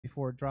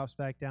before it drops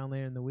back down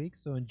later in the week.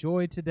 So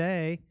enjoy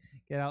today.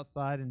 Get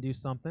outside and do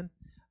something.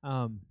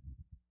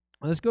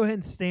 Let's go ahead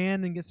and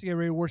stand and get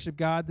ready to worship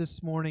God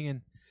this morning.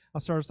 And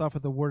I'll start us off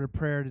with a word of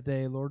prayer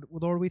today. Lord,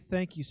 we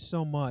thank you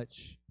so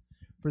much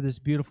for this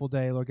beautiful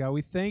day, Lord God.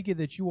 We thank you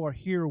that you are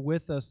here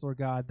with us, Lord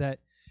God, that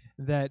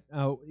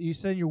you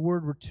said in your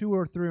word where two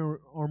or three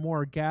or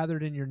more are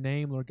gathered in your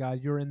name, Lord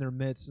God, you're in their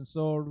midst. And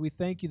so, Lord, we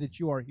thank you that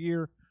you are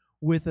here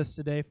with us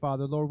today,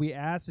 Father. Lord, we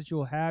ask that you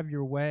will have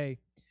your way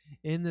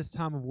in this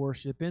time of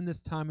worship, in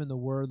this time in the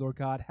word, Lord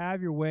God.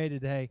 Have your way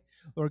today,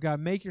 Lord God.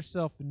 Make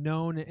yourself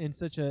known in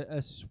such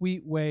a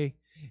sweet way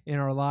in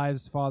our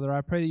lives, Father.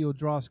 I pray that you will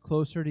draw us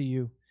closer to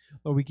you.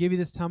 Lord, we give you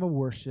this time of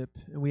worship,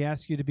 and we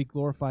ask you to be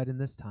glorified in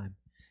this time.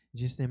 In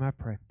Jesus' name I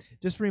pray.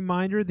 Just a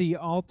reminder, the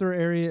altar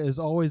area is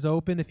always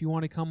open. If you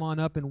want to come on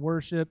up and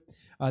worship,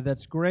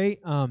 that's great.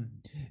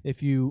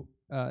 If you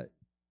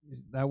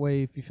that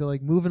way, if you feel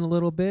like moving a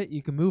little bit,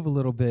 you can move a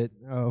little bit.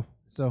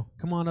 So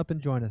come on up and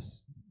join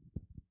us.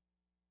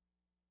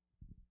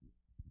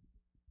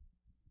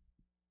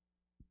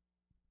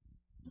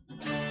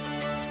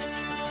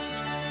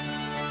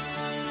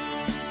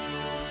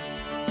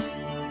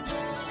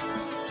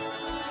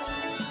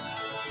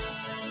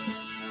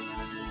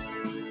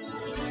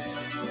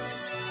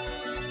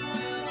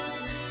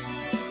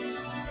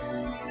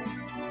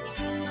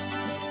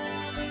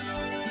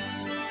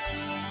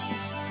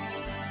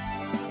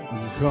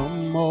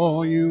 Come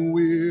all you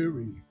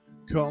weary,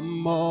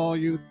 come all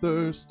you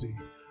thirsty,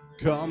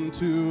 come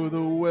to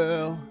the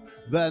well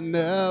that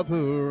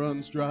never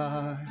runs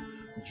dry.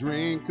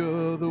 Drink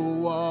of the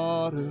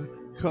water,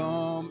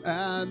 come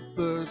and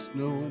thirst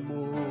no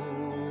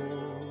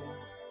more.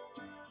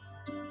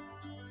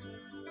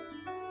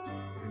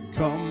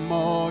 Come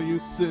all you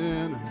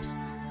sinners,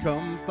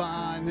 come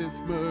find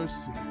his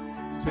mercy.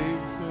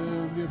 Taste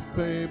of your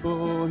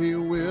fable, he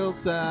will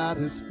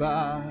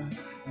satisfy.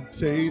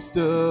 Taste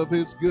of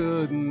his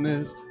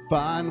goodness,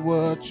 find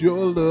what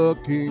you're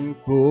looking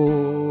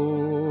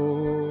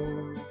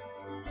for.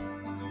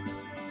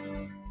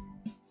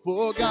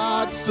 For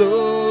God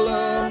so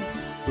loved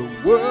the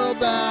world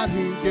that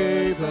he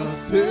gave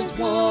us his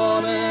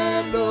one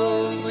and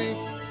only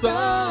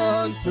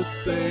Son to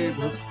save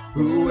us.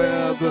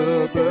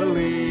 Whoever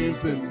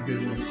believes in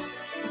him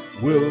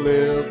will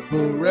live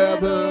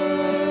forever.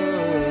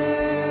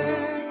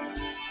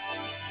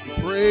 We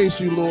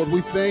praise you, Lord.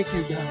 We thank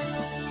you, God,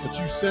 that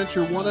you sent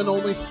your one and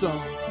only Son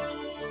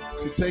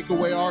to take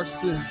away our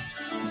sins,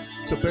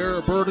 to bear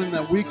a burden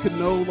that we could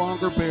no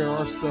longer bear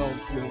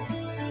ourselves, Lord.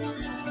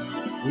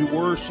 We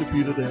worship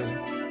you today.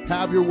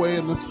 Have your way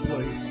in this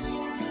place.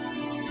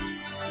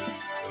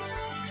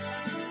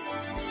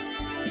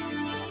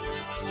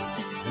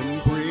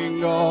 And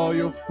bring all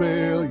your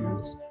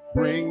failures,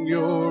 bring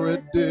your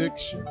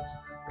addictions.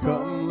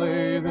 Come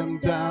lay them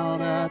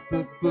down at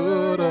the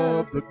foot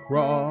of the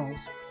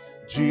cross.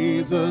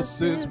 Jesus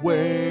is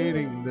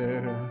waiting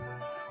there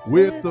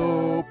with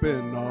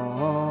open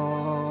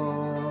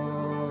arms.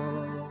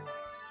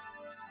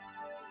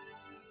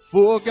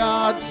 For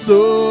God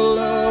so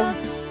loved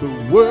the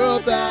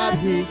world that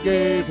he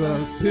gave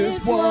us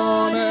his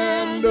one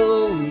and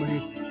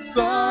only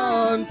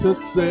Son to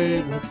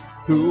save us.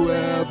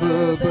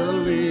 Whoever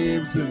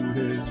believes in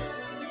him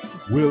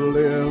will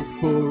live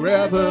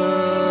forever.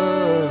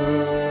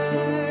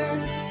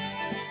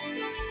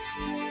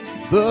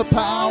 The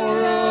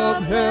power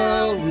of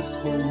hell is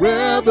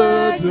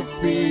forever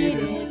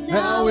defeated.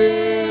 Now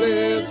it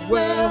is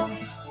well.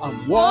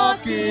 I'm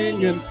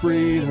walking in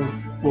freedom.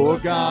 For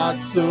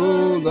God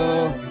so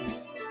loved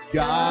the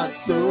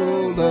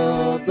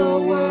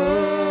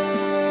world.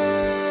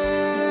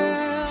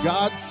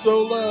 God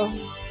so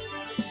loved.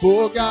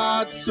 For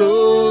God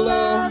so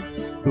loved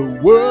the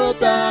world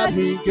that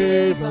he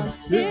gave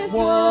us his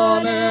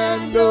one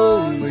and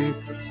only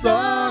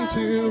Son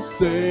to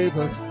save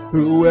us.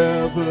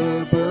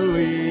 Whoever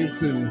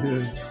believes in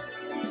him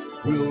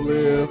will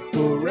live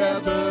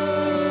forever.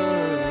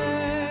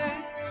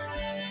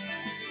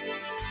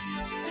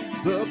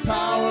 The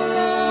power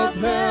of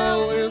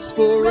hell is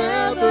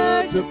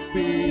forever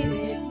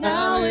defeated.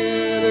 Now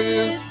it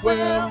is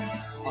well.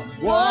 I'm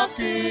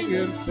walking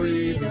in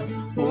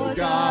freedom. For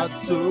God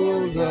so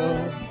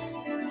loved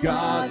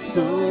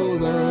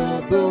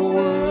the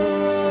world.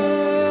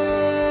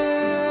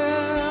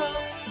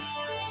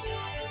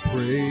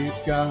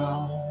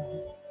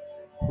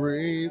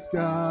 Praise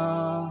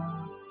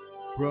God,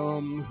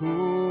 from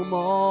whom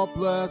all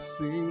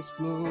blessings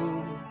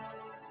flow.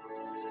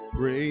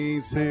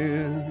 Praise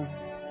him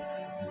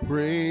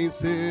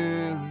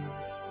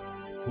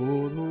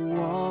for the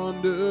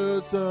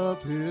wonders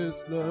of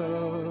his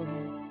love.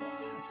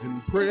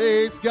 And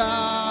praise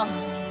God,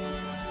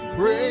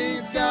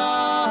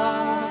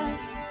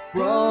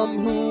 from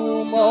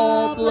whom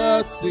all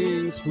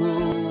blessings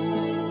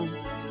flow.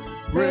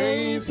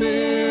 Praise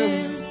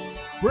him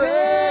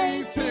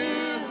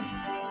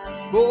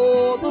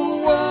for the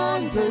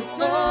wonders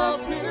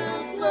of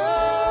his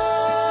love.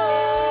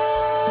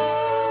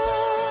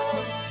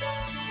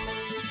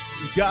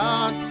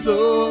 God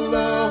so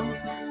loved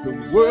the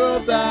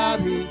world that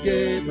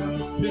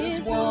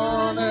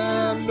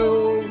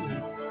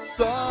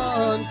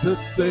Son to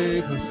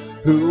save us.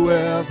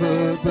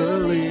 Whoever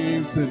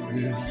believes in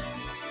him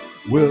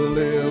will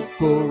live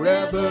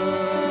forever.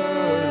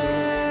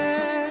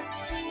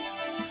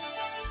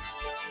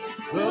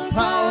 The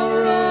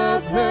power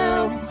of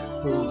hell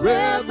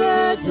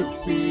forever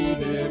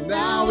defeated.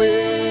 Now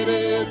it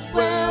is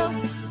well.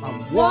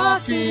 I'm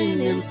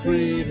walking in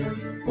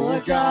freedom.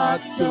 For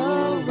God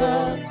so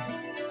loved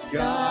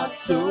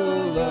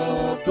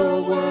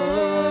the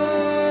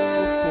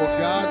world. For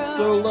God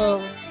so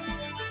loved.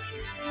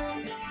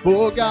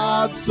 For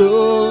God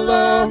so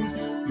loved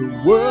the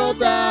world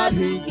that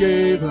he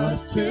gave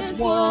us his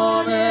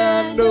one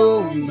and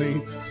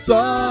only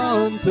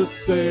Son to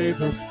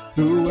save us.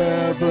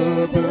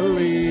 Whoever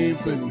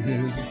believes in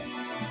him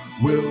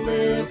will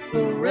live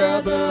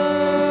forever.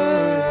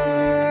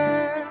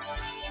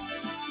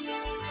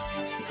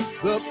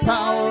 The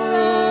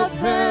power of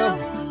hell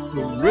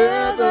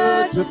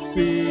forever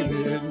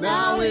defeated.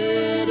 Now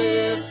it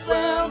is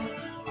well.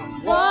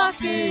 I'm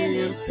walking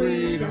in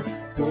freedom.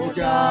 For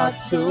God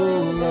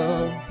so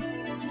loved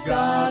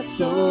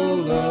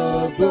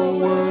the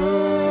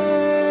world.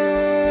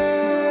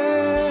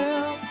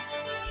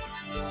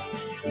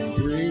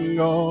 Bring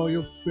all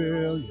your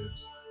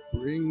failures,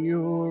 bring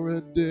your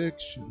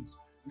addictions.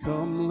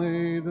 Come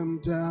lay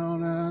them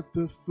down at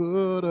the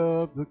foot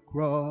of the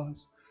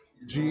cross.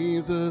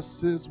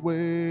 Jesus is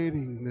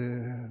waiting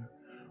there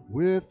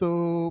with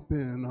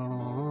open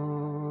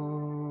arms.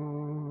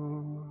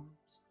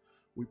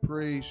 We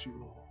praise you,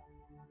 Lord.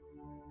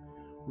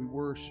 We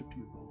worship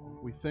you,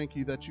 Lord. We thank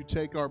you that you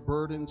take our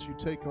burdens, you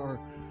take our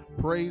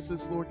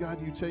praises, Lord God.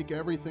 You take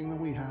everything that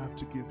we have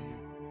to give you.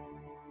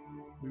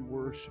 We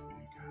worship you,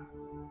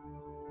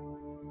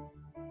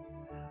 God.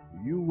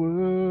 You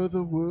were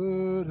the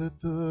Word at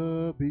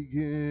the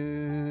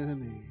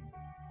beginning,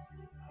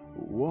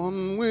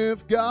 one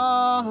with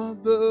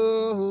God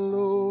the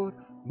Lord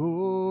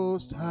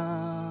Most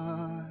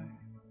High.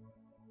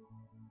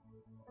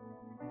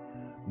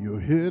 Your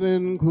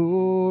hidden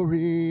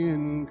glory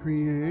in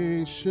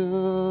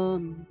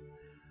creation,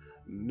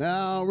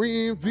 now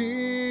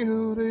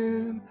revealed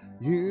in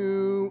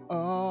you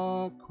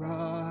are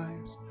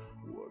Christ.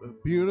 What a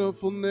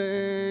beautiful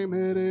name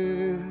it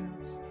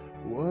is.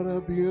 What a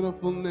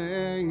beautiful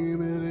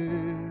name it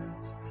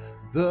is.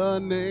 The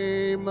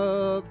name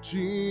of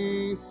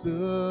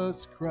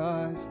Jesus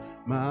Christ,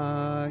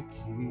 my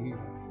King.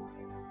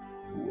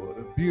 What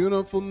a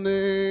beautiful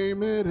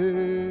name it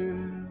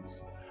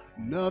is.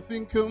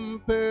 Nothing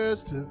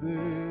compares to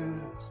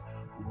this.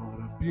 What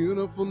a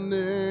beautiful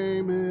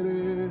name it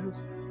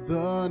is.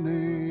 The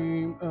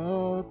name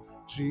of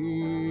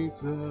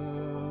Jesus.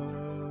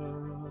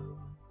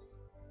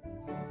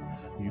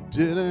 You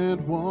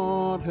didn't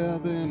want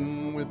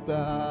heaven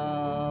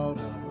without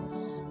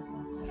us.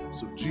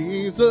 So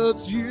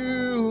Jesus,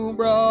 you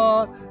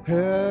brought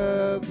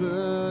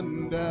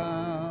heaven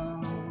down.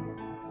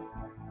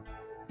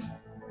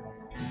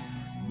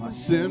 My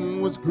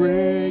sin was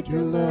great,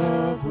 your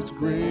love was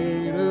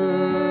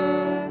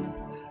greater.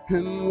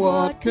 And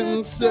what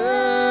can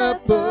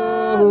separate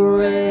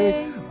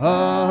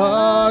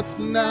us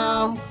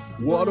now?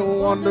 What a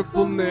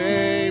wonderful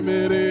name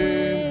it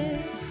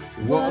is.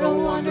 What a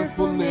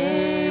wonderful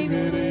name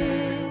it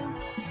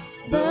is.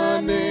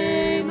 The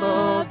name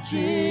of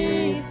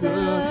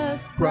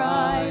Jesus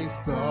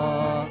Christ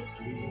our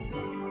King.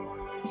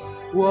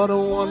 What a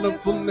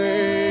wonderful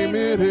name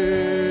it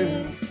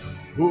is.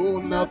 Oh,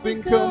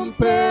 nothing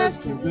compares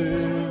to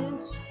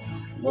this.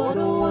 What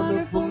a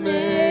wonderful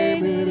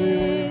name it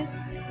is.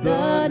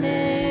 The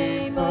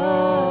name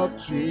of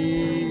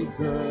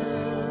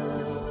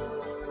Jesus.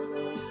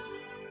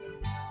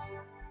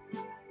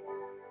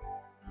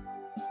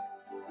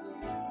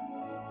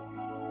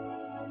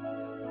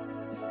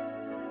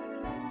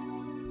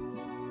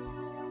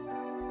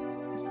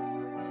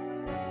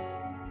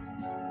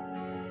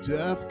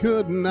 Death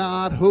could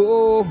not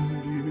hold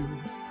you.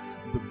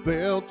 The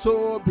veil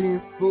tore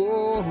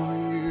before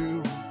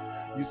you.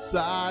 You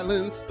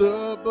silenced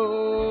the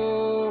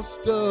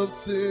boast of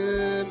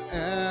sin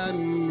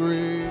and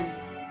grave.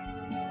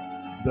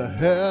 The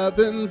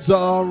heavens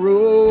are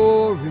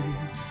roaring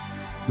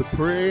the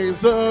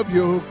praise of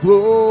your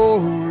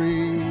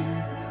glory.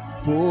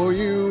 For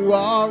you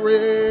are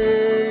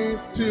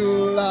raised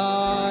to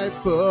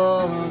life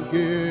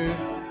again.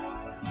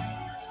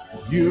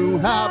 You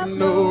have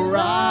no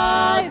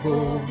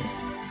rival.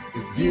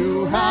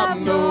 You have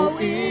no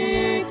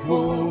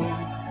equal.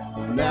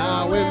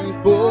 Now and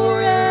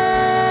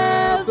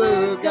forever,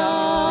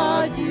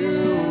 God,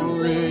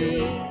 you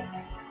reign.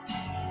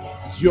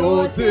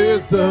 Yours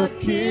is the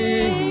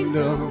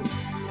kingdom.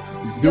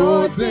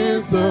 Yours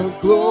is the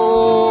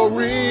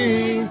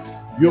glory.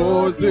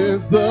 Yours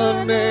is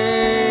the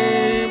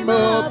name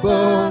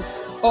above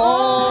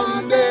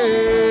all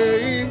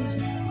names.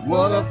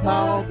 What a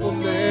powerful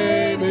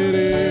name it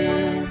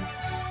is.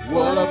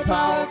 What a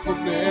powerful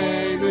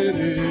name it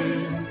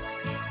is.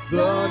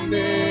 The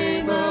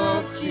name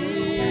of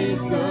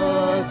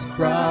Jesus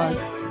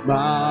Christ,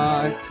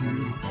 my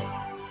King.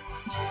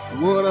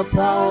 What a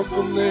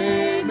powerful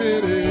name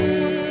it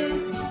is.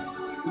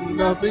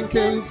 nothing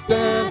can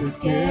stand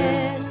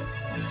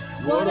against.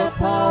 What a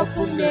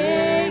powerful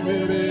name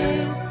it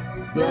is,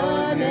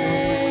 the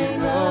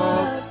name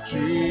of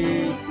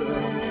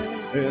Jesus.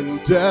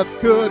 And death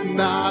could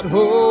not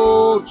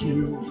hold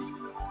you.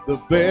 The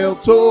veil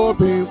tore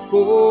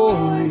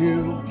before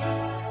you.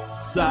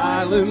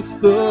 Silence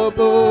the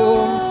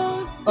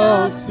boast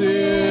of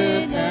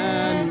sin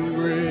and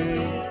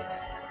grave.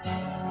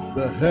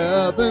 The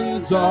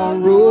heavens are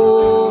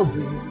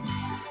roaring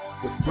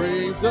the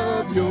praise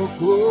of your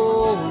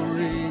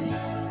glory.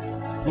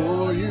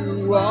 For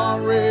you are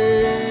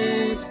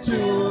raised to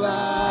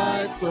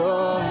life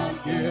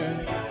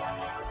again.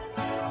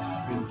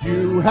 And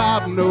you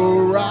have no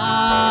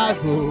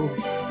rival,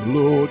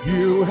 Lord,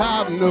 you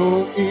have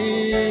no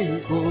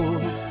equal.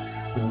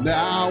 For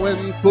now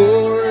and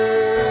forever,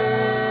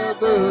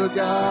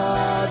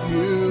 God,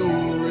 you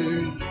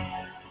reign.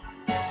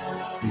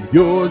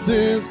 Yours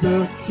is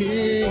the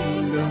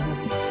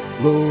kingdom,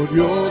 Lord,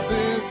 yours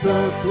is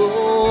the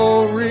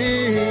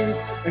glory,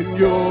 and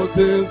yours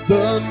is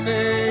the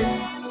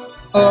name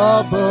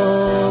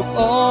above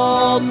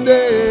all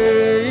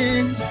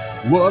names.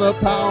 What a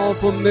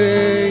powerful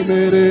name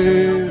it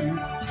is.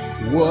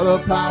 What a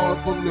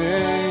powerful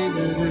name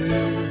it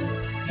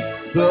is.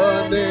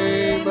 The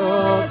name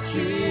of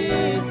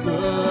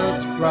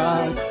Jesus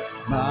Christ,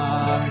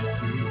 my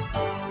King.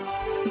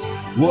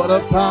 What a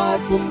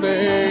powerful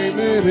name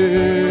it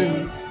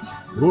is.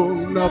 Oh,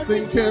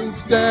 nothing can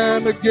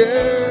stand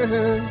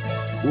against.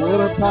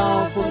 What a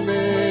powerful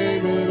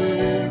name it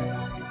is.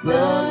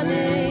 The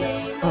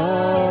name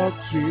of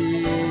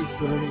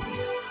Jesus.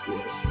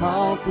 What a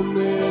powerful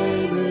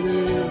name it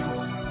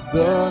is.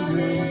 The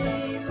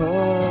name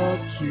of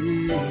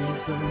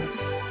Jesus.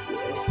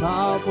 What a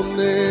powerful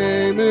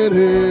name it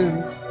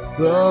is.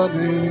 The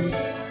name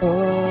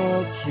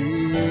of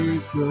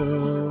Jesus.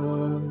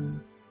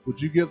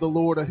 Would you give the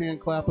Lord a hand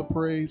clap of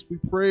praise? We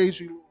praise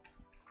you, Lord.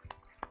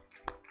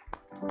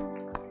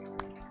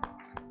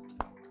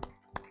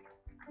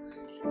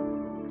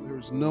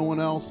 There's no one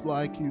else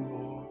like you,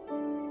 Lord.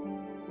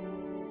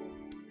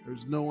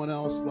 There's no one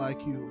else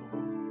like you,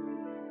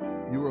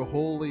 Lord. You are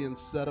holy and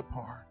set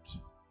apart.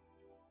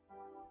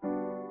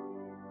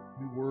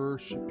 We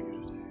worship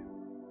you today.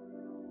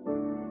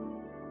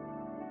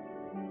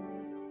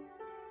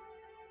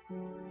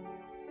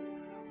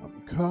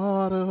 I'm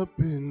caught up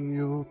in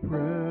your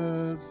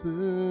presence.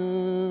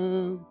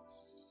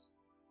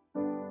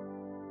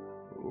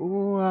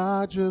 Oh,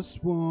 I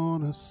just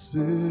want to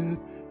sit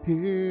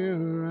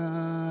here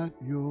at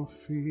your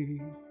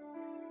feet.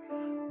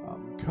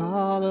 I'm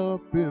caught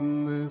up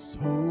in this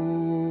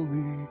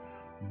holy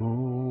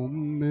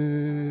moment.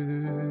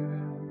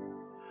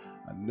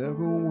 I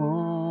never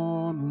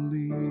want to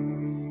leave.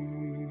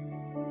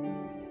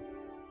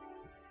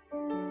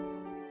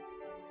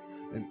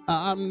 And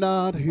I'm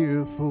not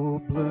here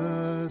for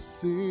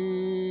blessings,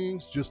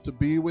 just to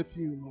be with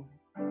you, Lord.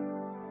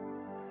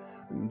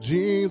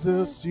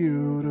 Jesus,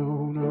 you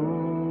don't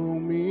owe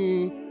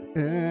me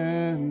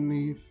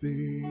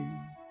anything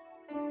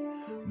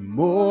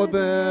more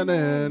than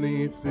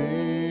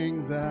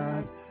anything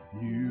that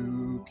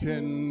you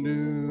can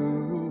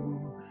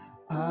do.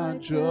 I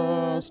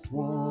just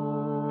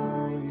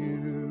want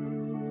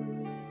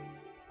you.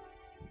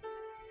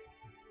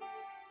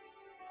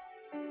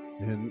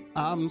 And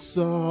I'm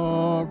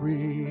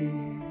sorry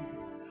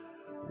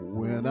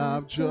when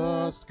I've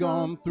just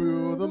gone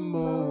through the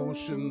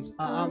motions.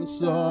 I'm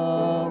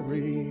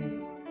sorry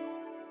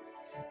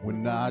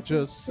when I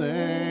just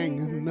sang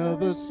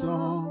another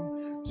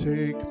song.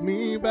 Take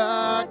me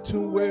back to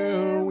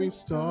where we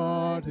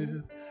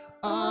started.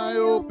 I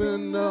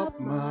open up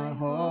my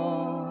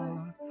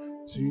heart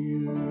to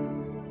you.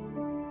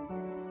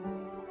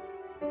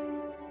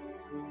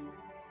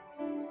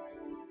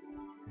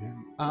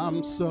 And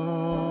I'm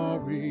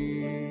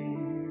sorry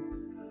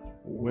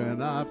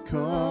when I've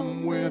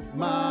come with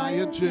my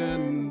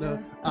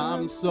agenda.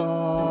 I'm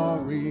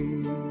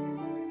sorry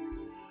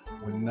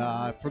when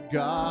I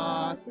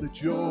forgot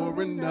that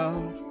you're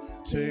enough.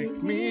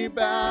 Take me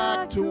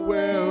back to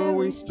where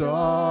we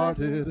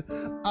started.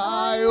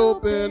 I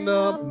open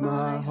up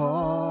my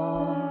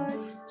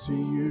heart to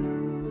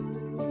you.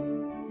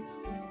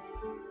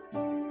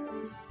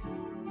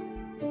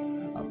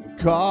 I'm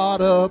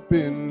caught up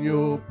in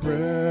your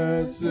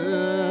presence.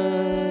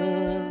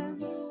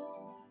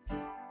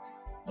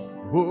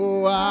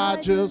 Oh, I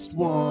just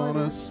want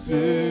to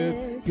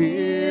sit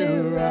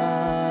here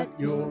at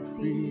your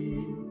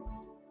feet.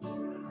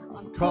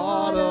 I'm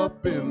caught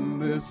up in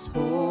this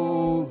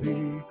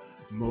holy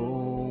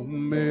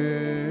moment.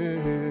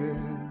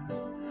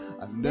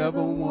 I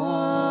never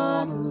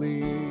want to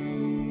leave.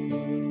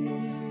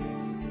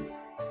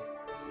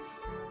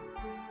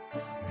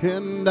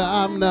 And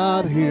I'm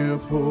not here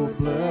for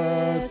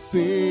blessings.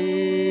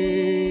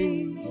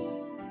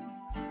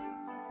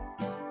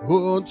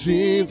 Oh,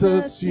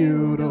 Jesus,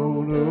 you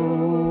don't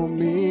owe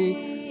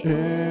me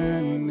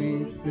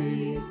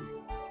anything.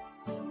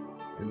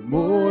 And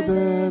more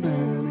than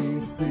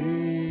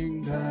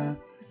anything that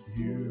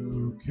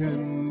you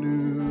can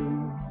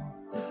do,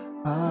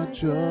 I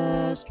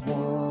just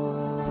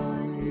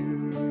want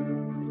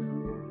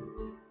you.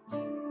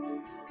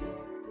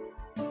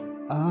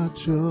 I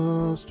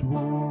just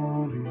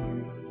want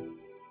you.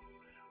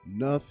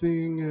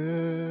 Nothing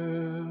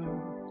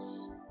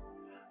else.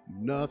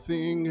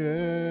 Nothing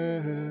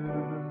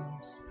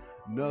else.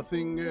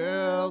 Nothing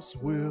else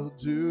will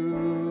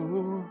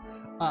do.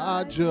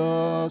 I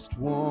just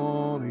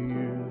want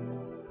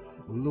you.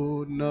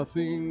 Lord,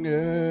 nothing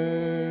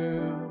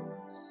else.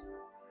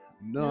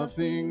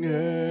 Nothing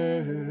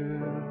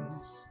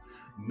else.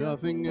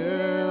 Nothing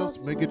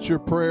else. Make it your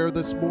prayer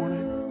this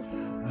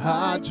morning.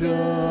 I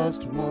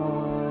just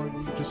want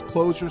you. Just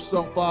close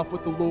yourself off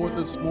with the Lord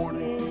this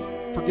morning.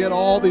 Forget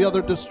all the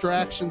other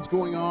distractions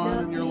going on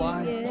in your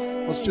life.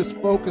 Let's just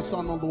focus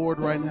on the Lord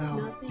right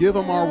now. Give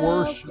him our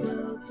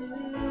worship.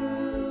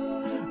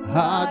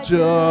 I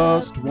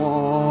just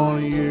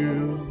want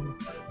you.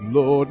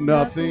 Lord,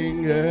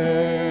 nothing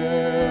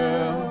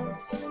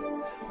else.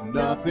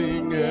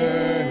 Nothing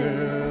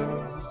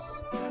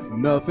else.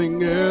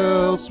 Nothing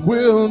else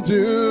will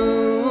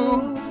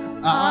do.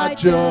 I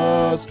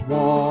just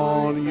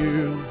want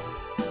you.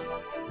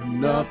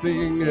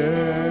 Nothing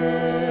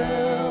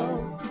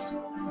else.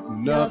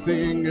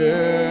 Nothing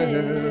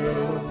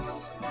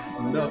else.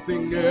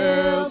 Nothing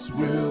else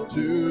will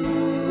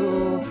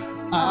do.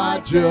 I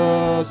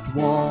just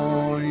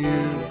want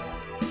you.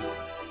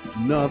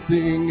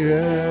 Nothing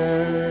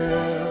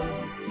else.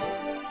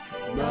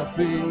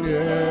 Nothing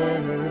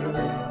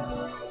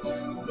else.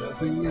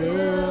 Nothing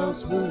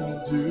else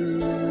will do.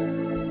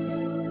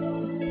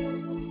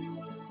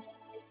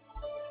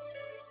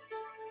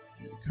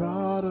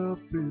 Caught up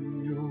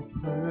in your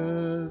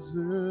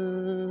presence.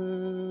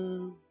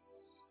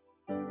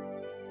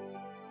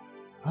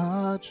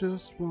 I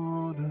just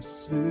want to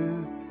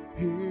sit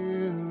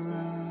here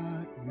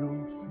at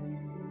your feet.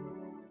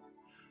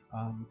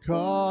 I'm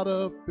caught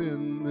up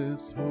in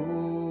this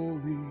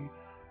holy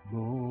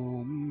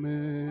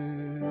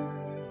moment.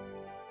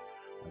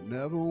 I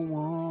never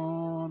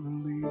want to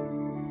leave.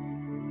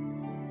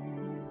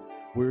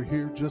 We're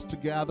here just to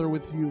gather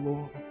with you,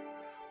 Lord.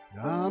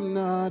 I'm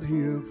not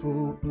here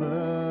for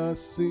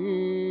blessings.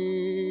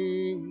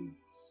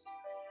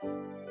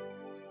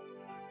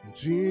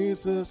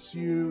 Jesus,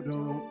 you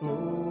don't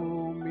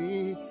owe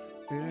me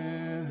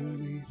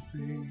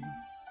anything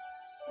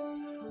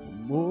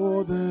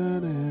more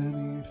than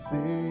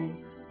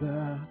anything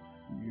that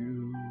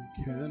you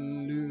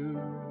can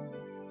do.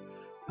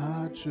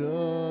 I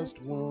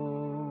just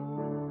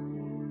want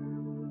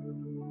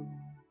you.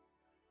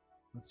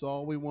 That's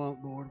all we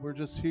want, Lord. We're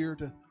just here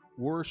to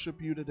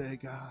worship you today,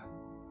 God.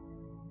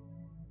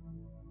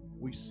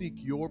 We seek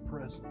your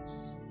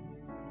presence.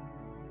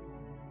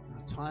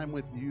 A time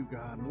with you,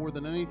 God, more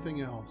than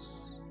anything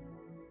else.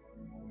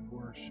 We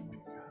worship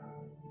you, God.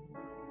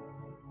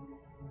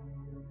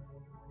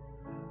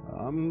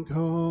 I'm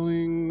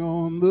calling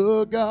on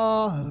the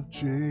God of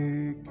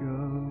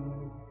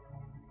Jacob,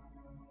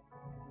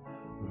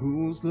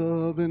 whose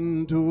love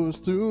endures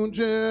through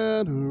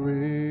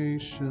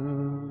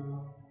generations.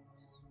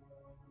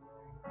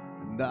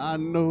 And I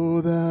know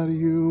that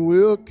you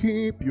will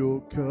keep your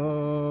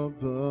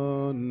covenant.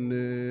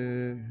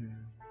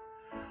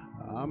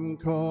 I'm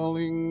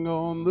calling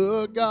on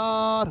the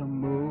God of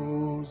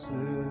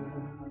Moses,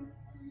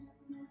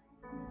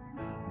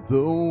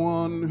 the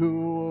one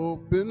who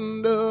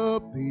opened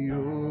up the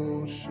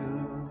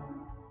ocean.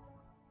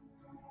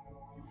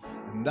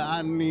 And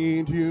I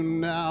need you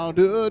now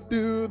to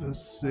do the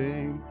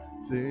same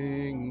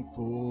thing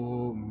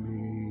for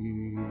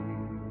me.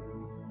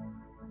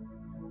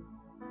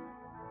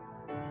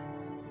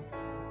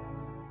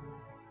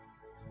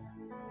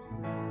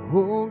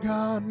 Oh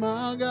God,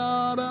 my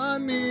God, I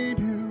need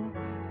you.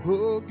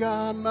 Oh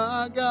God,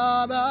 my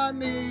God, I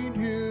need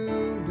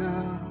you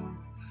now.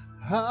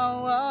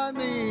 How I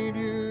need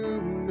you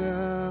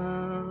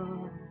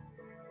now.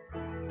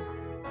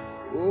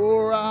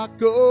 Oh rock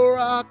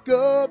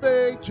of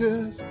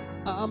ages,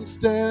 I'm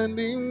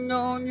standing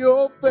on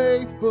your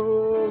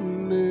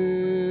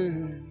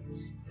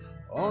faithfulness,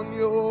 on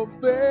your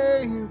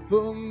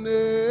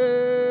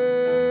faithfulness.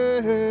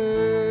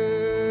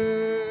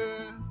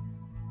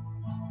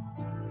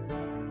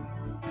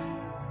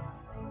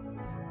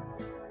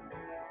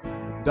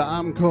 And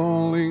I'm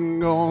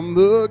calling on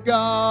the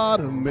God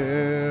of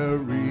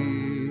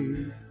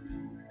Mary,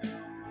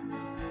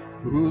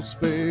 whose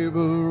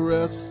favor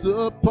rests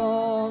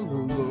upon the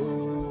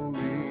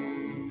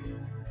lowly.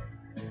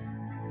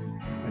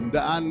 And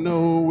I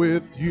know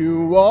with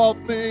you all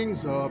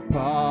things are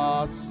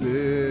possible.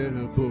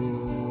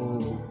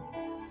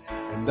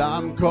 And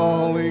I'm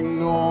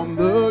calling on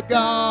the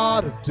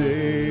God of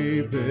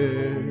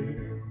David,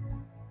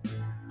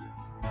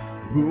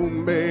 who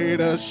made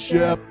a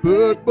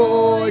shepherd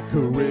boy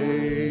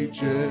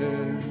courageous.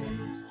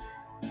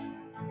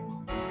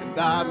 And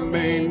I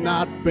may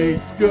not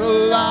face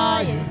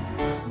Goliath,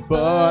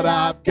 but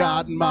I've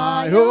got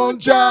my own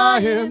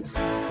giants.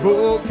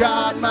 Oh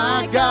God,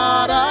 my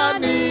God, I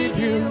need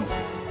you.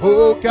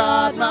 Oh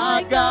God,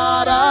 my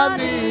God, I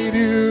need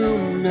you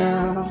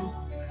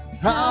now.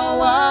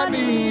 how I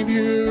need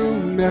you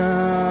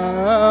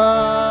now.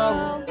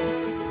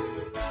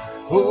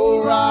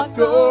 Oh rock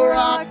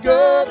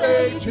of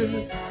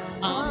ages,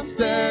 I'm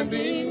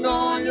standing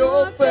on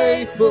your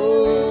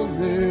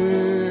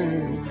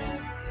faithfulness,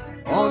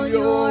 on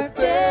your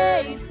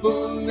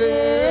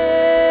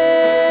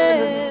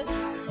faithfulness.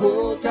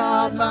 Oh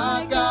God,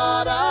 my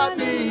God, I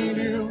need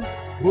you.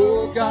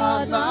 Oh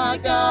God, my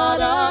God,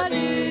 I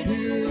need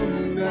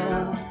you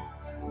now.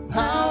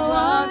 How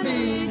I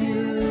need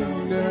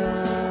you now.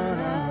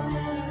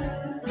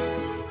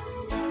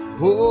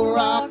 Oh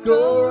rock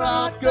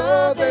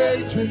of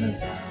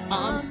ages,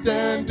 I'm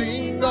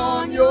standing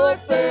on your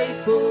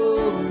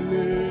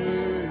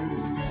faithfulness,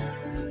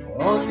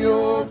 on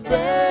your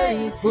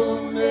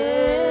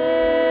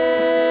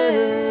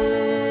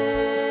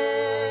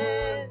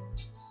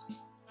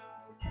faithfulness.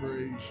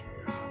 Praise you,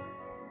 God.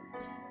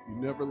 You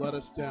never let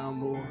us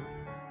down, Lord,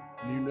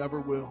 and you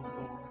never will,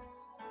 Lord.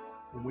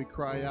 When we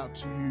cry out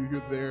to you,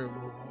 you're there,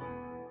 Lord.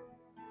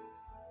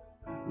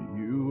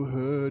 You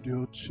heard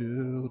your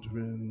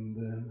children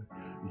then,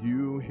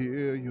 you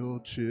hear your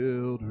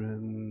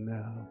children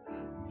now.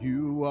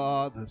 You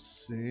are the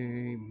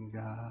same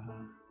God.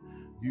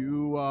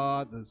 You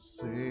are the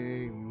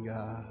same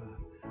God.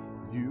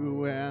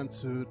 You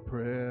answered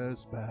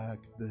prayers back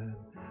then,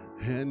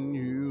 and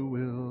you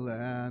will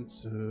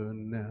answer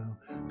now,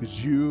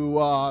 'cause you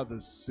are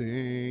the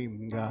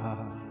same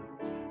God.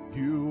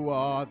 You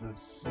are the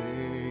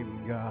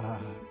same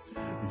God.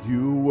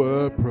 You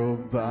were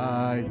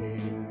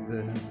providing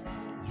then,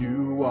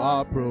 you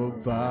are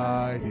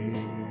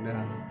providing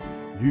now.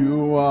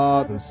 You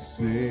are the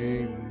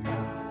same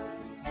God.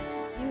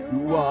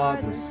 You are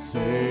the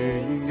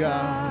same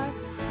God.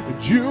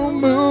 And you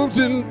moved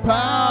in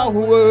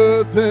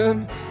power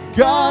then,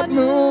 God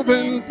move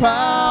in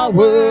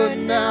power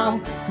now.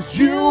 'Cause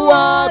you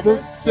are the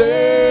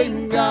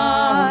same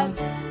God.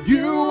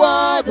 You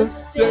are the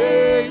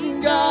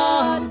same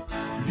God.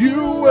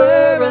 You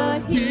were a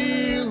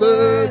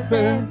healer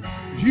then,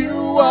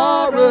 you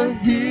are a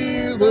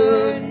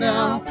healer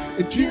now.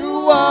 And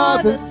you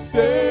are the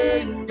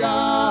same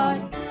God.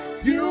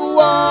 You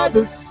are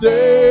the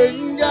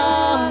same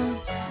God.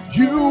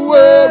 You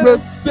were a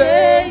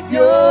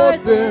Savior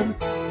then,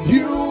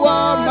 you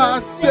are my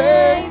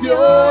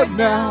Savior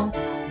now.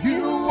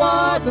 You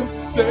are the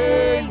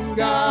same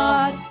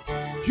God.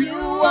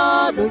 You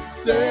are the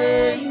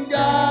same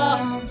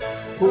God.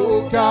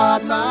 Oh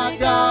God, my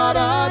God,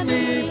 I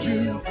need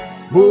you.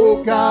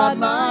 Oh God,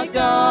 my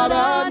God,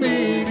 I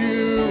need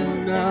you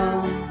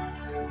now.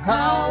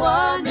 How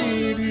I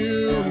need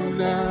you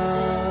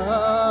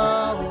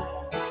now.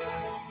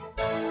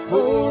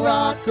 Oh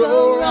rock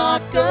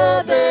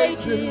of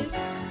ages,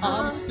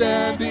 I'm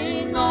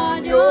standing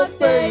on your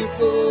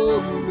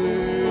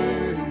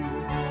faithfulness,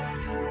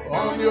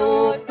 on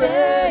your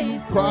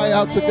faith. Cry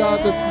out to God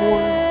this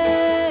morning.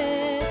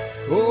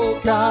 Oh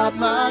God,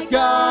 my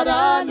God,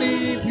 I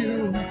need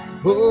you.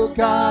 Oh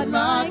God,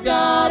 my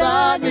God,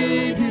 I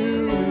need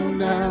you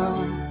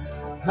now.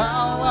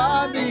 How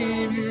I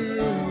need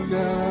you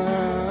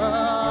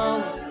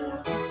now.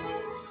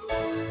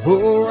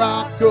 Oh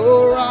rock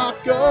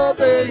of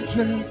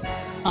ages,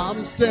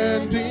 I'm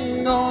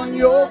standing on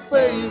your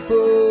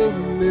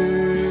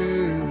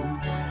faithfulness,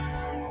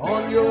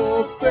 on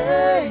your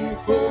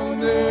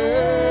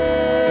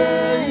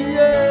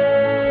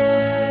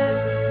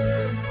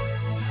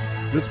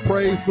faithfulness. Just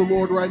praise the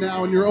Lord right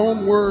now in your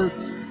own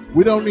words.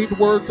 We don't need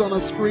words on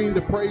a screen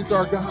to praise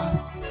our God.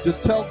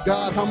 Just tell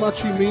God how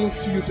much He means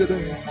to you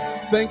today.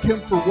 Thank Him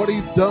for what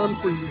He's done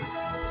for you.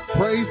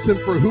 Praise Him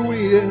for who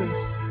He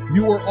is.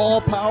 You are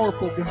all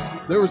powerful,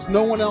 God. There is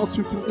no one else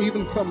who can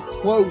even come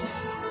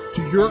close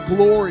to your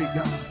glory,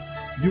 God.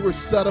 You are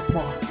set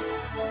apart,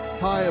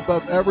 high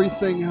above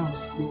everything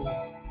else, Lord.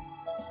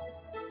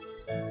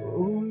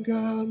 Oh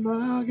God,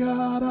 my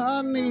God,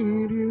 I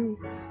need you.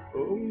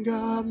 Oh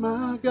God,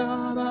 my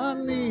God, I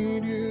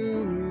need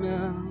you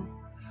now.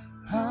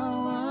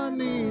 How I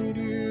need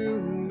you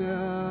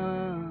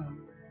now.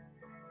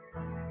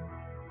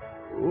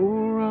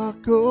 Oh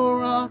rock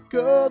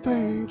of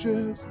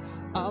ages,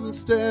 I'm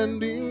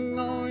standing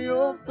on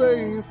your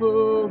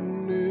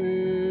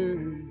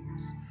faithfulness,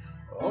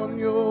 on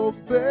your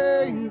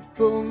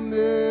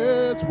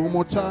faithfulness. One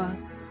more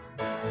time.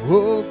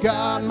 Oh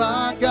God,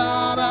 my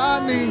God, I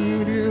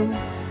need you.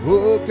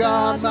 Oh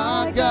God,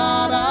 my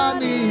God, I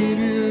need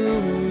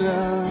you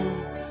now.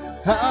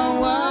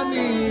 How I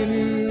need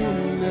you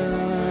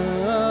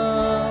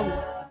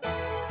now.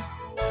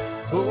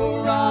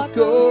 Oh rock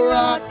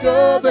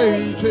of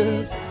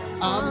ages,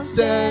 I'm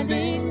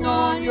standing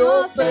on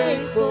your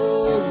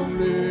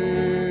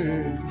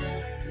faithfulness,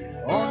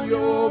 on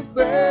your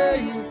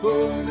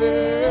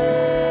faithfulness.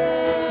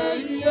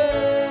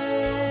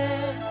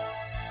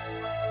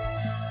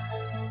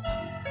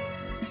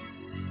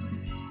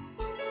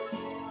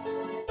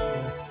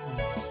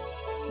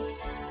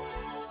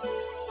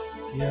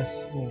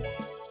 Yes, Lord.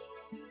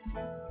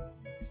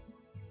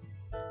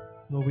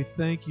 Lord, we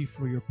thank you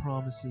for your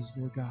promises,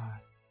 Lord God.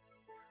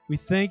 We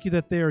thank you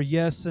that they are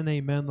yes and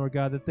amen, Lord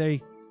God, that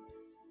they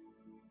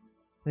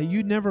that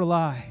you never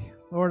lie.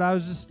 Lord, I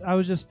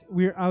was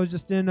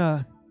just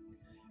in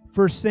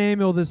 1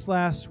 Samuel this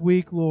last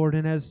week, Lord,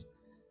 and as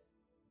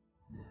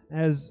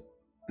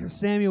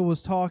Samuel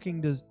was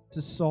talking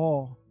to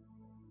Saul,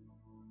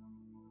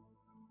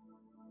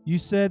 you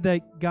said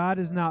that God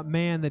is not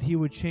man that he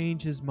would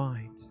change his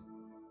mind.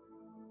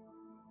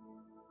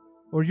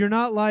 Or you're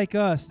not like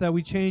us, that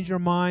we change our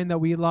mind, that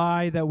we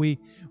lie, that we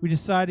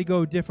decide to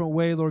go a different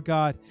way, Lord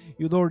God.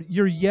 Lord,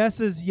 your yes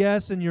is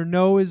yes and your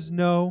no is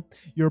no.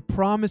 Your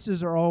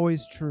promises are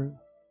always true.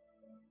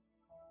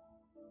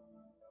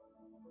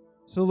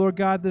 So, Lord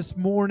God, this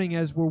morning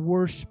as we're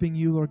worshiping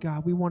you, Lord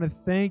God, we want to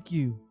thank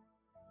you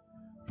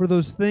for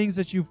those things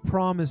that you've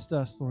promised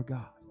us, Lord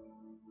God.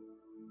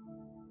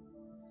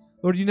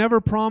 Lord, you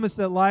never promised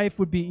that life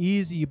would be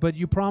easy, but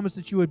you promised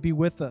that you would be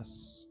with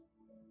us.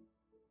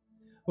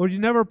 Lord, you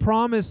never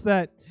promised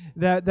that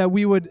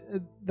we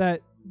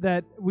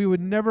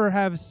would never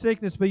have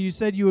sickness, but you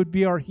said you would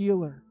be our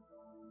healer.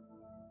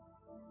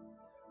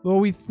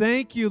 Lord, we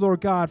thank you,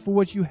 Lord God, for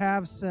what you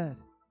have said.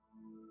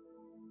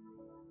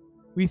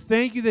 We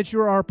thank you that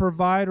you're our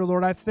provider,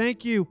 Lord. I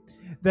thank you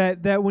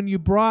that when you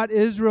brought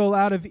Israel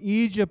out of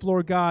Egypt,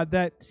 Lord God,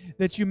 that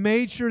you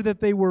made sure that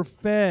they were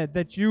fed,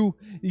 that you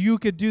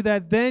could do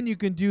that then, you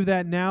can do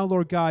that now,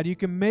 Lord God. You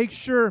can make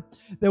sure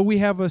that we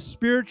have a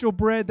spiritual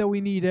bread that we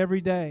need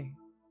every day.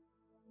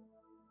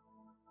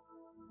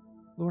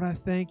 Lord, I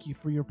thank you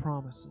for your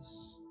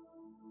promises.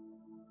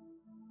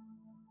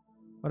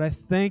 Lord, I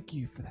thank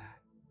you for that.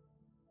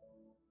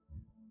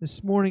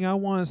 This morning, I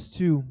want us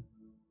to,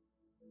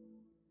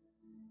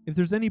 if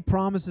there's any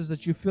promises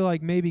that you feel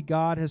like maybe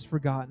God has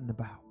forgotten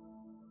about,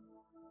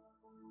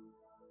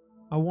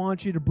 I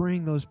want you to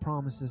bring those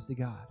promises to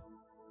God.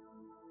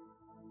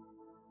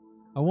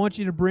 I want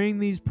you to bring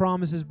these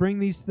promises, bring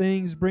these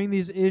things, bring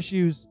these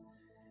issues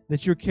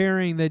that you're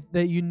carrying,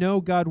 that you know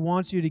God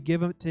wants you to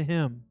give it to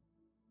Him.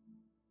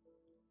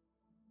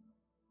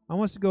 I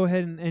want us to go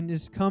ahead and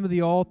just come to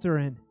the altar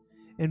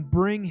and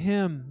bring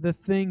Him the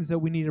things that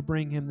we need to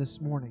bring Him this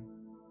morning.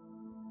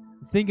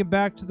 Thinking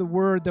back to the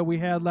word that we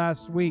had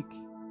last week.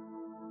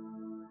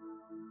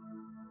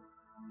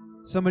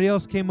 Somebody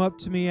else came up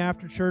to me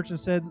after church and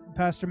said,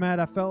 Pastor Matt,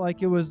 I felt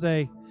like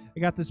I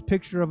got this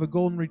picture of a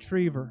golden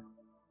retriever.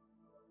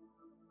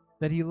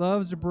 That he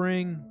loves to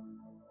bring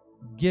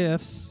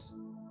gifts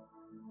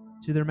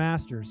to their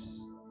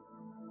masters.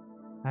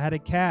 I had a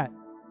cat.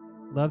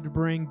 Loved to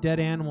bring dead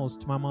animals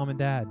to my mom and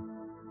dad.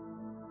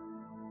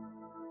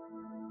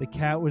 The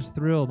cat was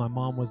thrilled, my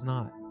mom was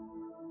not.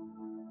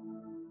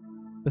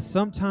 But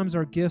sometimes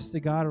our gifts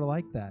to God are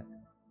like that.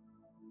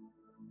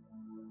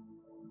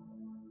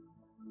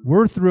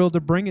 We're thrilled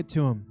to bring it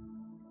to Him,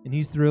 and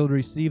He's thrilled to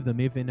receive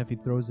them, even if He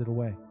throws it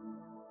away.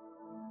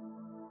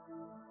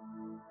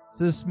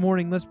 So this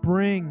morning, let's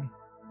bring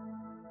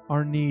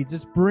our needs.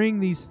 Let's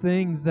bring these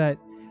things that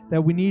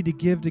we need to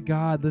give to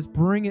God. Let's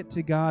bring it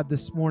to God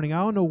this morning. I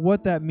don't know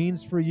what that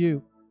means for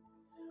you.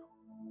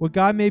 What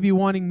God may be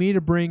wanting me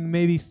to bring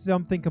may be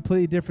something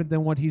completely different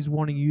than what He's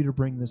wanting you to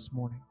bring this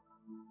morning.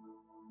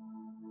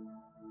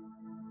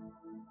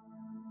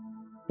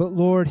 But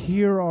Lord,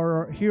 here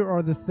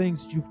are the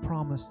things that you've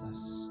promised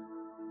us.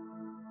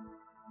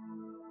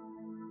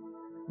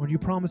 Lord, you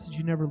promised that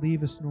you never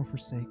leave us nor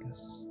forsake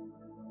us.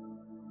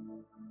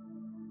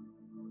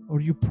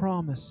 Lord, you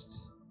promised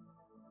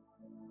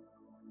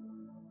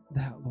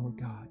that, Lord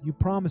God. You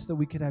promised that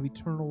we could have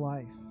eternal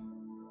life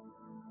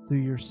through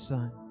your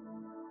Son.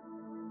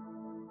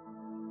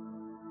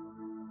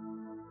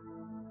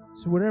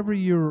 So whatever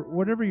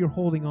you're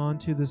holding on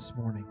to this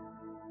morning,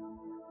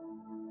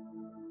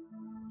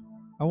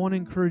 I want to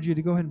encourage you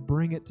to go ahead and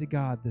bring it to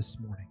God this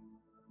morning.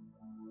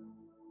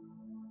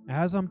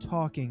 As I'm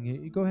talking,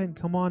 you go ahead and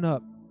come on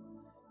up.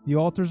 The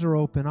altars are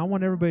open. I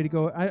want everybody to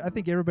go. I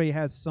think everybody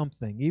has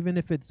something, even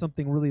if it's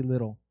something really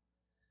little.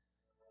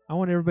 I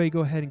want everybody to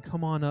go ahead and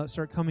come on up,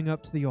 start coming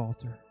up to the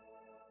altar.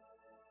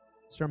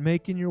 Start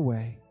making your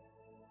way.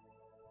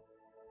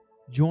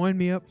 Join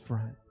me up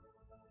front.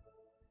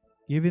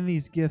 Giving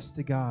these gifts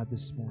to God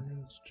this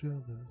morning.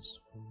 Jealous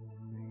for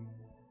me.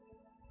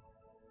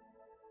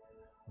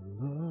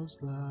 Love's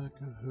like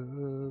a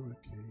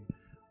hurricane.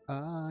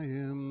 I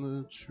am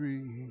the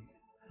tree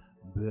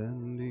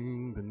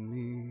bending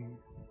beneath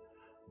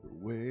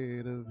the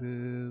weight of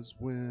His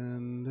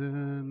wind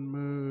and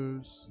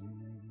mercy.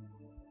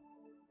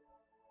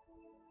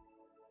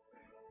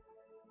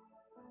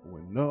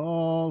 When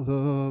all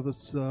of a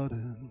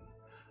sudden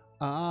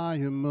I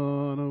am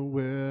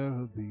unaware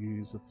of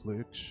these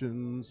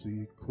afflictions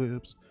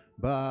eclipsed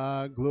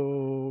by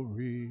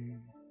glory,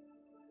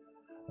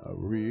 I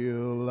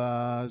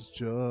realize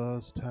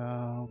just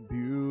how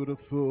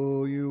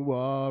beautiful you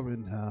are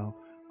and how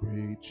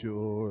great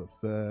your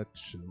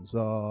affections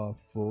are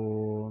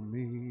for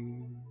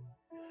me.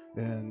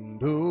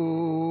 And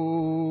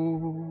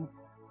oh,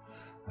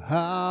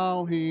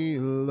 how He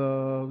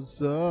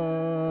loves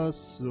us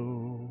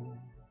so.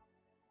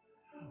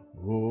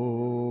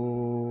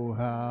 Oh,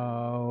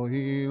 how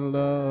He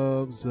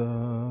loves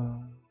us.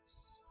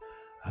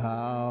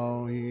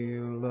 how he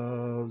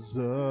loves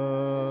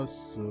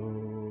us so.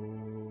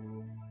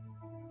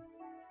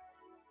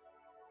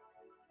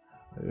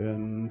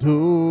 And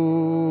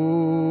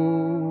oh,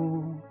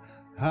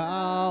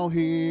 how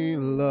he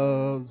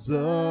loves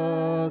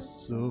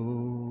us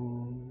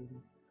so.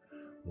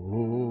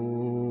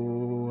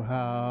 Oh,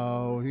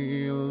 how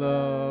he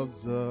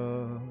loves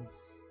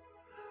us,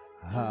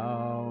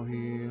 how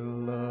he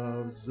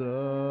loves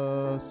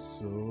us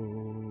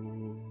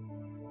so.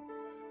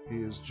 He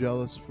is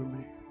jealous for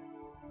me,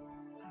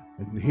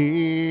 and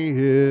he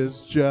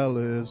is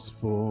jealous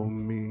for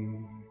me,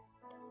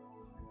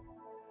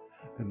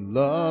 and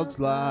loves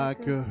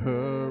like a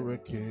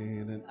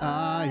hurricane, and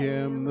I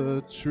am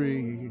the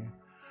tree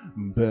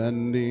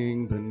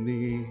bending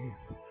beneath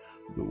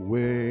the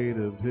weight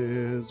of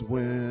his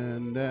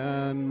wind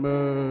and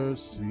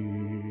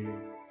mercy.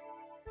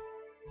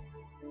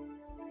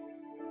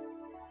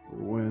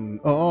 When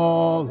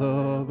all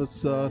of a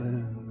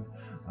sudden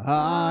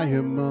I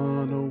am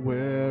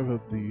unaware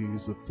of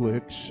these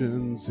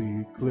afflictions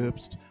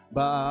eclipsed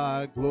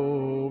by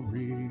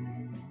glory,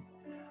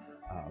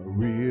 I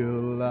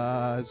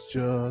realize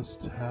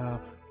just how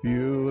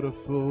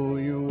beautiful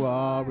you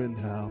are and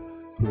how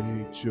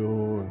great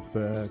your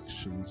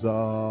affections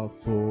are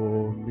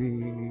for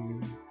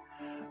me.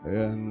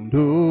 And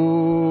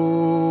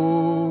oh,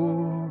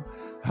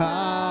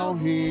 how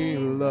he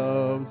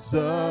loves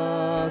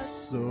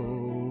us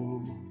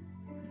so.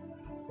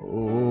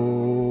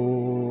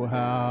 Oh,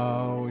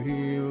 how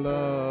he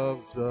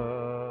loves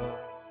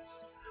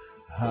us,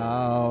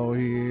 how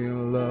he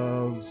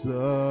loves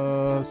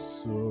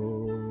us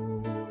so.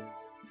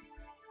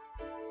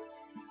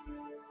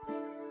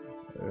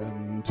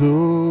 And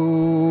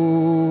oh,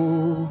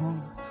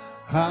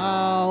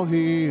 how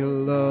he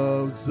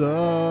loves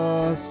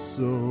us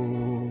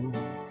so.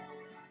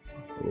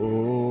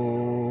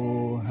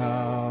 Oh,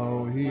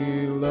 how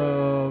he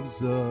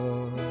loves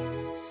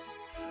us,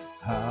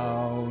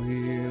 how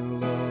he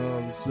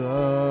loves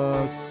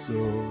us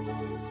so.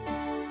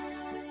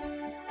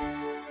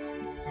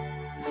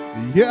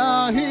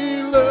 Yeah,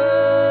 he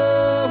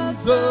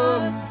loves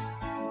us.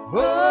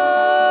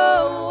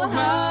 Oh,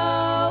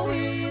 how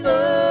he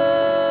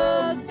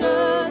loves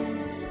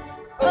us.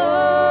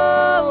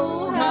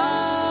 Oh,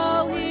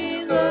 how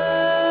he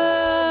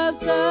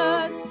loves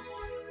us.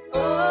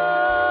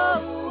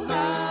 Oh,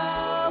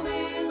 how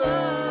he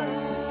loves.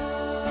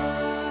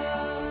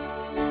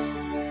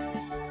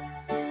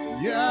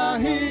 Yeah,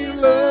 he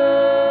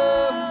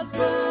loves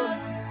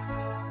us.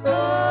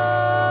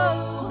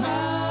 Oh,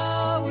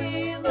 how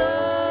he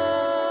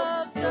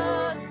loves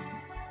us.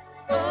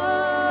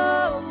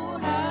 Oh,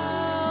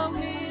 how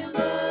he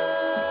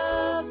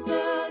loves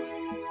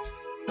us.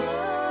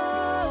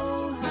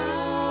 Oh,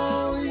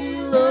 how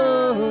he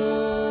loves.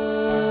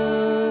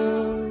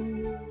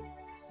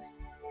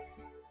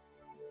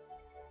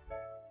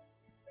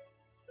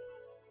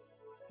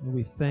 Lord,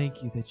 we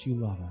thank you that you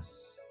love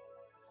us.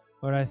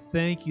 Lord, I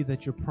thank you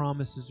that your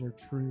promises are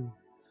true.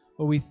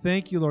 Lord, we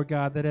thank you, Lord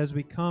God, that as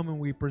we come and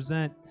we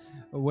present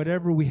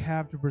whatever we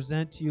have to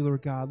present to you,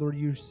 Lord God, Lord,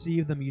 you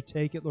receive them, you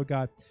take it, Lord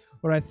God.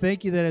 Lord, I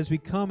thank you that as we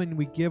come and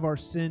we give our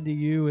sin to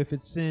you, if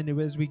it's sin,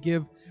 as we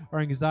give our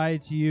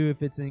anxiety to you,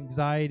 if it's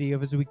anxiety,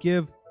 as we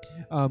give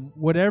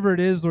whatever it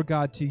is, Lord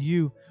God, to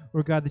you,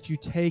 Lord God, that you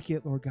take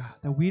it, Lord God,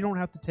 that we don't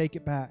have to take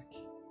it back.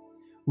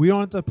 We don't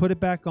have to put it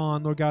back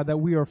on, Lord God, that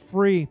we are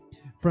free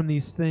from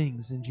these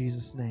things in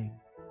Jesus' name.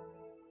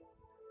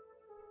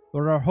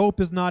 Lord, our hope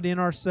is not in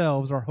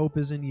ourselves, our hope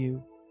is in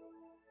you.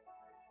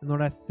 And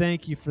Lord, I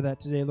thank you for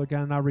that today, Lord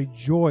God, and I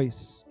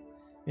rejoice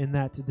in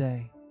that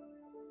today.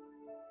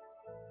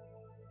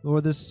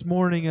 Lord, this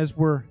morning as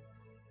we're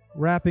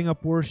wrapping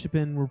up worship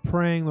and we're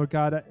praying, Lord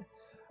God,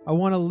 I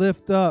want to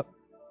lift up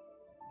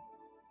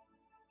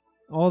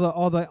all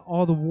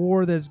the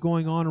war that's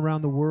going on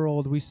around the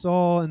world. We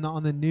saw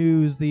on the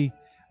news the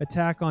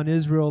attack on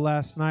Israel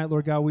last night,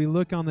 Lord God. We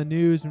look on the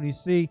news and we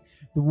see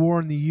the war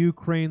in the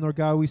Ukraine, Lord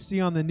God. We see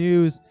on the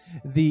news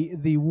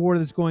the war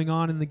that's going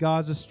on in the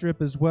Gaza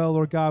Strip as well,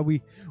 Lord God.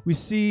 We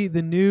see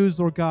the news,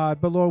 Lord God.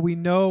 But Lord, we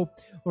know,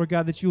 Lord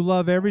God, that you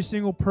love every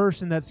single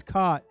person that's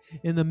caught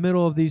in the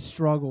middle of these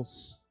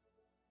struggles.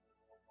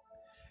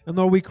 And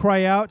Lord, we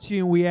cry out to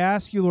you and we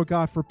ask you, Lord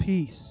God, for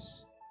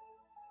peace.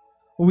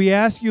 We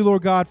ask you,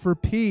 Lord God, for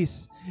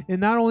peace,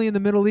 and not only in the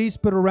Middle East,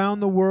 but around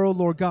the world,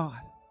 Lord God.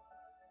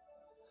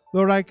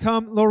 Lord,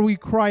 we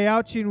cry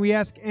out to you, and we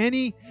ask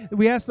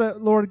that,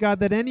 Lord God,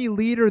 that any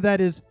leader that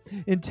is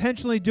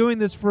intentionally doing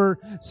this for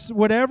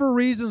whatever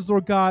reasons,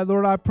 Lord God,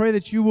 Lord, I pray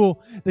that you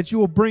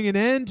will bring an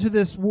end to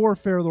this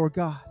warfare, Lord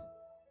God.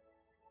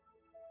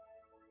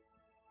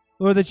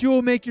 Lord, that you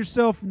will make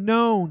yourself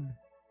known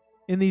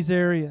in these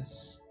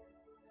areas.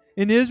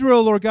 In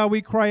Israel, Lord God,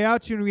 we cry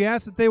out to you and we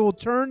ask that they will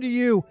turn to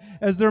you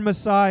as their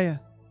Messiah.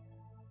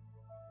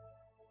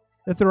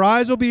 That their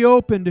eyes will be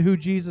open to who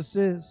Jesus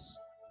is.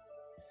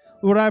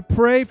 Lord, I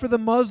pray for the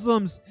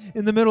Muslims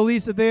in the Middle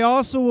East that they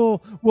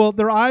also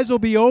their eyes will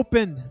be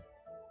open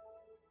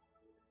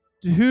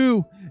to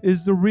who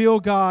is the real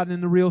God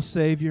and the real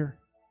Savior.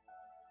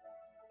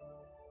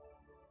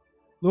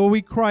 Lord,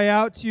 we cry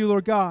out to you,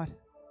 Lord God,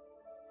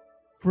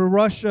 for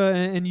Russia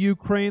and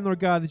Ukraine, Lord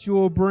God, that you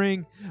will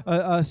bring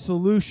a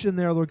solution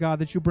there, Lord God,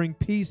 that you bring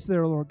peace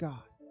there, Lord God.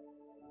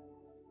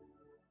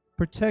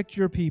 Protect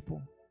your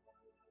people.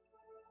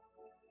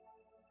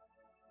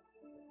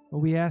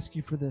 Lord, we ask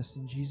you for this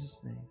in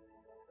Jesus' name.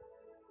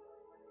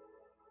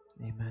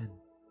 Amen.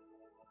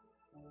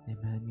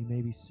 Amen. You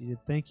may be seated.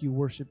 Thank you,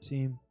 worship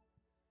team,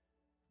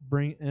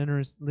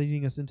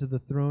 leading us into the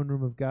throne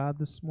room of God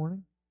this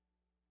morning.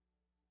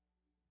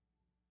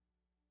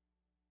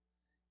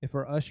 If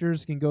our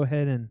ushers can go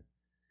ahead and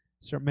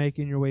start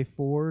making your way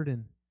forward,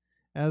 and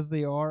as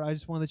they are, I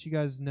just want to let you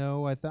guys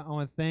know, I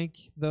want to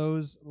thank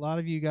those, a lot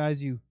of you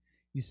guys, you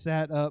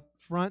sat up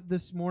front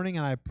this morning,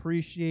 and I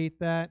appreciate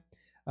that.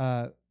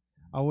 I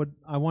want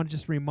to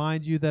just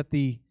remind you that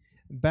the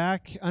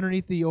back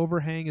underneath the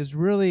overhang is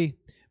really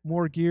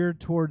more geared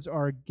towards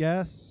our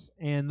guests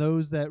and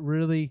those that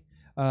really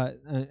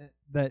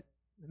that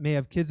may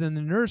have kids in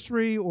the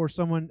nursery, or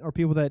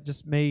people that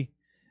just may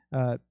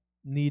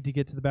need to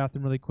get to the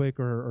bathroom really quick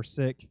or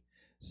sick.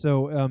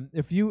 So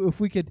if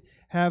we could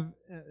have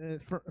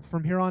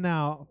from here on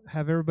out,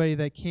 have everybody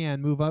that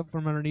can move up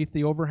from underneath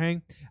the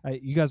overhang.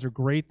 You guys are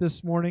great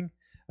this morning.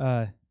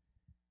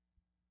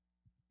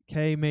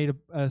 Kay made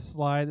a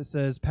slide that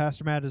says,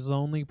 "Pastor Matt is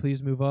lonely.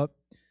 Please move up."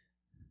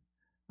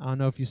 I don't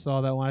know if you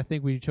saw that one. I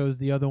think we chose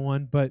the other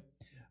one, but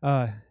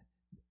I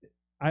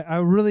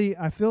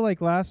feel like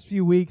last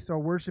few weeks our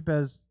worship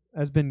has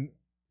been,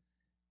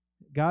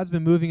 God's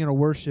been moving in our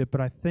worship,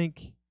 but I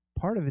think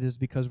part of it is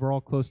because we're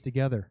all close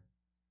together.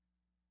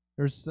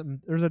 There's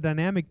a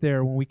dynamic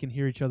there when we can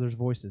hear each other's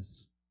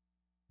voices.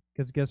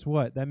 Because guess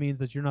what? That means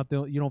that you don't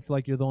feel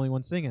like you're the only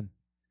one singing.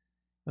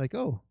 Like,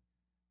 oh,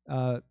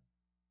 the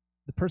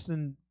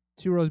person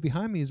 2 rows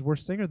behind me is a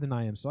worse singer than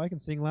I am, so I can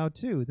sing loud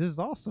too. This is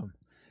awesome.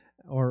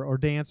 Or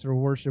dance or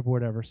worship or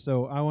whatever.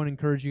 So I want to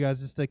encourage you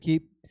guys just to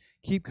keep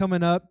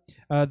coming up.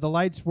 The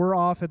lights were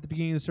off at the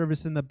beginning of the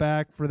service in the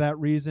back for that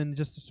reason,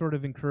 just to sort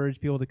of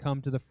encourage people to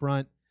come to the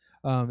front.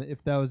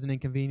 If that was an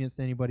inconvenience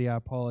to anybody, I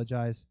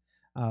apologize.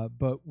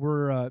 But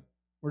we're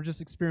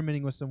just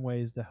experimenting with some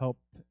ways to help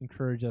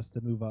encourage us to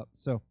move up.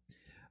 So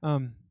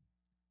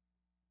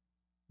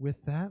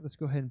with that, let's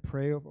go ahead and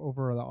pray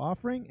over the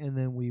offering, and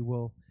then we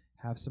will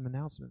have some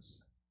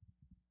announcements.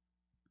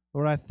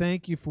 Lord, I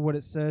thank you for what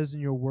it says in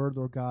your word,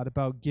 Lord God,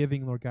 about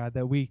giving, Lord God,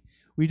 that we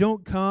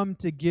don't come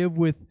to give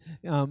with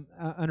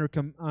under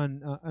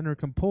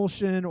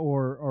compulsion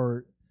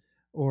or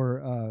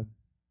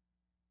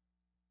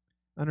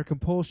under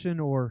compulsion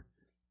or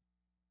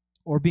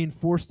being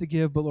forced to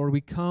give, but Lord,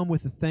 we come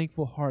with a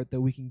thankful heart that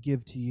we can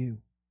give to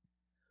you.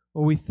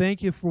 Lord, we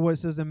thank you for what it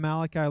says in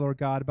Malachi, Lord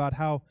God, about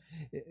how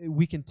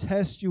we can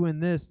test you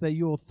in this, that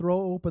you will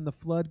throw open the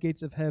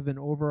floodgates of heaven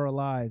over our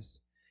lives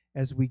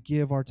as we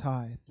give our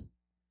tithe.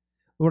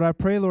 Lord, I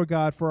pray, Lord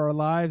God, for our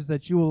lives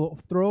that you will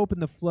throw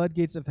open the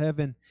floodgates of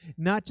heaven,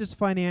 not just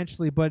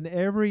financially, but in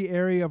every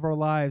area of our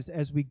lives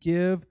as we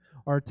give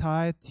our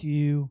tithe to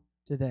you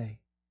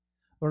today.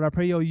 Lord, I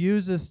pray you'll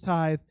use this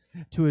tithe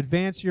to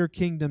advance your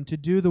kingdom, to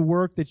do the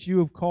work that you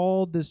have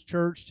called this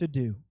church to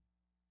do.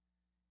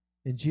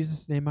 In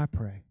Jesus' name I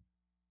pray.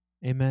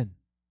 Amen.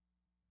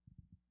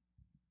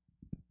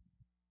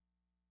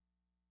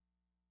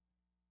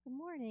 Good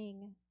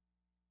morning.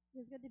 It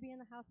is good to be in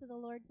the house of the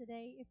Lord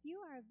today. If you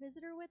are a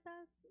visitor with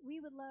us,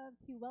 we would love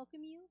to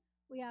welcome you.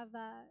 We have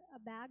a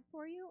bag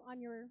for you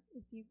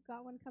if you've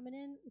got one coming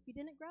in. If you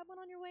didn't, grab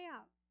one on your way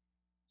out.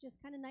 Just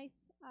kind of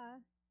nice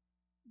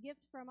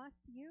gift from us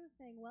to you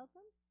saying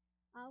welcome.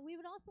 We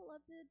would also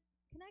love to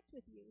connect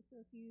with you.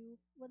 So if you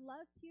would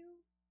love to,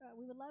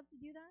 we would love to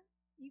do that.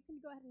 You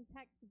can go ahead and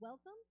text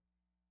welcome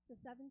to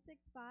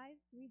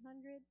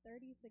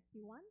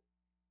 765-300-3061.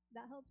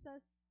 That helps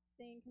us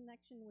stay in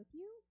connection with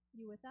you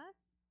with us.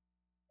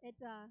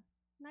 It's a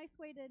nice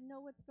way to know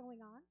what's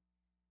going on.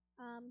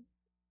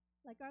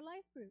 Like our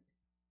life groups.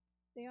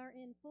 They are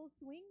in full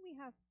swing. We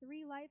have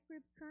 3 life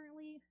groups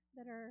currently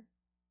that are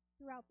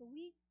throughout the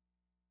week,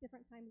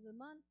 different times of the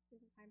month,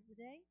 different times of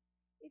the day.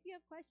 If you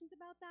have questions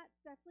about that,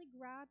 definitely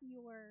grab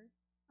your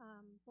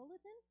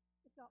bulletin.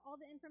 It's got all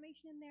the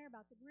information in there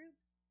about the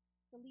groups,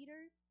 the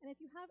leaders. And if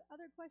you have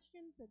other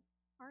questions that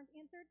aren't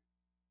answered,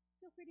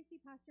 feel free to see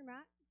Pastor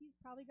Matt. He's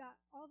probably got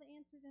all the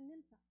answers and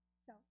then some.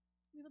 So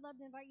we would love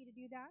to invite you to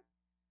do that.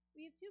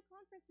 We have 2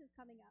 conferences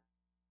coming up.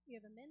 We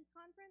have a men's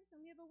conference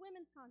and we have a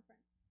women's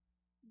conference.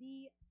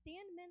 The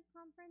Stand Men's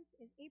Conference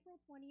is April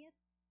 20th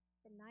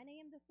from 9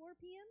 a.m. to 4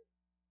 p.m.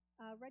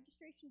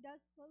 Registration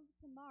does close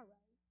tomorrow.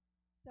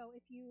 So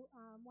if you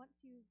want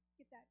to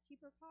get that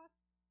cheaper cost,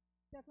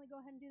 definitely go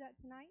ahead and do that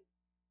tonight,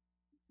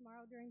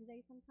 tomorrow during the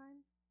day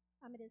sometime.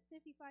 It is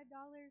 $55.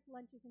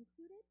 Lunch is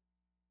included.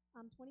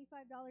 $25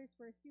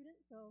 for a student,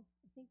 so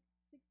I think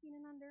 16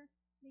 and under,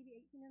 maybe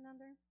 18 and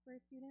under for a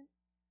student.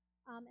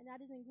 And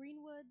that is in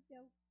Greenwood.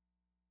 They'll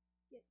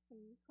get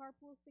some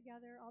carpools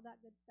together, all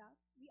that good stuff.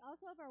 We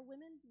also have our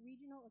Women's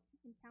Regional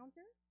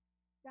Encounter.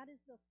 That is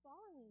the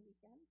following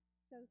weekend.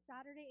 So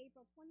Saturday,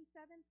 April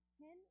 27th,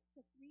 10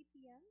 to 3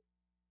 p.m.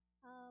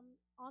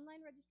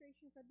 Online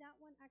registration for that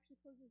one actually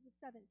closes the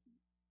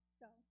 17th,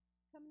 so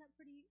coming up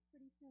pretty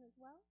soon as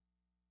well.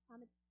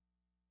 It's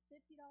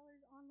 $50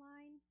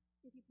 online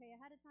if you pay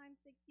ahead of time,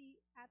 60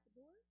 at the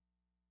door.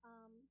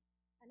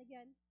 And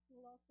again,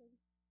 we'll also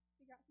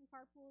figure out some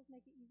carpools,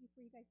 make it easy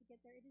for you guys to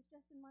get there. It is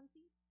just in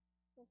Muncie,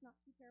 so it's not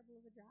too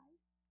terrible of a drive.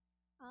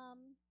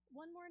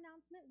 One more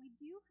announcement we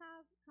do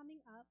have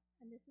coming up,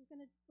 and we're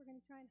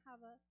gonna try and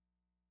have a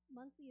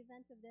monthly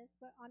event of this,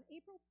 but on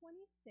April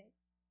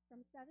 26th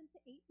from 7 to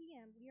 8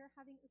 p.m. we are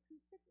having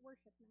acoustic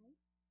worship night.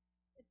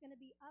 It's going to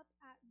be up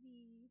at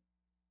the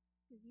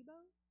gazebo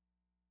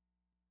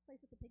place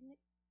with the picnic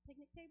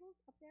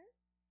tables up there.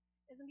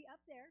 It's going to be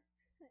up there.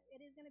 It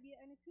is going to be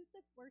an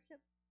acoustic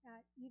worship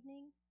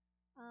evening,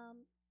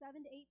 7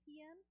 to 8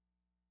 p.m.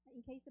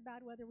 In case of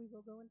bad weather, we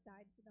will go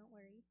inside, so don't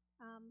worry.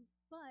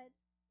 But,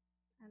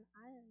 and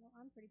I don't know,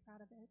 I'm pretty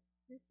proud of this.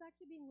 This is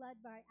actually being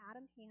led by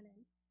Adam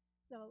Hannon.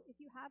 So if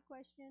you have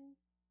questions,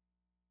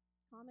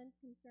 comments,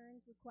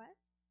 concerns,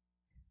 requests,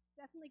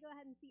 definitely go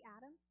ahead and see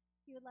Adam.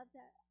 He would love to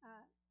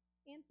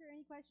answer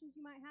any questions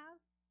you might have.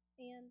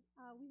 And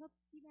we hope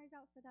to see you guys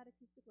out for that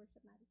acoustic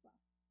worship night as well.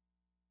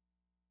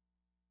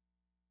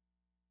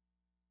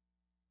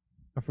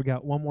 I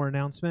forgot one more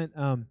announcement.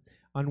 On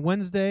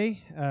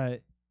Wednesday,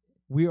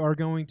 we are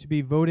going to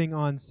be voting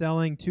on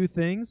selling two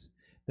things: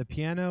 the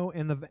piano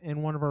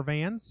and one of our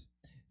vans.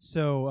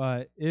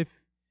 So if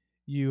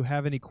you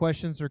have any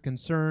questions or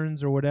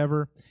concerns or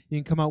whatever, you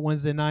can come out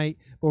Wednesday night.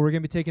 But we're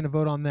going to be taking a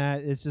vote on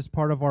that. It's just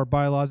part of our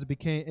bylaws.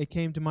 It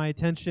came to my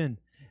attention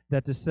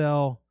that to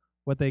sell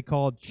what they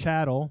called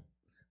chattel,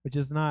 which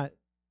is not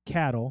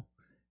cattle,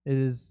 it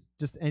is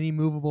just any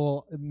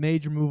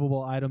major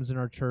movable items in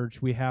our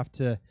church, we have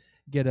to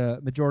get a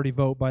majority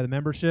vote by the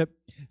membership.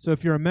 So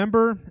if you're a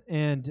member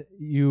and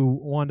you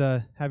want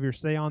to have your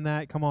say on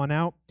that, come on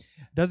out.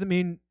 Doesn't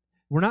mean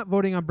we're not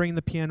voting on bringing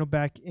the piano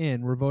back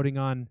in. We're voting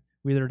on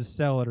whether to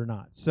sell it or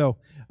not. So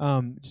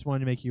just wanted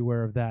to make you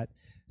aware of that.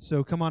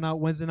 So come on out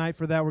Wednesday night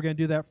for that. We're going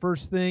to do that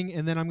first thing,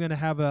 and then I'm going to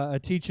have a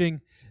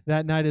teaching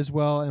that night as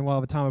well, and we'll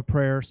have a time of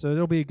prayer. So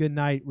it'll be a good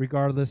night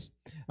regardless,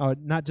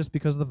 not just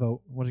because of the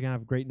vote. We're going to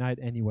have a great night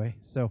anyway.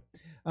 So,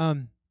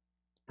 and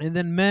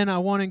then men, I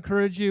want to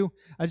encourage you.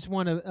 I just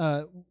want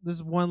to, this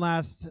is one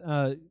last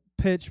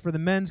pitch for the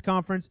men's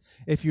conference.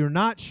 If you're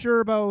not sure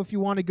about if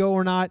you want to go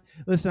or not,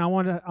 listen, I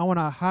want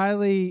to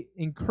highly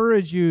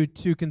encourage you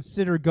to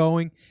consider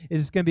going. It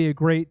is going to be a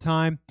great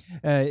time.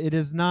 It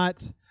is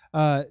not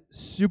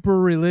super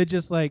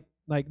religious. Like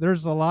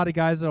there's a lot of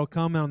guys that'll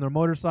come on their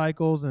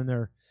motorcycles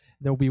and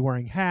they'll be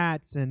wearing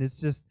hats, and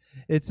it's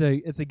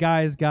a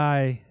guy's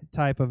guy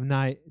type of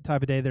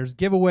day. There's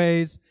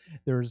giveaways.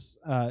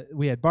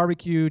 We had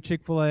barbecue,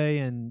 Chick-fil-A,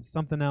 and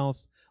something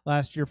else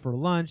last year for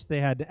lunch.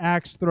 They had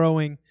axe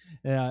throwing,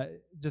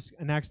 just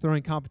an axe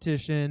throwing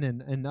competition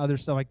and other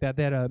stuff like that.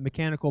 They had a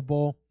mechanical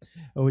bull,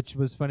 which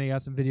was funny. I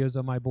got some videos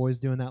of my boys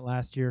doing that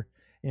last year.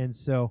 And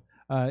so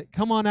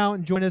come on out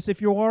and join us.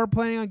 If you are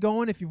planning on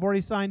going, if you've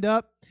already signed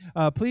up,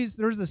 please,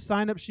 there's a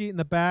sign-up sheet in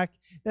the back.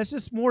 That's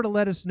just more to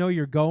let us know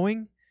you're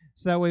going,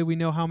 so that way we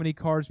know how many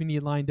cars we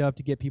need lined up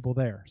to get people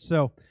there.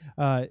 So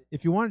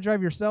if you want to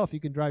drive yourself, you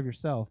can drive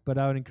yourself, but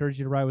I would encourage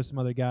you to ride with some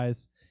other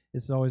guys.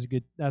 That's always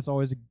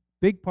a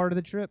big part of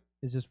the trip,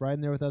 is just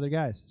riding there with other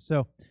guys.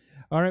 So,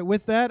 all right,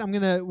 with that,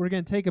 we're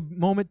gonna take a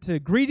moment to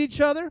greet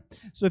each other.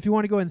 So if you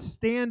want to go and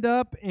stand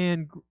up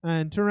and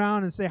turn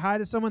around and say hi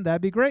to someone,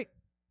 that'd be great.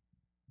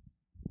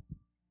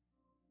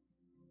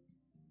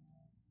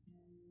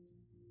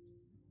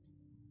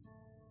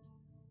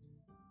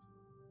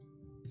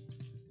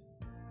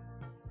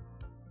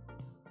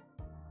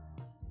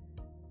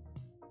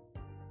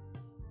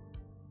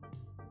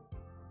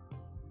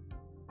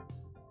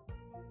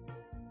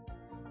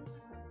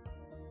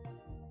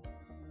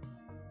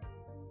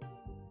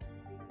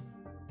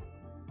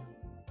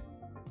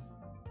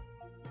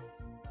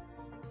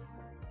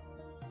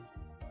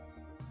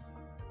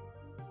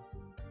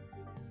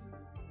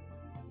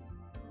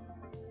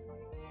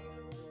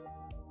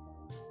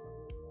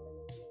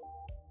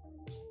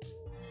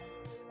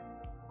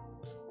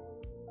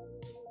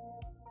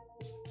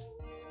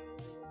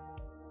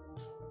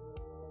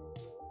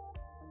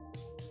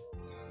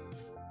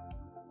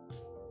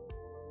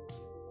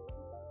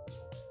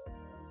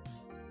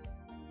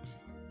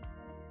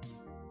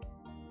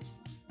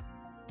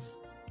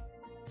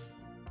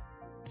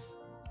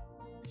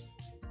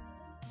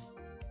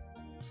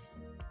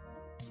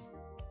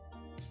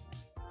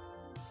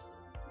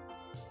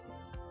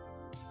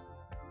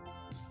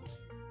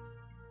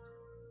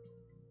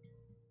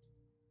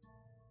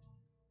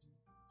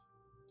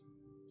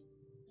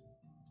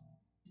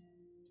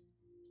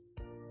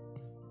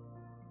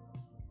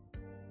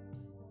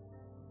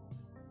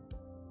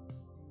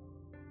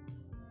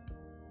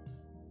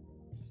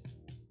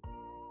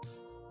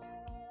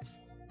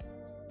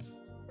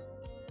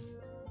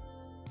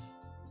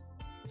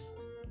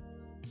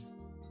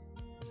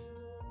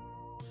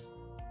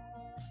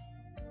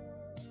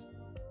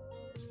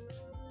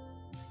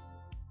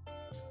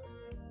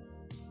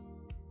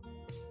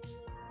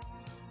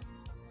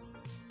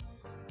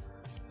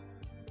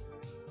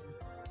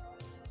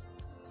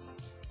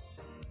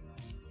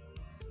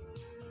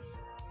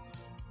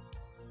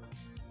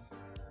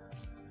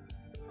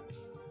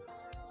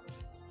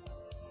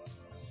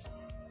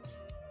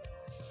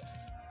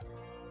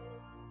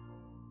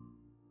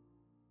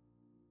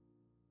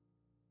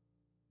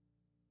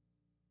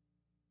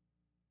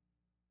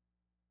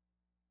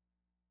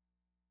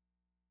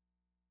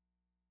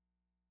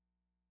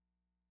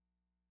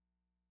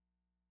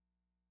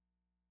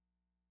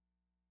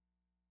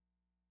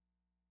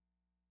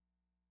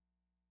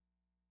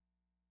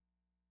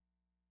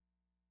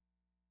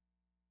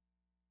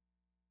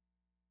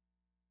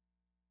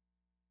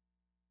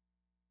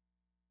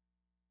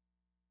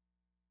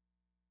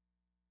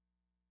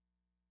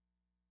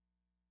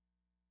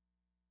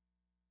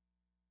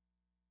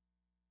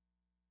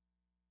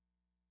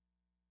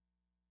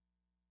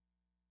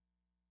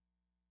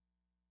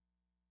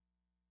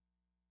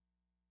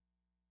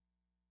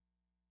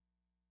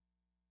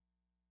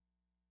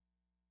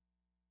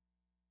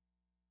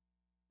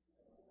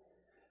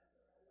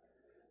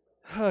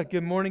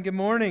 Good morning, good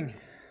morning.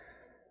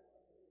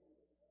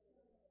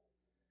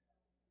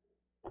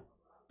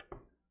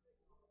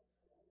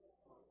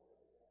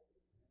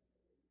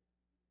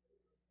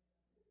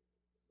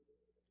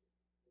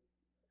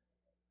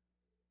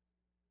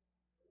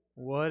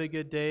 What a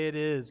good day it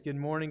is. Good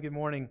morning, good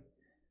morning.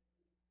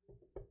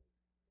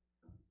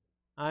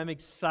 I'm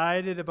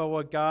excited about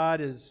what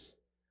God is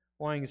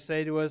wanting to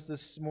say to us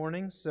this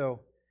morning. So,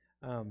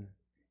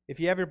 if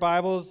you have your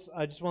Bibles,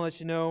 I just want to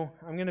let you know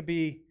I'm going to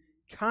be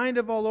kind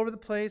of all over the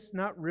place,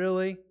 not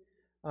really.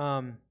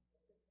 We're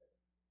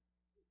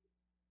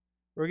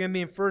going to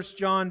be in 1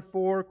 John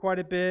 4 quite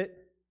a bit.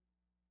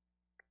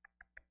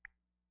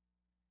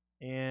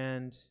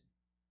 And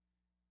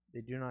they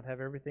do not have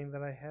everything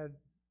that I had.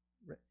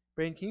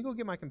 Brayden, can you go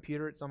get my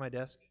computer? It's on my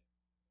desk.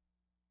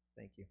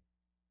 Thank you.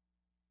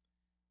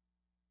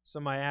 So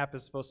my app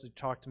is supposed to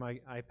talk to my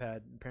iPad.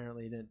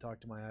 Apparently, it didn't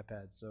talk to my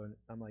iPad. So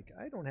I'm like,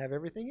 I don't have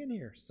everything in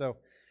here. So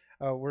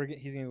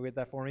he's going to get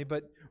that for me.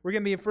 But we're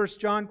going to be in 1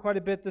 John quite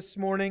a bit this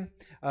morning.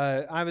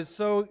 I was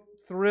so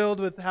thrilled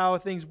with how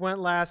things went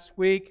last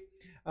week.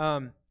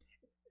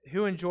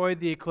 Who enjoyed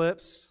the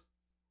eclipse?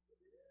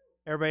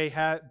 Everybody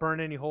burned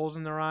any holes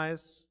in their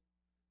eyes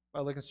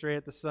by looking straight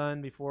at the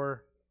sun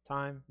before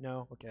time?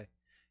 No? Okay.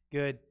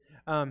 Good.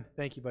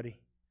 Thank you, buddy.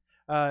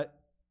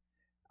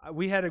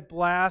 We had a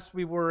blast.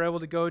 We were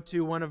able to go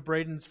to one of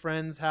Braden's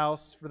friends'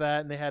 house for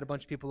that, and they had a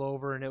bunch of people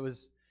over, and it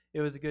was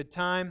a good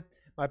time.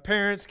 My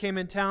parents came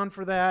in town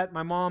for that.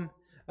 My mom,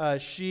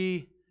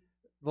 the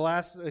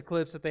last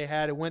eclipse that they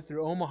had, it went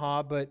through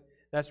Omaha, but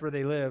that's where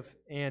they live,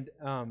 and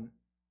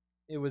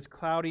it was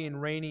cloudy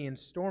and rainy and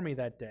stormy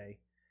that day.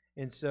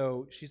 And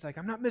so she's like,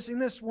 I'm not missing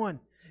this one.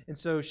 And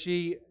so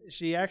she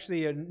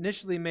actually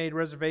initially made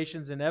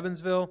reservations in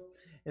Evansville,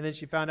 and then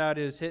she found out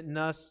it was hitting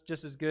us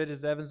just as good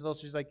as Evansville.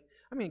 So she's like,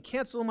 I'm going to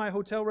cancel my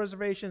hotel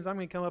reservations. I'm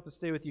going to come up and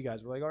stay with you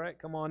guys. We're like, all right,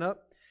 come on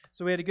up.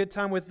 So we had a good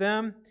time with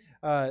them.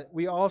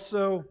 We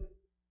also,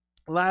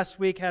 last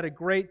week, had a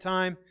great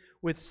time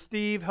with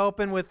Steve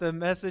helping with the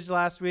message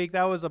last week.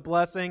 That was a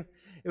blessing.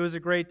 It was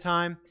a great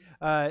time.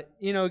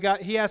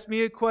 He asked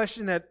me a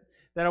question that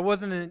I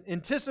wasn't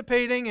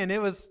anticipating, and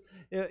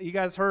you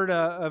guys heard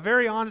a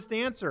very honest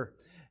answer.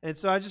 And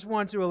so I just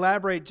wanted to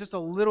elaborate just a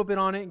little bit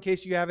on it in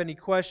case you have any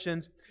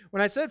questions.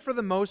 When I said for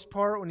the most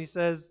part, when he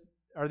says,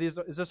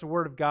 is this a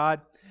word of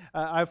God?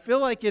 I feel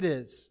like it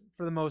is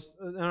for the most.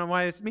 And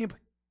what I mean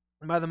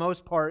by the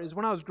most part is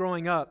when I was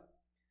growing up,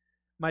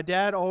 my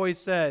dad always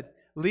said,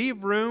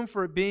 leave room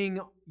for it being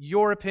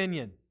your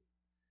opinion.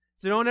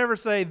 So don't ever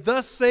say,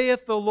 thus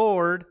saith the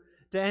Lord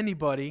to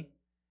anybody,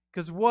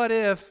 because what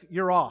if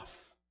you're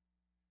off?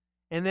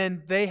 And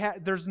then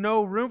there's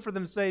no room for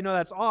them to say, no,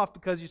 that's off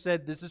because you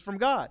said this is from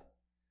God.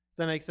 Does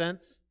that make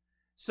sense?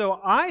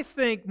 So I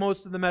think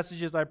most of the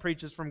messages I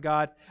preach is from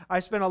God. I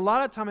spend a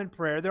lot of time in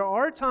prayer. There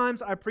are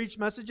times I preach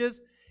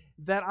messages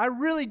that I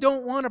really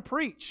don't want to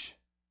preach.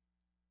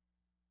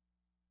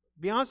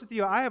 To be honest with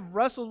you, I have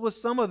wrestled with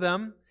some of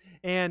them,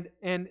 and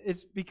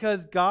it's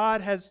because God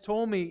has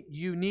told me,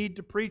 you need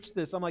to preach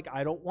this. I'm like,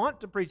 I don't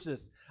want to preach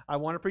this. I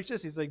want to preach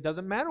this. He's like,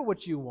 doesn't matter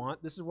what you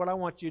want. This is what I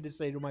want you to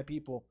say to my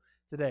people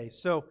today.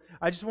 So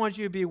I just want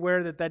you to be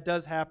aware that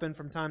does happen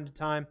from time to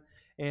time.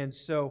 And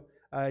so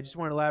I just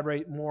want to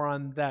elaborate more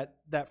on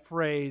that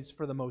phrase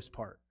for the most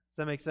part. Does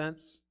that make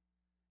sense?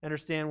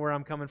 Understand where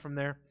I'm coming from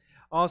there?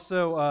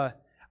 Also,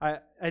 I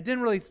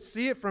didn't really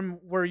see it from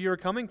where you're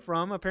coming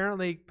from.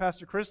 Apparently,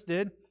 Pastor Chris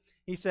did.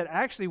 He said,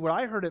 actually, what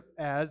I heard it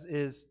as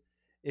is,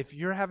 if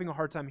you're having a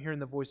hard time hearing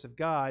the voice of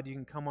God, you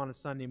can come on a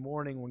Sunday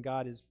morning when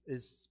God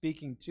is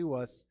speaking to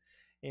us.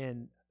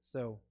 And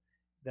so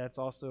that's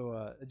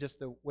also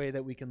just a way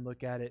that we can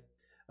look at it.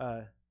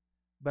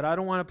 But I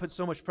don't want to put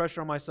so much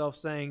pressure on myself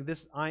saying,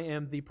 I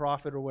am the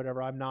prophet or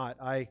whatever. I'm not.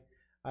 I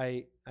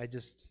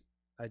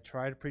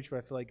try to preach what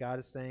I feel like God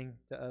is saying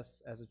to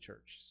us as a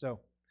church. So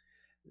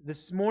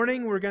this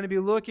morning we're going to be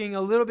looking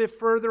a little bit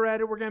further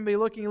at it. We're going to be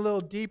looking a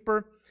little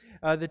deeper.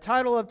 The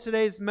title of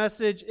today's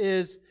message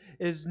is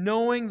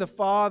Knowing the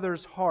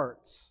Father's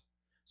Heart.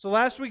 So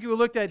last week we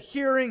looked at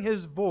hearing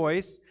His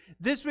voice.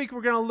 This week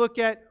we're going to look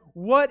at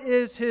what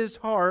is His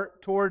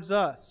heart towards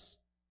us.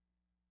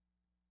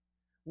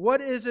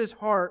 What is His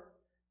heart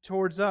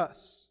towards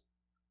us?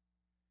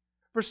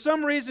 For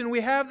some reason,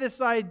 we have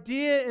this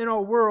idea in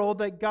our world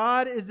that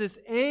God is this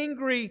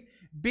angry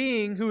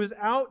being who is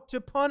out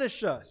to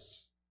punish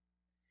us.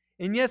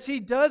 And yes,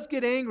 He does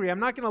get angry. I'm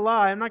not going to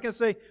lie. I'm not going to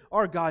say,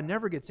 our God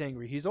never gets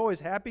angry. He's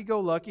always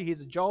happy-go-lucky.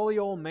 He's a jolly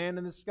old man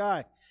in the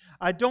sky.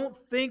 I don't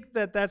think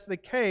that that's the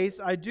case.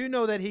 I do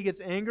know that He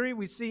gets angry.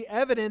 We see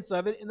evidence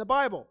of it in the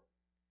Bible.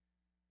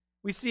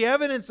 We see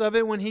evidence of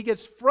it when He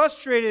gets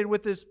frustrated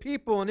with His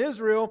people in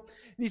Israel.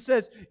 And He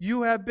says,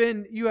 you have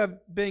been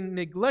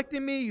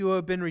neglecting me. You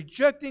have been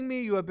rejecting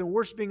me. You have been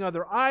worshiping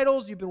other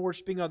idols. You've been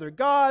worshiping other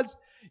gods.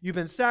 You've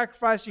been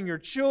sacrificing your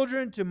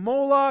children to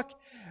Moloch.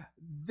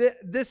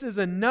 this is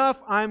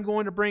enough. I'm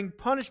going to bring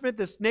punishment.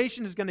 This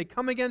nation is going to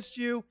come against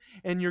you,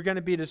 and you're going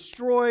to be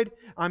destroyed.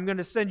 I'm going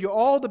to send you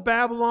all to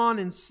Babylon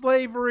in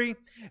slavery.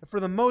 For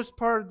the most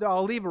part,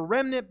 I'll leave a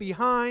remnant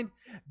behind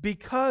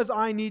because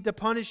I need to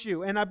punish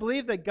you. And I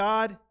believe that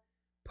God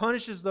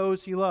punishes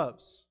those He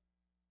loves.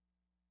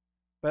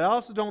 But I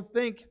also don't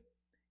think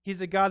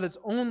He's a God that's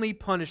only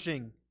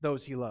punishing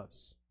those He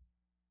loves.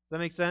 Does that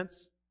make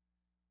sense?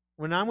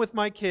 When I'm with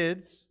my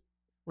kids,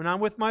 when I'm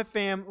with my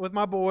with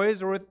my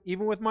boys, or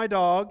even with my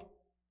dog,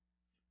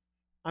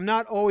 I'm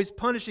not always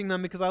punishing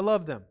them because I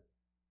love them.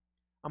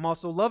 I'm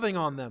also loving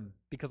on them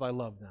because I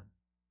love them.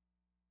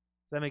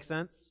 Does that make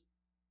sense?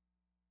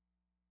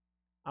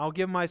 I'll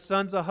give my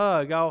sons a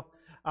hug. I'll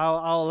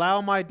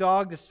allow my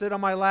dog to sit on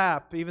my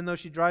lap, even though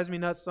she drives me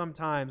nuts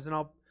sometimes, and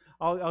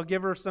I'll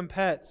give her some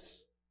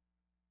pets.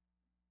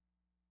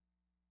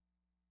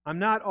 I'm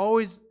not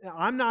always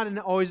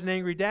an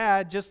angry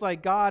dad, just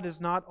like God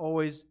is not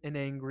always an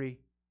angry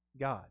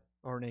God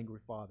or an angry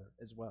father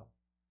as well.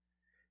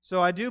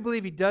 So I do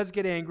believe He does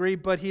get angry,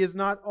 but He is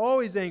not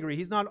always angry.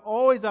 He's not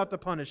always out to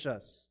punish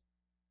us.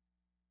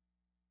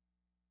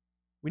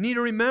 We need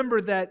to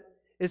remember that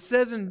it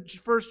says in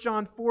 1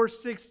 John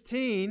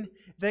 4:16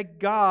 that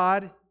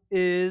God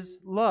is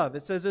love.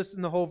 It says this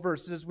in the whole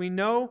verse. It says, "We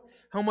know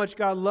how much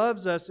God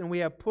loves us, and we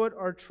have put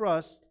our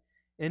trust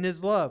in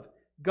His love."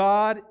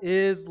 God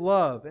is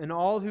love, and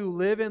all who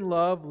live in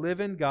love live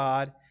in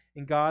God,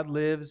 and God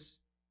lives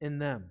in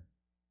them.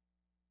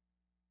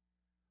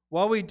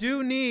 While we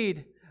do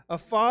need a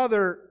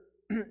Father,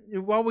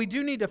 while we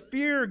do need to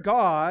fear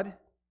God,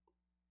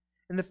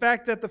 and the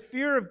fact that the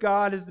fear of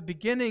God is the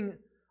beginning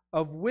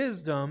of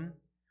wisdom,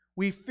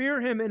 we fear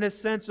Him in a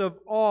sense of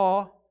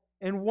awe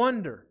and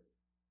wonder.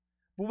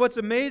 But what's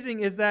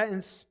amazing is that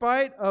in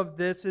spite of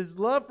this, His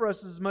love for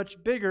us is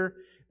much bigger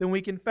than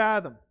we can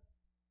fathom.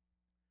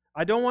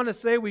 I don't want to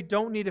say we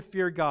don't need to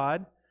fear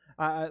God.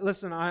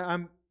 Listen,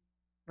 I'm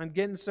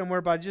getting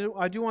somewhere, but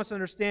I do want us to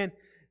understand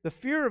the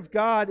fear of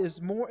God is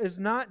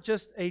not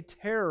just a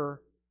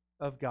terror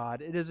of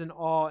God. It is an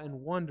awe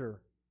and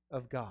wonder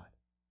of God.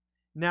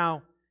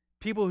 Now,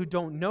 people who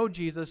don't know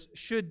Jesus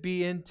should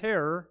be in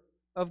terror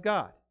of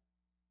God,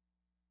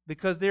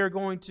 because they're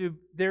going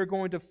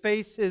to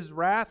face His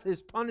wrath,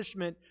 His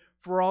punishment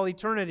for all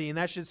eternity, and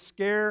that should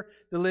scare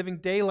the living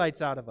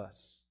daylights out of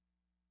us.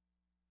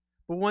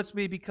 But once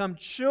we become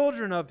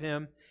children of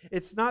Him,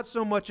 it's not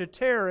so much a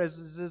terror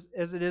as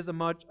it is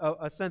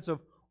a sense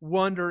of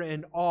wonder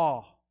and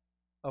awe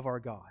of our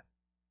God,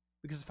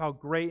 because of how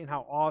great and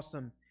how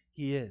awesome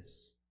He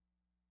is.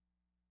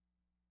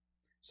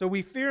 So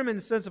we fear Him in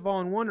the sense of awe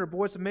and wonder, but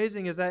what's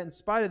amazing is that in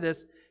spite of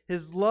this,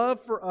 His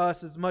love for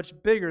us is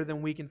much bigger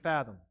than we can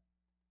fathom.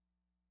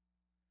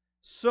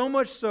 So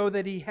much so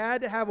that He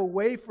had to have a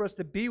way for us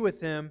to be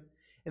with Him,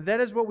 and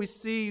that is what we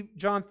see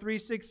John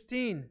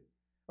 3:16.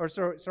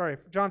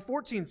 John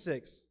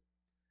 14:6.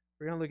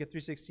 We're going to look at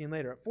 3:16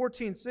 later. At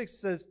 14:6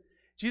 says,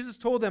 Jesus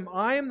told them,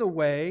 "I am the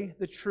way,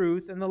 the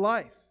truth, and the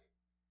life.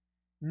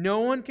 No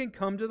one can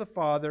come to the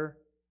Father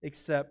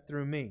except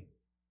through me."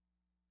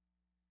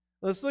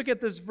 Let's look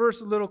at this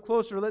verse a little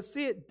closer. Let's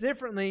see it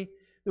differently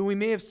than we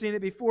may have seen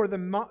it before.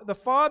 The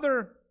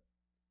Father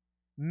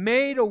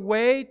made a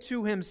way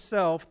to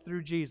Himself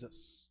through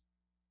Jesus.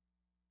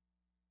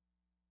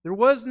 There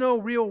was no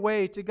real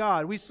way to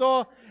God. We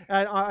saw,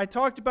 I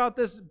talked about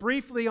this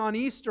briefly on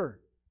Easter,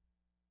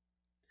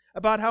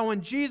 about how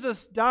when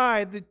Jesus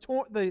died, the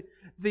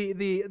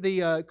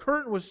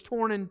curtain was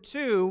torn in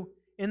two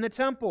in the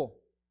temple.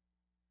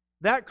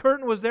 That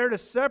curtain was there to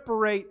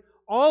separate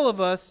all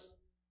of us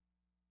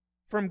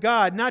from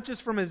God, not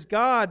just from His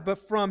God, but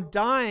from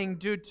dying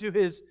due to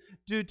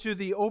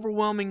the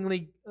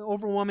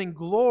overwhelming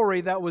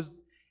glory that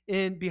was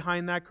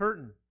behind that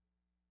curtain.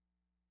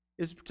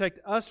 Is to protect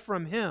us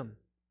from Him,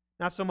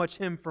 not so much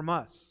Him from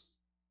us.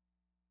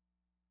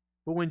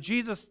 But when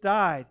Jesus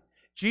died,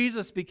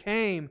 Jesus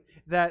became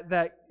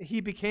that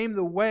He became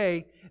the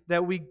way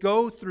that we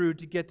go through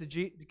to get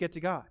to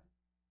God,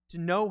 to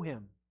know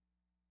Him,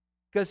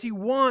 because He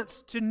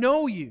wants to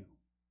know you.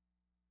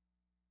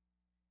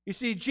 You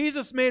see,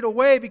 Jesus made a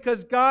way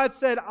because God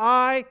said,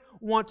 "I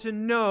want to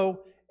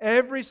know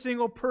every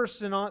single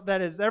person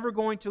that is ever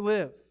going to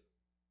live."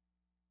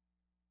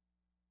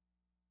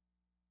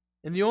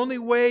 And the only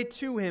way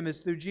to Him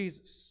is through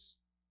Jesus.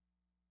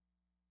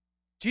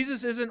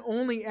 Jesus isn't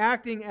only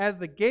acting as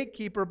the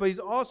gatekeeper, but He's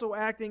also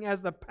acting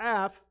as the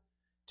path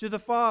to the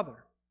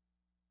Father.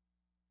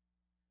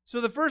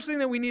 So the first thing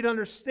that we need to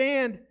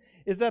understand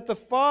is that the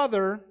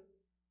Father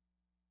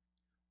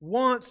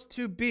wants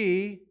to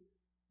be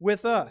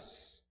with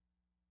us.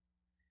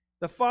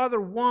 The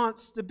Father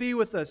wants to be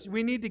with us.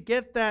 We need to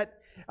get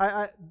that.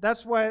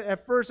 That's why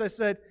at first I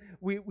said,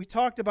 we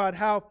talked about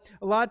how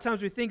a lot of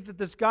times we think that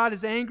this God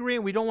is angry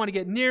and we don't want to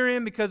get near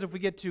Him because if we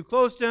get too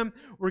close to Him,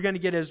 we're going to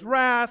get His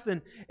wrath.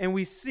 And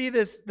we see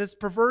this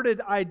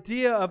perverted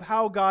idea of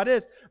how God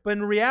is. But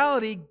in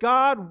reality,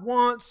 God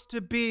wants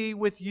to be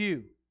with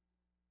you.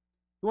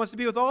 He wants to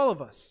be with all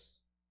of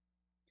us.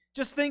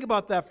 Just think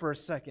about that for a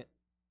second.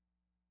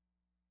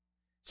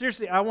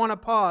 Seriously, I want to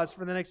pause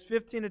for the next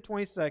 15 to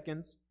 20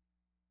 seconds,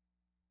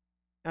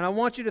 and I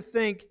want you to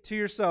think to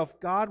yourself,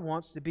 God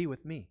wants to be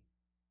with me.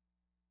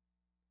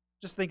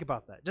 Just think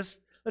about that. Let's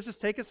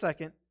just take a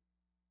second.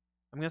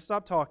 I'm going to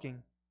stop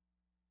talking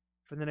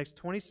for the next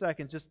 20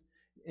 seconds. Just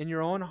in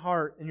your own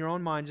heart, in your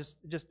own mind, just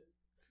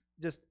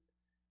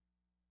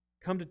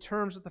come to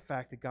terms with the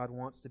fact that God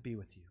wants to be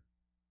with you.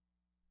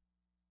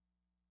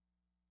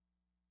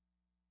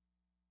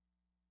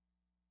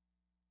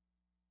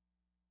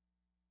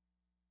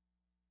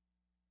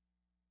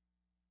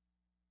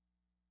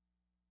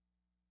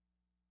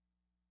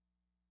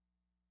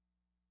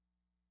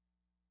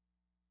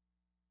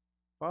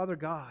 Father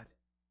God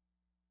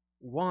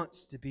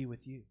wants to be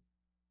with you.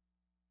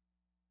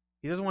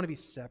 He doesn't want to be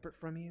separate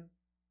from you.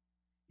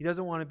 He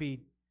doesn't want to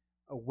be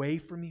away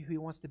from you. He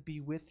wants to be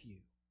with you.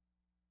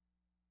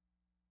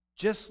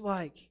 Just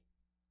like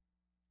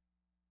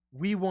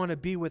we want to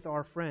be with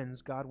our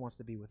friends, God wants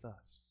to be with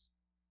us.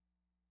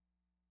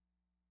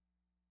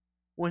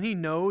 When He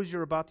knows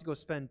you're about to go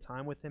spend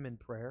time with Him in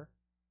prayer,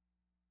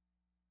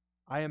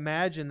 I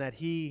imagine that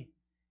He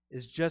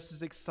is just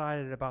as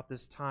excited about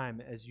this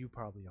time as you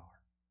probably are.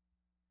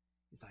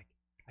 He's like,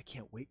 I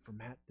can't wait for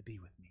Matt to be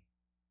with me.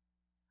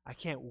 I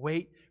can't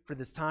wait for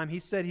this time. He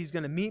said He's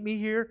going to meet me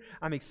here.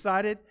 I'm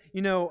excited.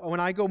 You know,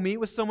 when I go meet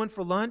with someone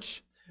for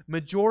lunch,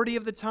 majority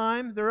of the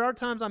time, there are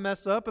times I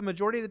mess up, and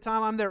majority of the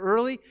time I'm there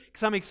early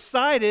because I'm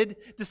excited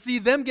to see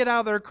them get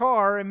out of their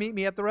car and meet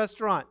me at the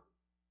restaurant.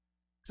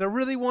 Because I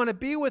really want to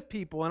be with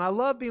people, and I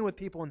love being with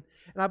people. And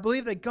I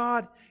believe that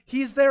God,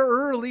 He's there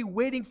early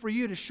waiting for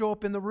you to show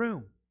up in the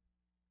room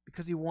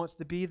because He wants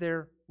to be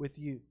there with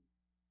you.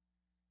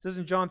 It says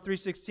in John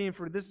 3:16,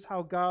 for this is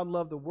how God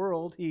loved the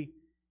world. He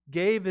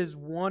gave His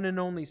one and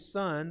only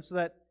Son so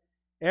that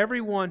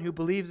everyone who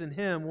believes in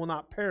Him will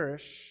not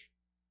perish,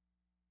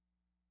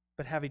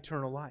 but have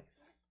eternal life.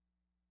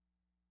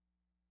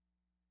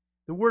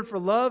 The word for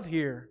love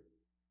here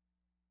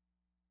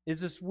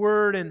is this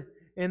word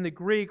in the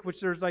Greek,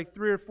 which there's like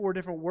 3 or 4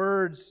 different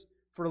words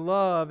for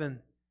love,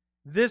 and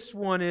this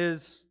one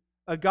is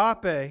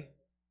agape,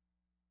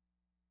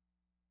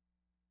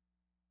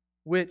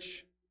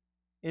 which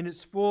in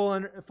its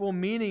full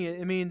meaning,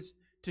 it means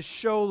to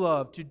show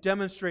love, to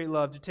demonstrate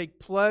love, to take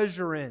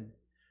pleasure in,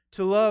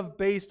 to love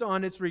based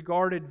on its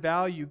regarded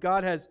value.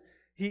 God has,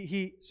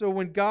 so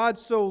when God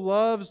so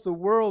loves the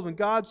world, when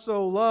God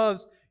so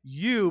loves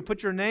you,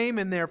 put your name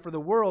in there for the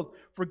world,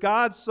 for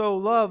God so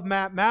loved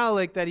Matt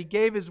Malik that He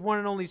gave His one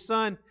and only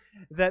Son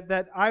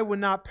that I would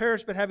not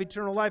perish but have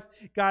eternal life.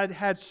 God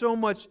had so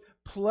much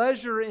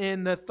pleasure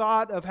in the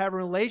thought of having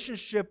a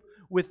relationship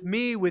with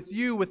me, with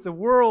you, with the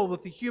world,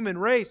 with the human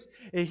race.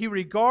 He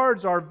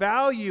regards our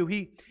value.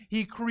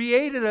 He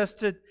created us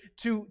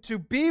to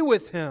be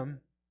with Him.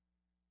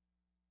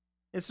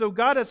 And so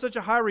God has such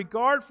a high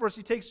regard for us.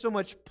 He takes so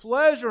much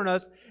pleasure in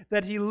us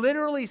that He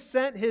literally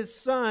sent His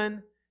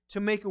Son to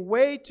make a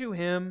way to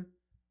Him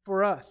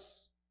for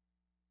us.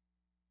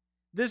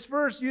 This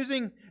verse,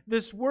 using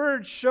this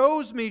word,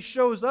 shows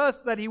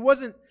us that He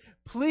wasn't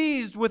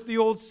pleased with the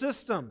old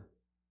system.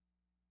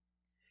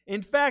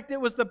 In fact,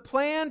 it was the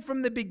plan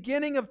from the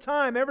beginning of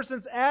time, ever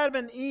since Adam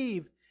and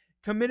Eve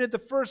committed the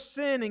first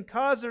sin and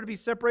caused there to be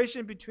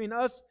separation between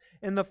us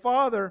and the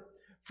Father,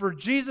 for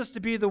Jesus to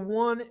be the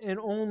one and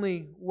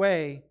only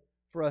way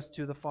for us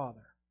to the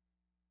Father.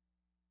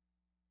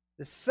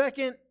 The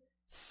second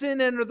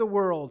sin entered the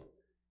world,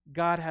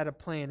 God had a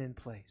plan in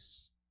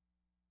place.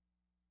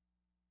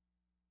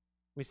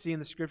 We see in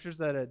the Scriptures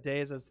that a day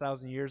is as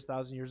 1,000 years,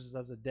 1,000 years is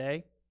as a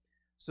day.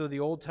 So the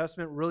Old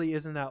Testament really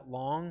isn't that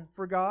long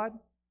for God.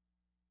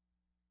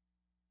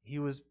 He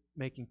was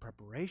making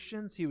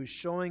preparations. He was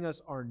showing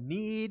us our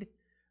need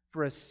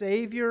for a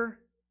Savior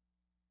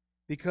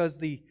because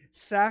the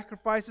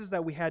sacrifices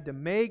that we had to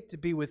make to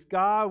be with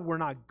God were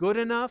not good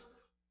enough.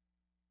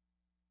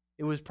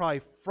 It was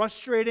probably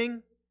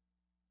frustrating.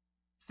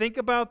 Think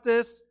about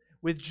this.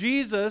 With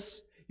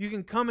Jesus, you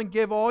can come and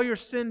give all your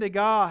sin to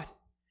God.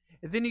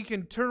 And then you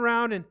can turn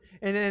around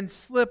and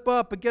slip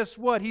up. But guess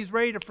what? He's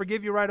ready to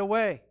forgive you right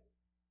away.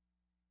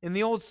 In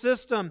the old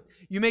system,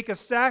 you make a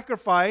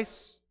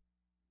sacrifice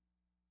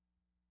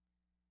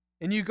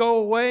and you go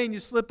away and you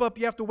slip up.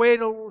 You have to wait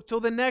till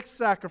the next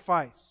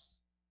sacrifice.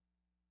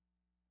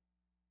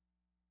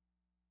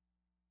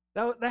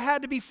 That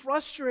had to be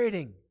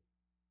frustrating.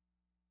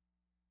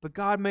 But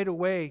God made a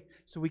way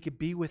so we could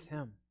be with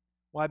Him.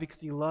 Why?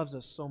 Because He loves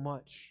us so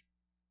much.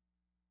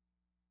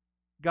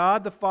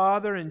 God the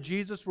Father and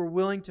Jesus were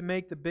willing to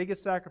make the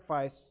biggest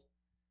sacrifice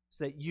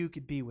so that you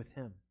could be with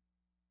Him.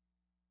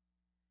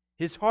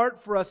 His heart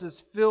for us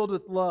is filled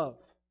with love.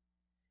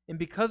 And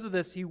because of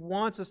this, He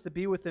wants us to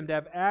be with Him, to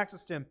have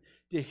access to Him,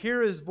 to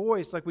hear His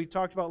voice like we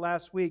talked about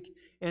last week,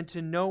 and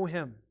to know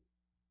Him.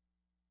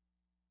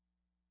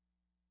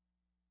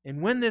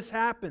 And when this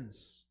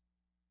happens,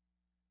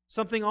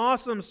 something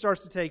awesome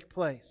starts to take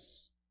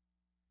place.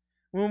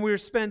 When we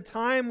spend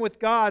time with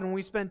God, when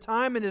we spend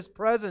time in His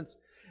presence,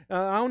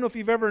 I don't know if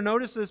you've ever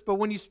noticed this, but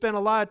when you spend a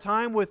lot of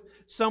time with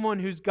someone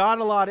who's got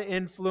a lot of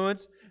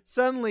influence,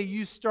 suddenly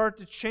you start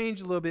to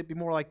change a little bit, be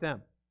more like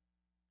them.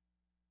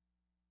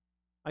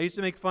 I used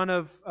to make fun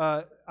of,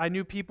 I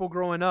knew people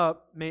growing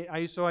up, I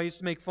used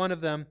to make fun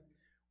of them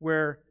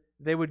where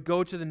they would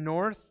go to the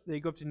north, they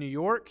go up to New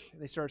York,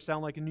 they start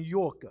sounding like a New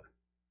Yorker.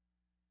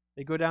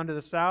 They go down to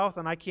the south,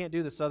 and I can't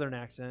do the southern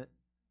accent,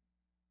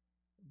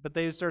 but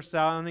they start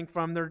sounding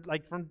from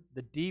from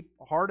the deep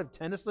heart of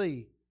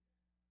Tennessee.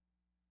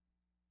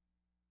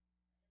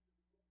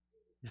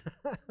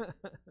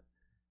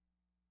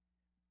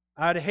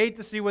 I'd hate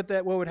to see what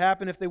would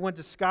happen if they went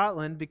to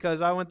Scotland,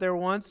 because I went there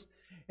once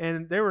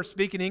and they were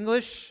speaking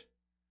English,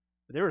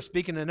 but they were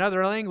speaking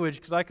another language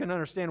because I couldn't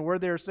understand a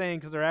word they were saying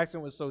because their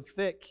accent was so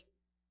thick.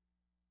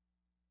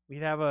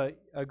 We'd have a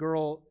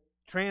girl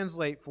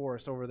translate for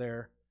us over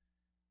there,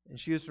 and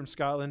she was from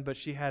Scotland, but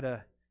she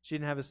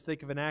didn't have as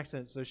thick of an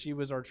accent, so she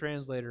was our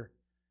translator.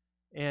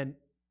 And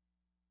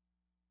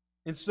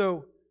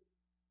so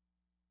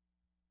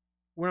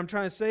what I'm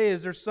trying to say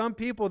is there's some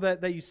people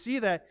that you see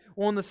that,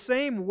 well, in the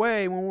same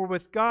way, when we're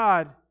with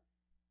God,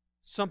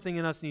 something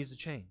in us needs to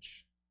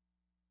change.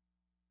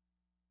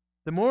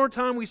 The more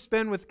time we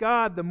spend with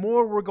God, the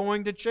more we're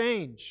going to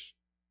change.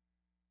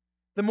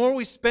 The more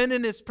we spend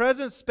in His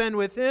presence, spend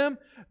with Him,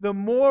 the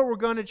more we're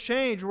going to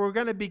change. We're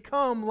going to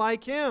become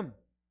like Him.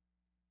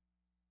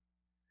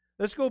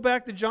 Let's go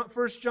back to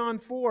 1 John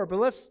 4, but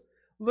let's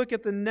look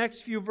at the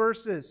next few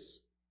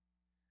verses.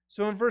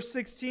 So in verse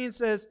 16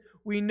 says,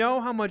 we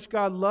know how much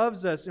God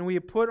loves us, and we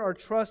have put our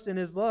trust in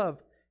His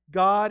love.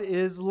 God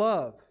is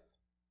love.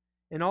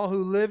 And all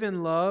who live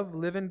in love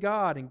live in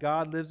God, and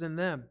God lives in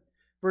them.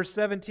 Verse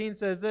 17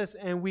 says this,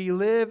 and we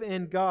live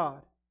in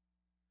God.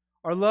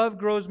 Our love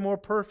grows more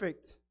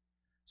perfect,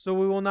 so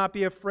we will not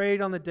be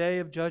afraid on the day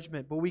of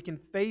judgment, but we can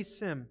face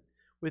Him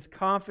with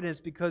confidence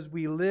because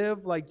we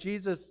live like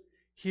Jesus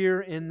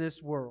here in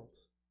this world.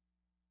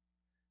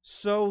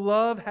 So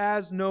love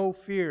has no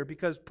fear,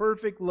 because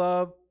perfect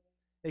love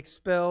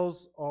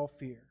expels all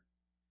fear.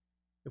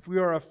 If we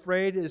are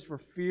afraid, it is for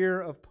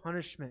fear of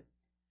punishment,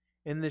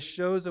 and this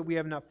shows that we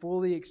have not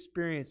fully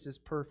experienced His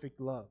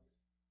perfect love.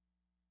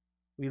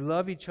 We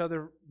love each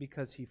other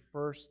because He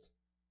first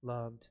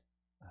loved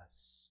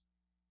us.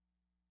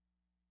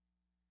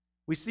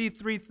 We see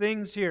three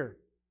things here.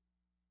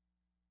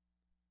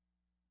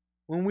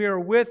 When we are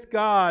with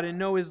God and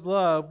know His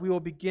love, we will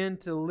begin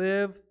to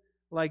live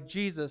like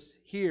Jesus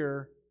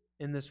here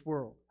in this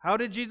world. How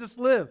did Jesus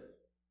live?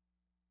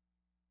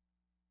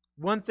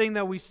 One thing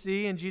that we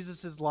see in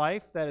Jesus'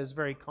 life that is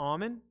very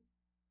common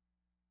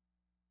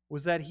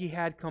was that He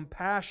had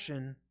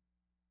compassion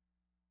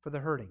for the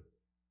hurting.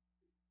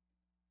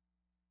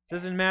 It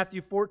says in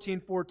Matthew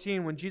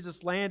 14:14, when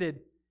Jesus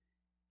landed,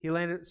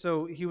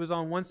 so He was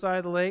on one side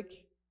of the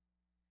lake.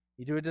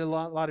 He did a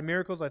lot of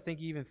miracles. I think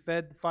He even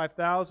fed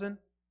 5,000.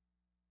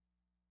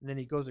 And then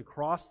He goes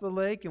across the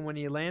lake, and when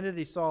He landed,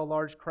 He saw a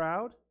large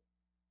crowd.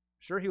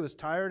 Sure, He was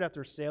tired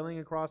after sailing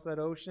across that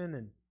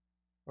ocean,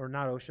 or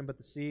not ocean, but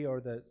the sea, or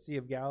the Sea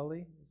of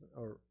Galilee.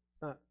 Or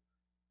it's not,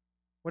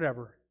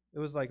 whatever. It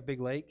was like a big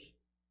lake.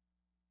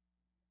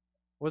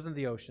 It wasn't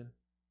the ocean.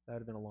 That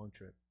would have been a long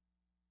trip.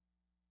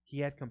 He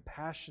had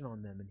compassion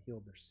on them and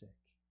healed their sick.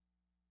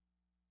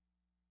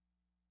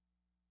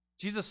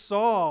 Jesus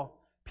saw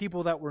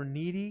people that were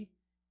needy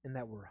and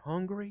that were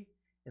hungry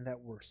and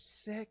that were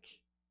sick,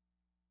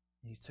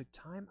 and He took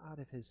time out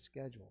of His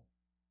schedule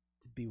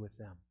to be with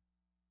them.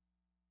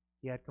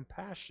 He had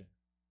compassion.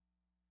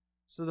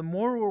 So the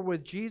more we're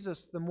with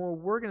Jesus, the more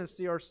we're going to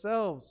see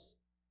ourselves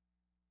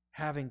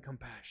having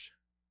compassion.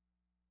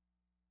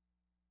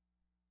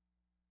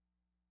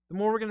 The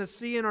more we're going to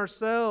see in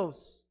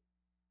ourselves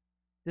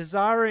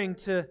desiring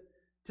to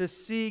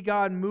see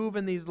God move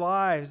in these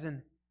lives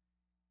and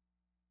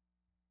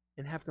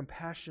have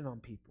compassion on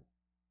people.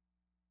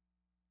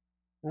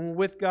 When we're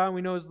with God and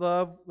we know His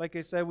love, like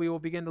I said, we will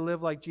begin to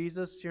live like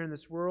Jesus here in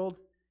this world.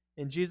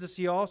 And Jesus,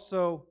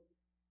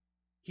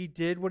 He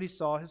did what He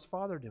saw His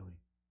Father doing.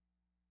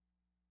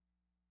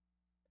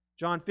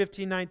 John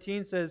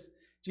 15:19 says,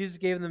 Jesus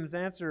gave them His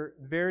answer,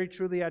 very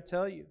truly I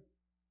tell you,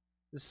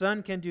 the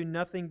Son can do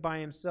nothing by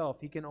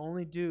Himself. He can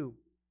only do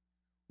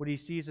what He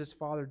sees His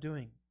Father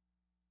doing.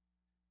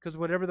 Because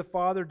whatever the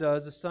Father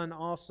does, the Son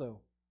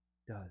also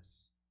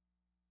does.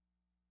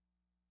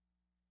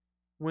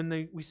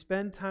 When we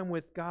spend time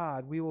with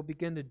God, we will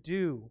begin to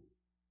do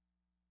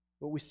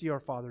what we see our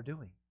Father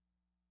doing.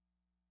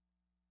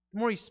 The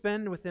more you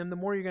spend with Him, the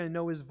more you're going to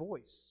know His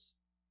voice.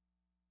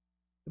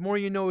 The more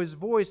you know His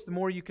voice, the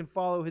more you can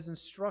follow His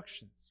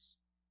instructions.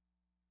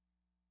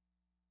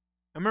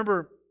 I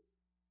remember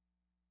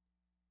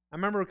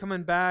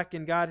coming back,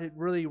 and God had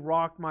really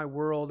rocked my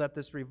world at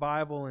this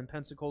revival in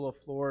Pensacola,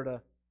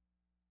 Florida.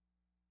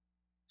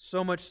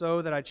 So much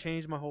so that I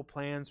changed my whole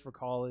plans for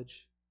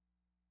college.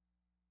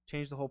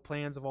 Changed the whole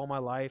plans of all my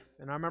life.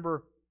 And I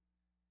remember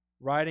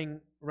riding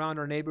around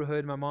our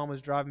neighborhood. My mom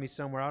was driving me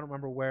somewhere. I don't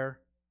remember where.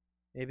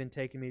 They've been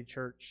taking me to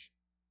church.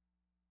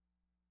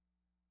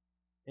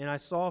 And I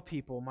saw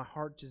people. My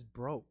heart just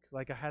broke.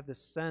 Like I had this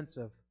sense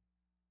of,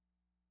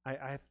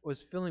 I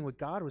was feeling what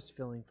God was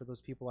feeling for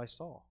those people I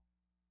saw.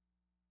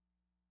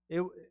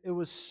 It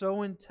was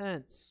so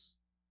intense.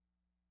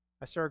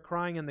 I started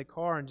crying in the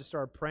car and just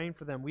started praying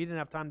for them. We didn't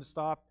have time to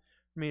stop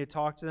for me to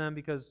talk to them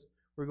because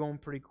we're going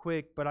pretty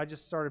quick, but I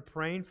just started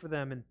praying for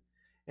them,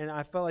 and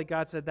I felt like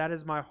God said, that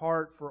is my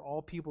heart for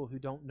all people who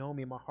don't know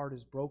me. My heart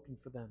is broken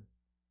for them.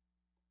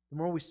 The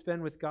more we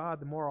spend with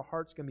God, the more our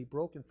heart's going to be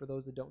broken for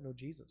those that don't know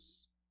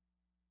Jesus.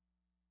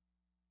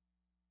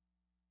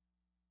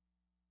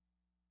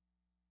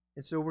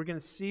 And so we're going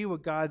to see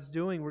what God's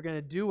doing. We're going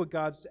to do what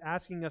God's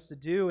asking us to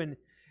do, and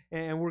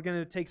we're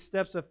going to take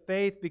steps of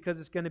faith because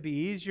it's going to be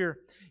easier.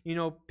 You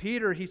know,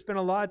 Peter, he spent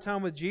a lot of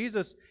time with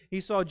Jesus. He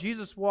saw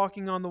Jesus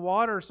walking on the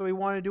water, so he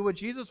wanted to do what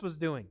Jesus was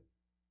doing.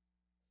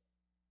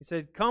 He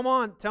said, come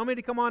on, tell me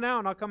to come on out,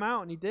 and I'll come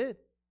out. And he did.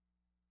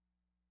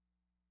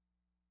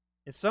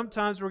 And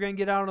sometimes we're going to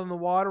get out on the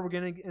water, we're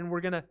going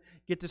to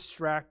get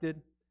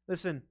distracted.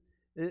 Listen,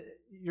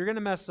 you're going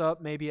to mess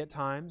up maybe at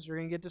times. You're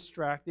going to get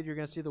distracted. You're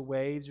going to see the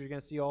waves. You're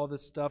going to see all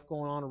this stuff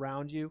going on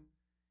around you.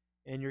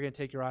 And you're going to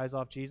take your eyes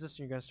off Jesus, and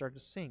you're going to start to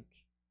sink.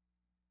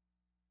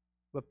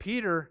 But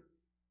Peter,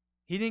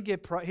 he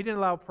didn't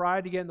allow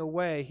pride to get in the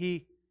way.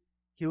 He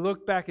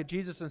looked back at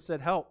Jesus and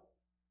said, help.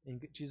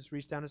 And Jesus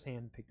reached down his hand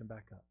and picked him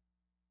back up.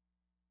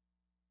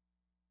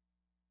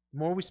 The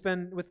more we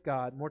spend with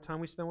God, the more time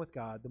we spend with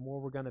God, the more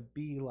we're going to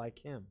be like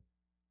Him.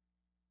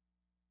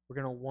 We're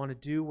going to want to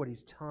do what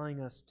He's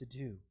telling us to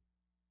do.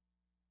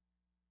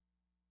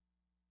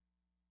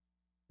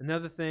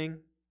 Another thing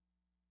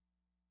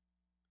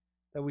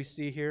that we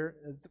see here,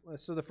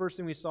 so the first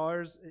thing we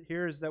saw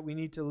here is that we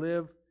need to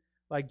live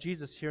like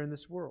Jesus here in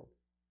this world.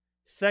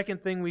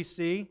 Second thing we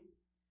see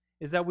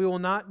is that we will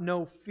not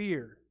know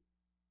fear.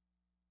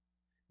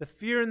 The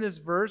fear in this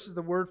verse is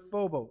the word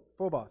phobos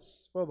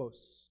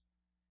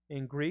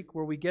in Greek,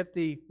 where we get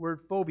the word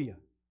phobia.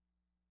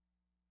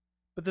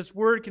 But this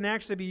word can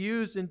actually be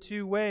used in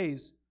two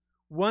ways.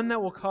 One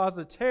that will cause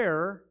a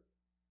terror.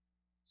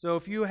 So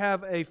if you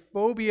have a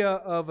phobia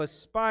of a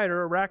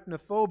spider,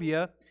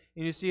 arachnophobia,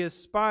 and you see a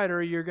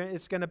spider,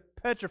 it's going to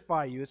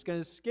petrify you. It's going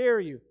to scare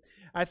you.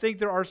 I think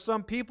there are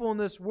some people in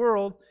this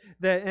world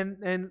that,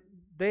 and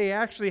they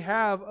actually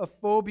have a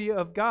phobia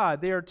of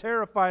God. They are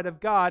terrified of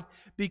God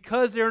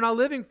because they're not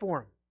living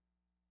for Him.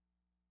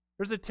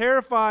 They're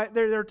terrified.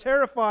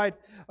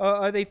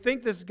 They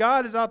think this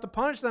God is out to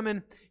punish them,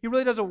 and He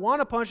really doesn't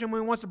want to punish them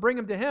when He wants to bring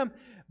them to Him.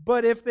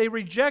 But if they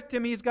reject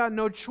Him, He's got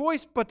no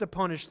choice but to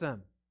punish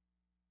them.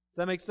 Does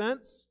that make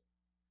sense?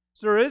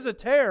 So there is a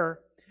terror.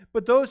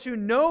 But those who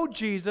know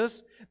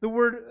Jesus,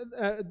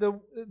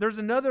 there's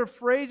another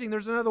phrasing,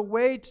 there's another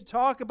way to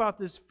talk about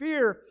this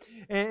fear,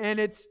 and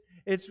it's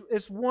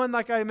one,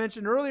 like I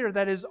mentioned earlier,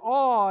 that is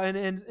awe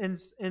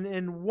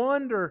and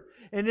wonder,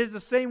 and is the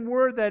same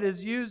word that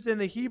is used in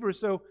the Hebrew.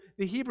 So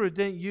the Hebrew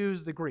didn't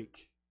use the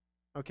Greek.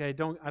 Okay, I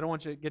don't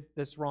want you to get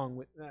this wrong,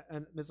 with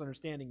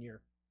misunderstanding here.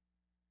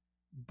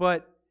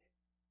 But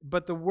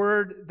the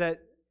word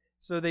that,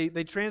 so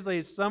they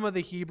translated some of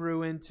the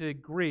Hebrew into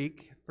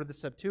Greek for the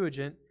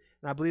Septuagint,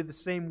 and I believe the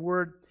same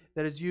word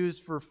that is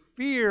used for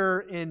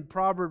fear in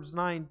Proverbs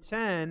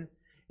 9:10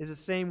 is the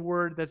same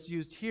word that's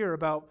used here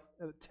about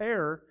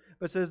terror,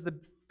 but it says the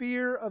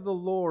fear of the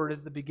Lord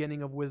is the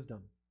beginning of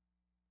wisdom,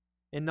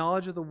 and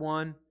knowledge of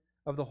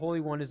the Holy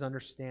One is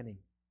understanding.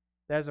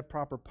 That is a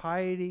proper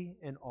piety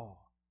and awe,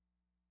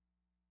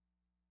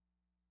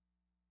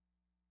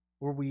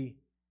 where we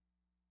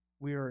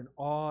are in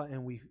awe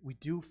and we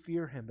do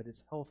fear Him, but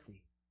it's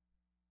healthy.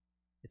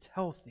 It's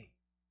healthy.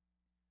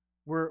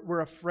 We're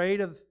afraid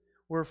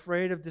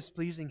of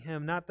displeasing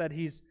Him. Not that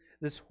He's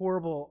this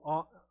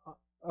horrible,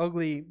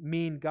 ugly,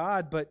 mean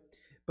God, but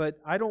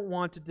I don't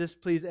want to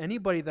displease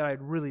anybody that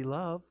I'd really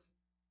love.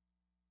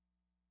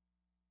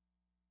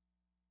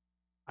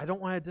 I don't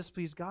want to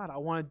displease God. I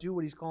want to do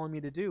what He's calling me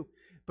to do.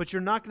 But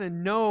you're not going to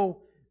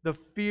know the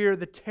fear,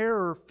 the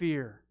terror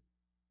fear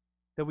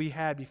that we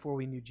had before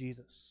we knew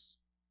Jesus.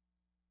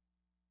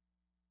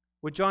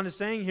 What John is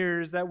saying here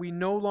is that we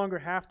no longer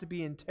have to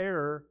be in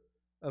terror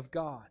of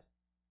God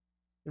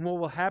and what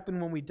will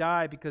happen when we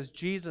die, because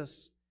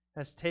Jesus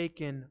has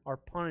taken our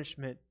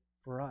punishment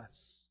for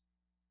us.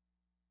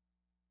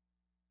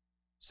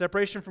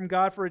 Separation from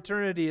God for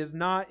eternity is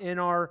not in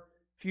our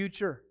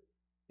future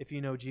if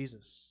you know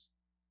Jesus.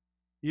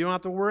 You don't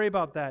have to worry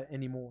about that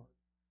anymore,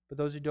 but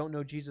those who don't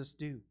know Jesus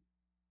do.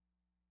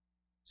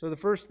 So the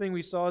first thing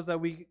we saw is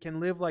that we can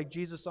live like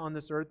Jesus on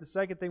this earth. The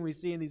second thing we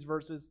see in these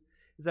verses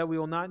is that we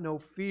will not know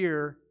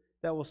fear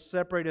that will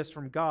separate us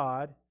from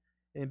God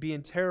and be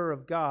in terror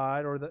of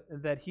God, or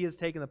that He has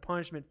taken the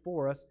punishment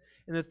for us.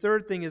 And the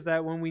third thing is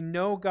that when we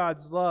know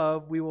God's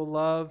love, we will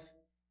love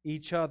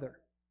each other.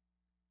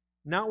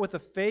 Not with a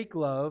fake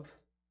love,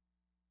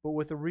 but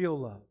with a real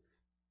love.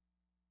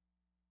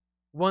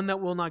 One that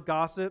will not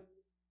gossip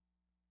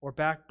or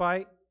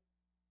backbite.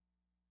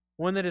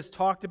 One that is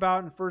talked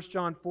about in 1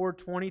 John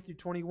 4:20 through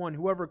 21.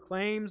 Whoever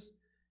claims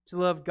to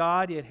love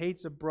God yet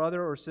hates a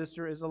brother or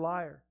sister is a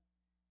liar.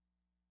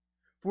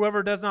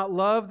 Whoever does not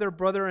love their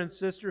brother and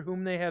sister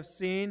whom they have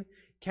seen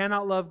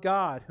cannot love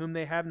God, whom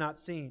they have not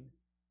seen.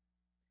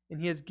 And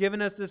He has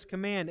given us this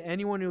command: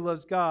 anyone who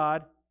loves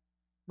God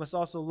must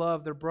also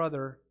love their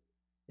brother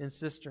and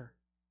sister.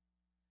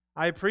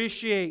 I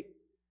appreciate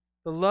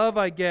the love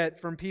I get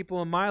from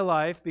people in my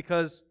life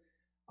because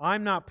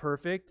I'm not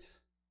perfect.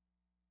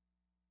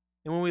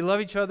 And when we love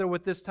each other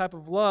with this type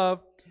of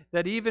love,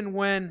 that even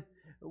when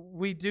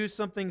we do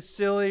something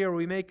silly or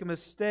we make a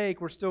mistake,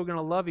 we're still going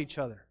to love each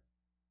other.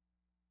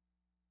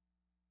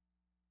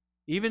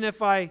 Even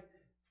if I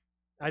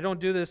don't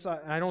do this,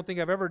 I don't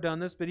think I've ever done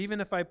this, but even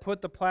if I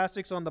put the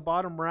plastics on the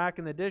bottom rack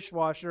in the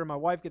dishwasher and my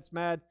wife gets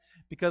mad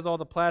because all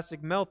the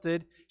plastic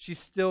melted, she's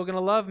still going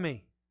to love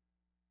me.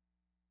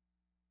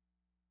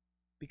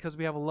 Because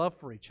we have a love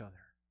for each other.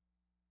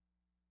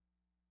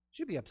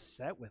 She'd be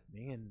upset with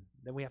me, and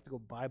then we have to go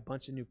buy a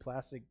bunch of new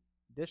plastic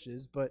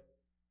dishes, but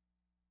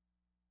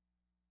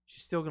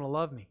she's still going to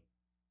love me.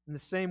 In the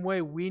same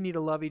way, we need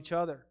to love each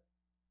other.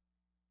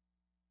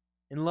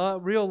 And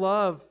real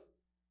love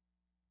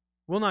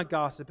will not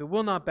gossip. It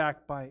will not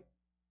backbite.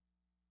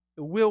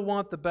 It will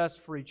want the best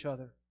for each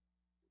other.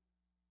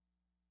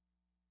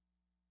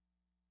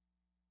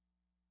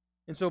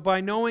 And so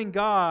by knowing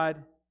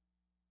God,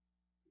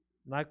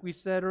 like we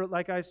said, or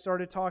like I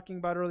started talking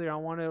about earlier, I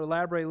want to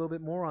elaborate a little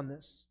bit more on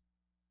this.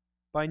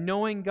 By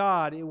knowing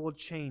God, it will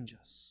change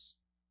us.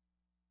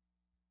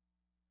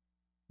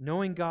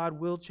 Knowing God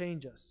will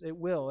change us. It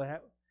will.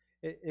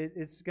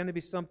 It's going to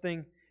be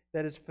something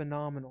that is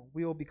phenomenal.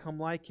 We will become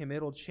like Him.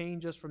 It'll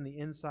change us from the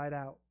inside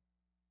out.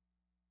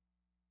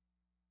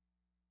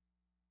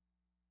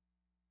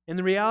 And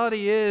the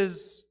reality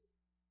is,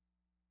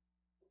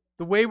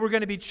 the way we're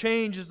going to be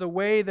changed is the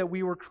way that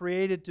we were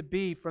created to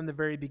be from the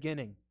very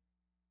beginning.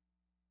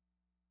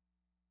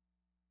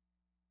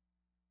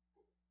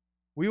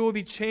 We will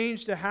be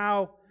changed to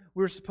how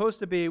we're supposed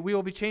to be. We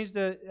will be changed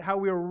to how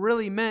we are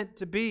really meant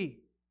to be.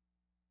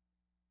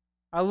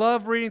 I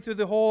love reading through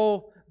the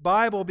whole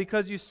Bible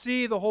because you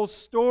see the whole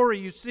story.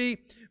 You see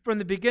from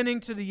the beginning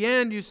to the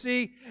end. You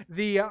see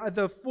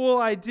the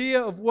full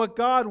idea of what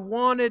God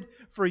wanted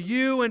for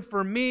you and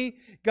for me.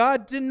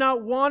 God did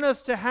not want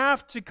us to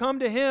have to come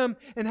to Him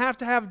and have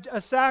to have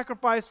a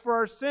sacrifice for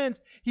our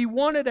sins. He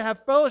wanted to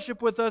have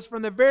fellowship with us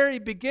from the very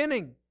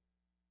beginning.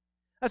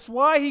 That's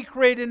why He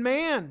created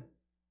man.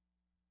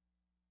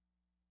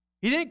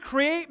 He didn't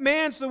create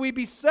man so we'd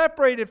be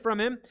separated from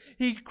Him.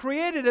 He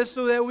created us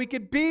so that we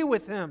could be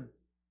with Him.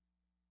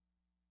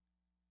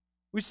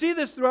 We see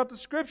this throughout the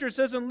Scripture. It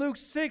says in Luke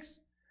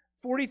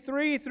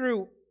 6:43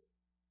 through...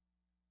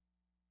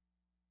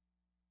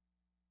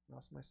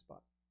 Lost my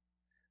spot.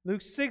 Luke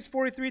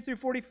 6:43 through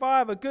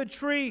 45. A good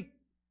tree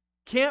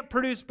can't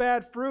produce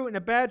bad fruit, and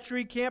a bad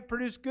tree can't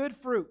produce good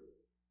fruit.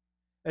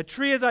 A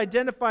tree is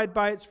identified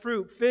by its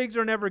fruit. Figs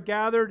are never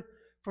gathered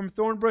from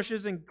thorn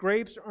bushes, and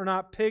grapes are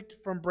not picked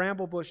from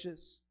bramble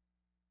bushes.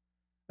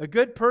 A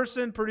good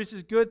person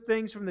produces good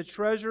things from the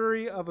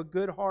treasury of a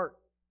good heart,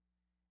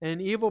 and an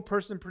evil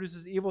person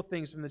produces evil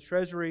things from the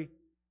treasury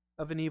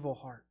of an evil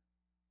heart.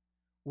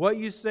 What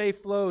you say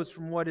flows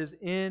from what is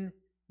in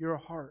your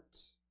heart.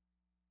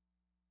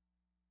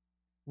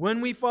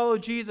 When we follow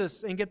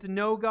Jesus and get to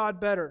know God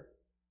better,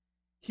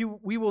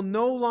 we will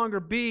no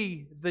longer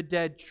be the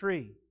dead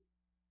tree.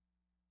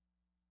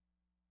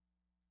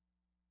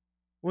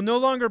 We'll no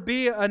longer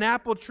be an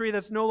apple tree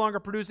that's no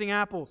longer producing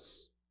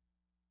apples.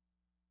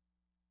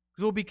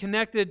 Because we'll be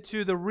connected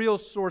to the real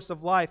source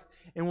of life,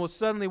 and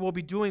we'll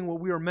be doing what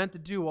we were meant to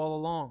do all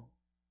along.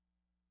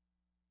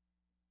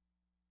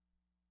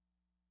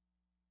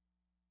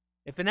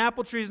 If an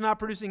apple tree is not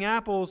producing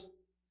apples,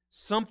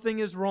 something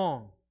is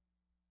wrong,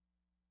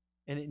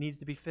 and it needs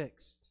to be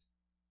fixed.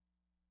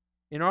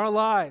 In our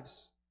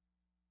lives,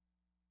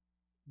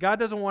 God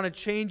doesn't want to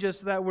change us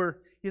so that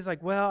He's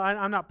like, well,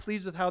 I'm not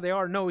pleased with how they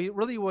are. No,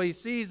 really what He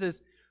sees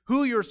is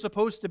who you're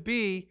supposed to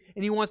be,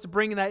 and He wants to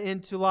bring that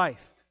into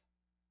life.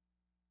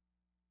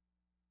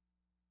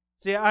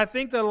 See, I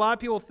think that a lot of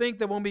people think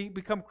that when we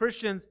become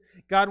Christians,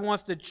 God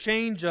wants to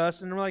change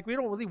us, and we're like, we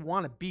don't really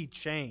want to be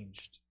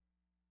changed.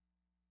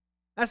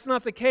 That's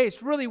not the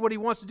case. Really, what He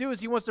wants to do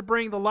is He wants to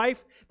bring the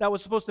life that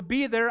was supposed to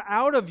be there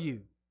out of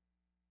you.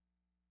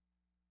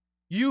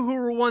 You who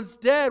were once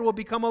dead will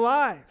become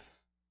alive.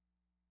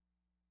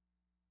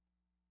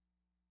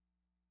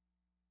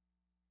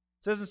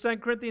 It says in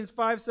 2 Corinthians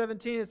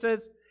 5:17, it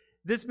says,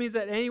 this means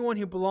that anyone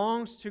who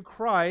belongs to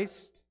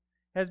Christ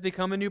has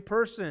become a new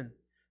person.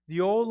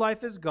 The old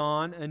life is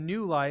gone, a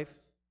new life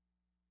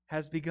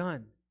has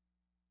begun.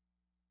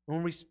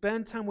 When we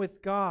spend time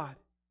with God,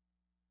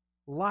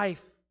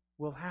 life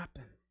will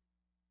happen.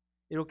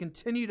 It will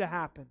continue to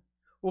happen.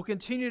 We'll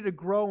continue to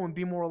grow and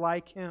be more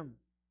like Him.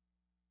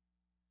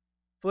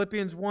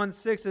 Philippians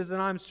 1:6 says,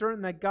 and I'm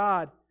certain that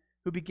God,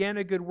 who began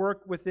a good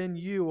work within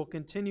you, will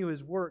continue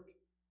His work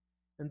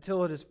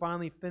until it is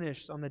finally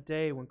finished on the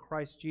day when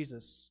Christ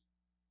Jesus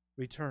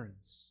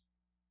returns.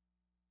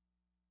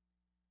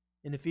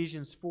 In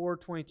Ephesians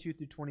 4:22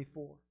 through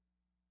 24,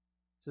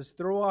 it says,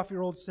 throw off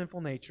your old sinful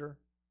nature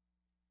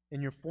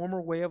and your former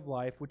way of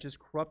life, which is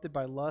corrupted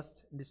by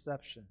lust and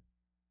deception.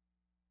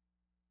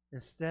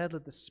 Instead,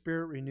 let the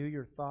Spirit renew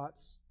your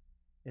thoughts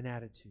and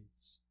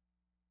attitudes.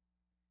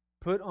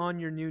 Put on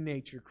your new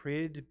nature,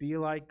 created to be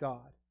like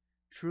God,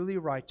 truly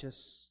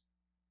righteous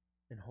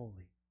and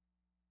holy.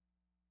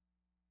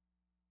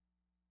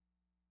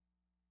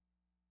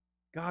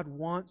 God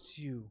wants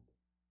you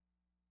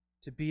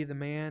to be the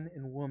man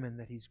and woman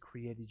that He's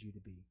created you to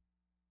be.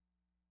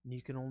 And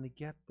you can only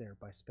get there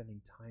by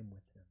spending time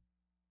with Him.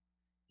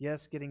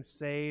 Yes, getting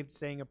saved,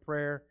 saying a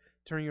prayer,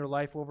 turning your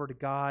life over to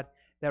God,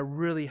 that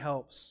really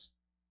helps.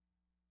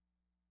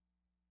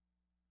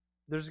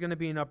 There's going to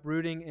be an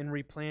uprooting and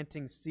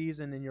replanting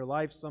season in your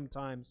life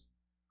sometimes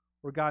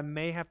where God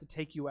may have to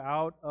take you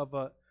out of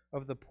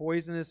the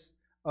poisonous,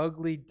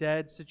 ugly,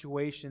 dead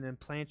situation and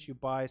plant you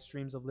by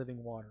streams of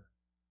living water,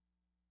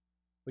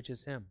 which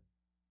is Him,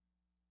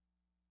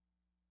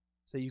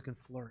 so you can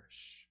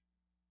flourish,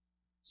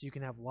 so you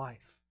can have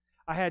life.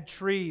 I had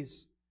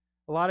trees,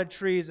 a lot of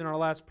trees in our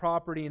last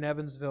property in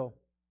Evansville.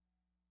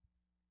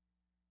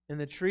 And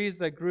the trees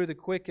that grew the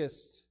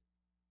quickest,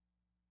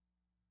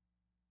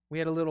 we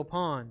had a little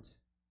pond,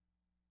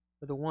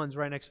 but the ones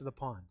right next to the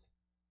pond,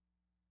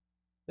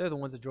 they're the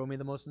ones that drove me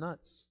the most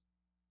nuts.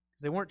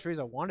 Because they weren't trees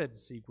I wanted to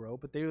see grow,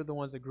 but they were the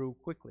ones that grew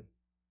quickly.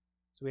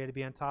 So we had to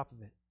be on top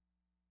of it.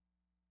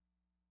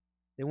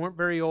 They weren't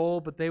very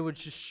old, but they would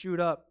just shoot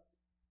up.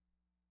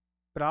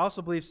 But I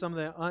also believe some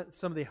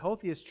of the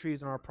healthiest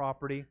trees on our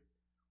property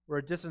were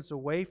a distance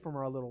away from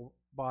our little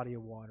body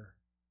of water,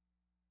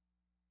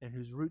 and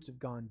whose roots have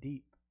gone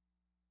deep.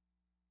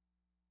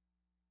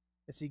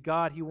 And see,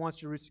 God, He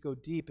wants your roots to go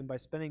deep, and by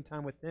spending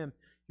time with Him,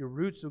 your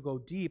roots will go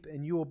deep,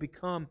 and you will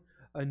become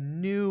a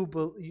new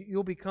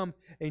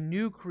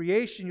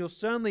creation. You'll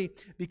suddenly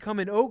become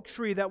an oak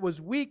tree that was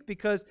weak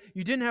because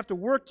you didn't have to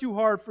work too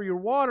hard for your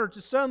water,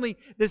 to suddenly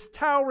this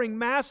towering,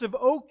 massive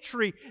oak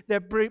tree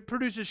that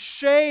produces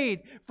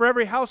shade for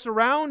every house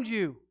around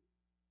you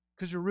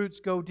because your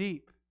roots go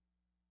deep.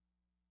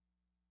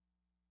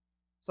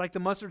 It's like the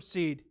mustard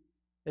seed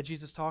that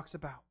Jesus talks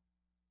about.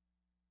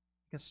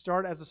 It can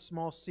start as a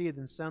small seed,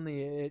 and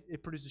suddenly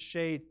it produces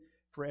shade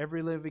for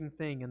every living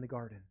thing in the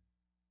garden.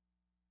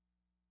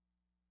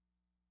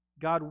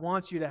 God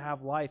wants you to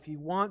have life. He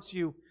wants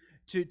you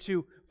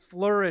to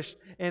flourish,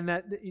 and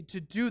that to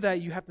do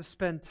that, you have to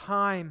spend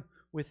time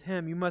with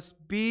Him. You must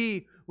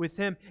be with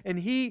Him. And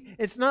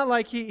it's not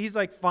like He's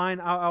like, fine,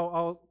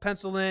 I'll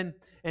pencil in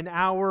an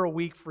hour a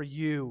week for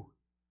you.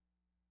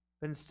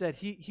 But instead,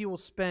 He will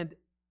spend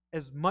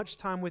as much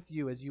time with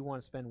you as you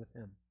want to spend with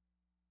Him.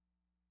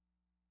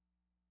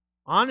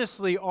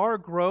 Honestly, our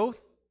growth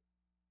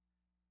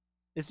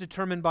is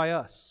determined by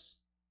us.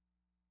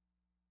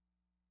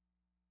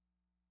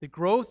 The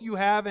growth you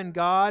have in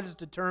God is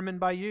determined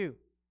by you.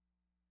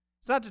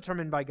 It's not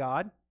determined by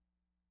God.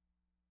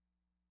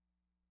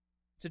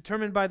 It's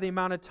determined by the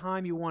amount of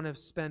time you want to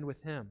spend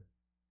with Him,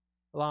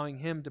 allowing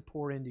Him to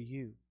pour into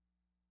you.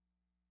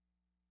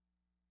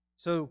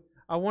 So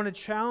I want to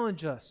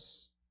challenge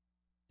us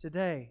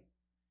today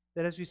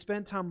that as we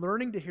spend time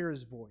learning to hear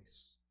His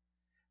voice,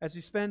 as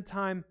we spend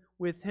time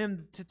with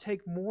Him, to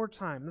take more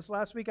time. This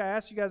last week I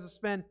asked you guys to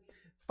spend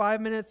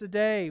 5 minutes a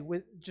day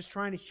with just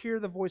trying to hear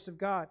the voice of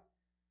God.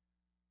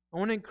 I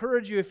want to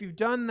encourage you, if you've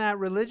done that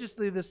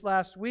religiously this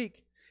last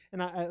week,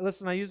 and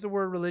I use the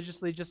word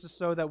religiously just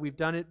so that we've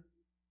done it,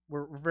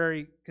 we're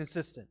very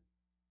consistent.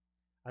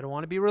 I don't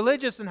want to be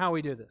religious in how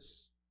we do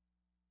this.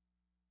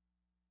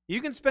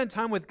 You can spend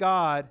time with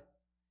God,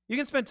 you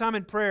can spend time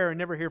in prayer and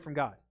never hear from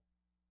God.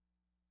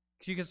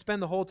 Because you can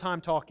spend the whole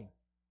time talking.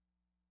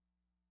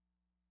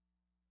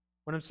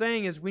 What I'm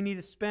saying is we need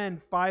to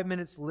spend 5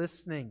 minutes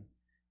listening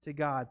to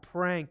God,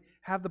 praying,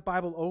 have the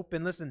Bible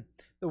open. Listen,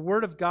 the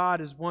Word of God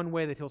is one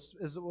way that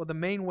is the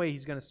main way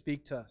He's going to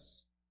speak to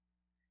us.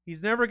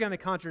 He's never going to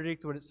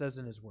contradict what it says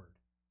in His Word.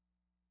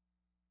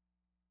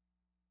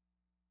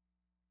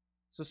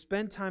 So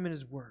spend time in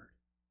His Word.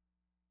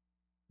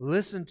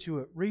 Listen to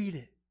it, read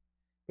it.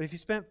 But if you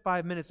spent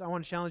 5 minutes, I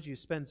want to challenge you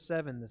to spend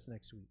 7 this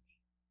next week.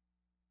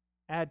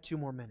 Add 2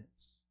 more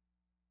minutes.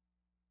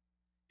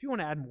 If you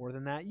want to add more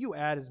than that, you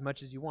add as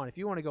much as you want. If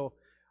you want to go,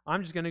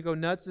 I'm just going to go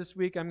nuts this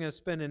week, I'm going to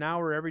spend an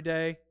hour every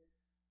day,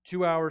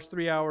 2 hours,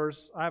 3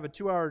 hours. I have an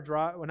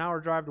hour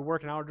drive to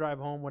work, an hour drive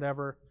home,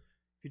 whatever.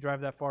 If you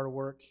drive that far to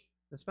work,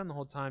 then spend the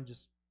whole time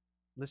just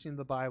listening to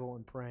the Bible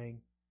and praying.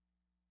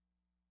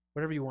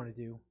 Whatever you want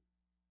to do.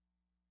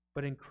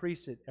 But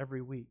increase it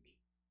every week.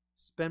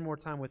 Spend more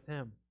time with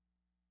Him.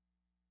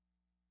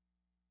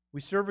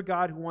 We serve a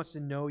God who wants to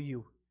know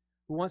you,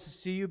 who wants to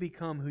see you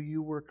become who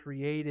you were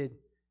created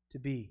to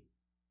be.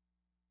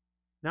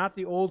 Not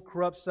the old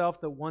corrupt self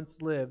that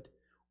once lived,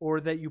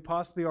 or that you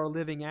possibly are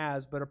living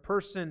as, but a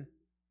person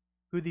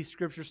who these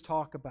Scriptures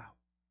talk about.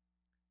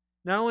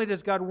 Not only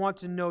does God want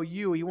to know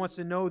you, He wants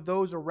to know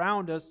those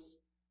around us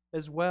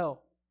as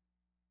well.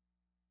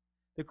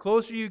 The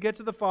closer you get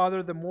to the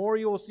Father, the more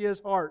you will see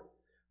His heart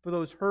for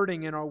those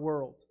hurting in our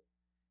world.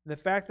 And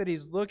the fact that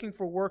He's looking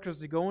for workers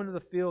to go into the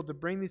field to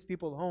bring these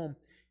people home,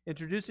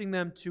 introducing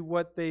them to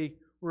what they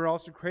were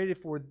also created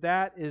for,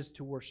 that is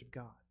to worship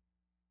God.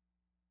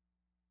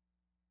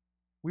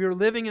 We are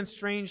living in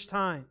strange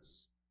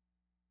times.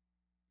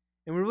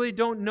 And we really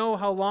don't know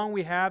how long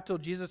we have till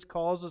Jesus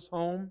calls us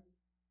home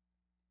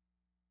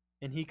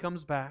and He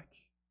comes back.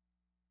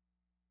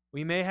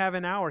 We may have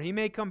an hour. He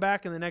may come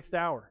back in the next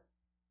hour.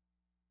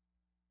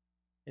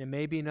 And it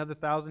may be another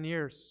 1,000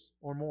 years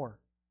or more.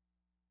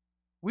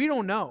 We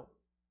don't know.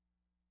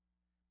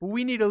 But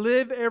we need to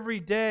live every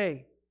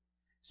day.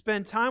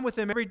 Spend time with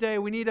Him every day.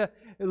 We need to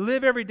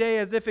live every day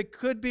as if it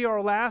could be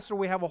our last or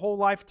we have a whole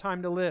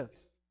lifetime to live.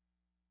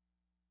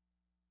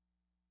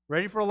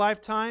 Ready for a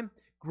lifetime?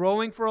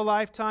 Growing for a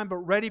lifetime, but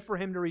ready for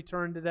Him to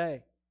return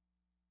today.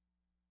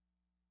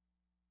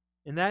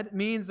 And that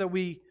means that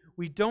we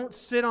don't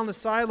sit on the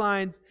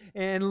sidelines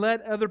and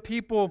let other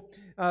people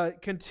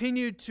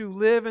continue to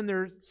live in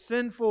their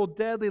sinful,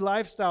 deadly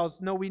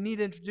lifestyles. No, we need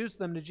to introduce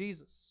them to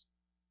Jesus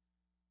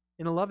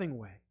in a loving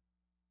way.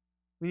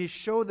 We need to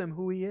show them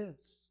who He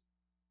is.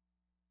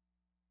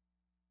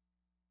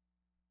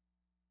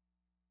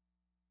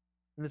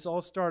 And this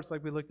all starts,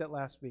 like we looked at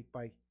last week,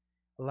 by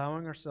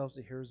allowing ourselves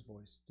to hear His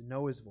voice, to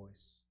know His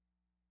voice,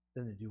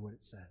 then to do what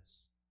it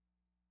says.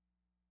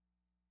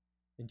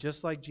 And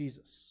just like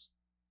Jesus,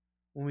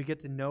 when we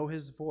get to know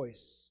His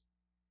voice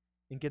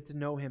and get to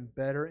know Him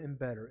better and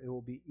better, it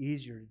will be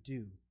easier to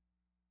do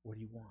what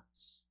He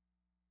wants.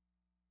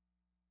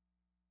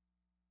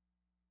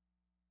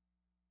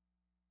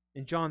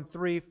 In John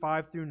 3,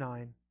 5 through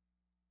 9,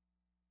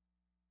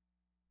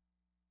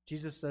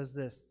 Jesus says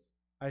this,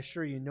 I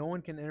assure you, no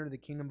one can enter the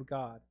kingdom of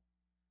God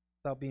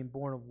without being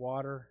born of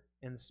water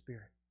and the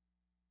Spirit.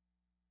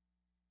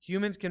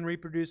 Humans can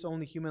reproduce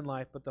only human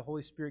life, but the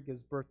Holy Spirit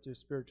gives birth to a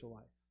spiritual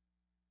life.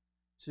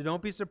 So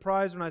don't be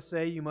surprised when I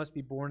say you must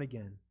be born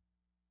again.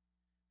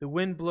 The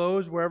wind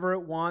blows wherever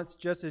it wants,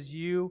 just as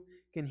you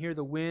can hear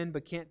the wind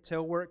but can't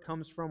tell where it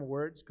comes from or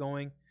where it's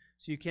going,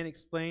 so you can't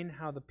explain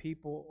how the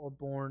people are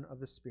born of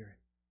the Spirit.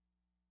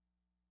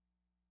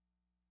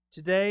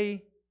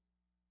 Today,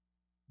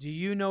 do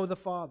you know the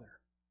Father?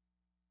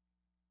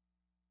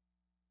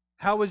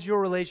 How is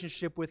your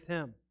relationship with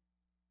Him?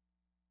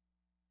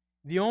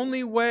 The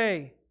only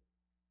way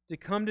to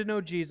come to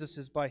know Jesus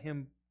is by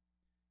Him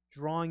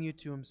drawing you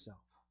to Himself.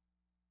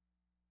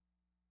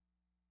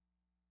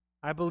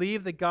 I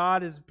believe that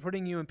God is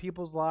putting you in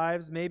people's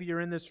lives. Maybe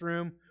you're in this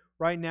room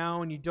right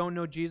now and you don't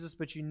know Jesus,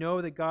 but you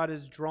know that God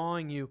is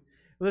drawing you.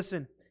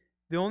 Listen,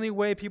 the only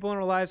way people in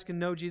our lives can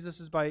know Jesus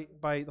is by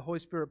the Holy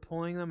Spirit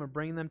pulling them and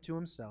bringing them to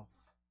Himself.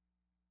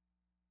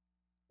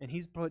 And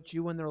He's put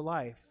you in their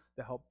life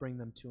to help bring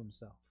them to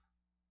Himself.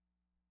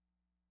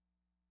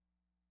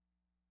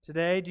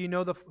 Today, do you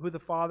know who the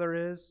Father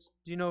is?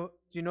 Do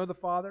you know the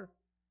Father?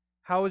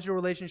 How is your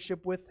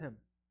relationship with Him?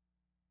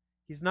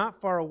 He's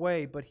not far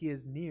away, but He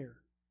is near.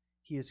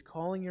 He is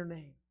calling your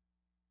name.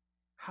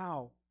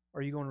 How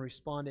are you going to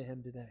respond to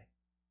Him today?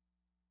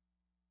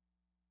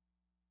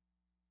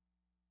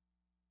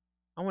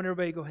 I want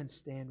everybody to go ahead and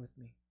stand with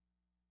me.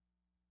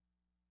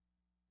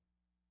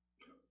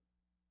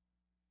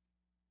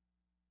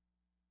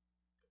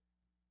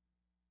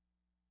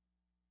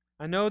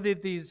 I know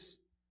that these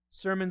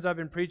sermons I've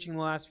been preaching the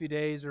last few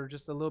days are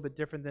just a little bit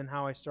different than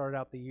how I started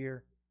out the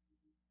year.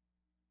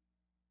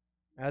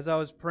 As I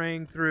was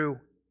praying through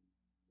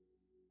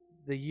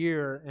the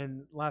year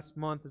and last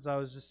month, as I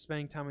was just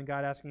spending time with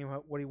God, asking Him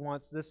what He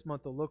wants this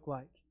month to look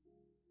like,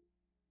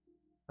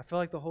 I felt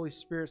like the Holy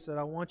Spirit said,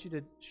 I want you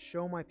to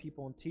show my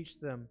people and teach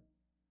them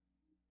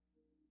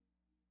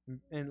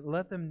and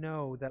let them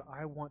know that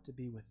I want to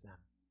be with them.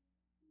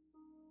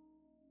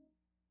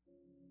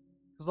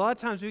 Because a lot of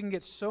times we can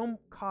get so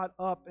caught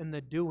up in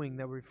the doing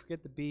that we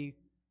forget to be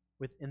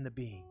within the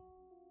being.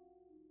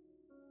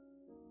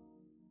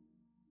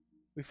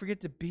 We forget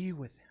to be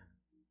with Him.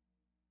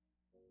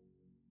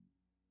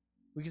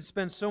 We can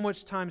spend so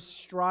much time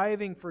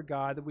striving for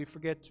God that we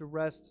forget to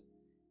rest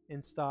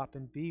and stop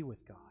and be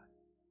with God.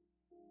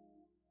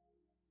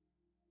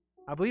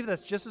 I believe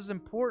that's just as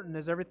important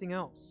as everything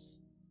else.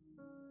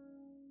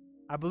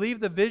 I believe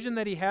the vision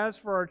that He has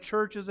for our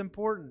church is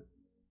important.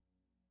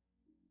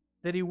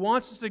 That He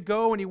wants us to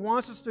go and He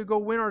wants us to go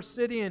win our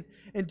city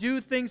and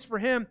do things for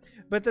Him.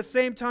 But at the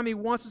same time, He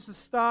wants us to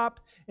stop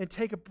and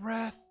take a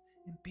breath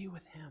and be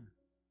with Him.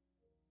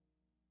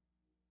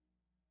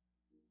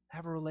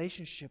 Have a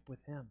relationship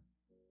with Him.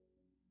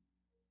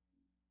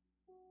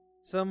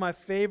 Some of my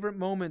favorite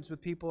moments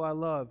with people I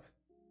love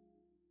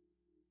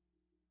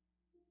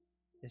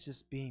is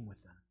just being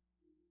with them.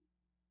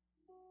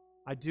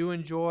 I do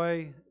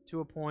enjoy,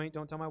 to a point,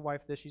 don't tell my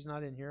wife this, she's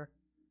not in here.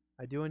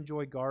 I do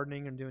enjoy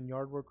gardening and doing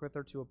yard work with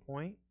her to a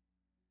point.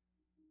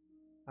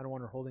 I don't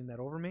want her holding that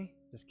over me.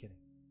 Just kidding.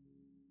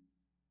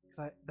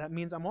 Because that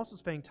means I'm also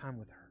spending time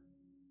with her.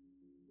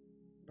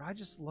 But I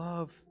just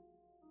love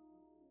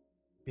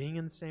being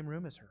in the same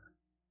room as her.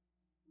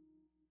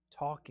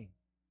 Talking.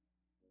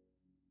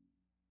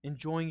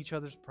 Enjoying each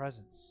other's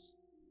presence.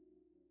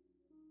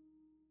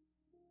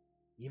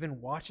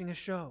 Even watching a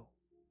show.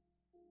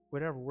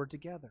 Whatever, we're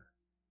together.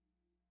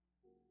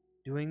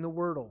 Doing the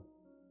Wordle.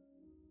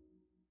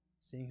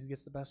 Seeing who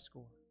gets the best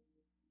score.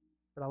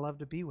 But I love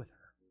to be with her.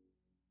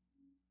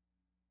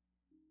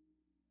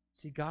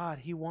 See, God,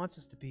 He wants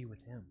us to be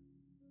with Him.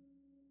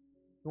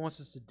 He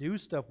wants us to do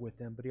stuff with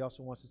Him, but He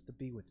also wants us to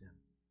be with Him.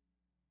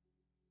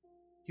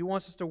 He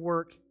wants us to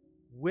work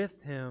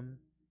with Him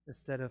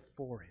instead of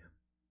for Him.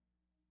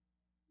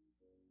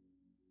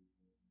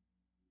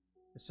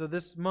 And so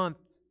this month,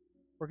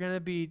 we're going to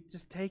be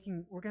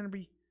taking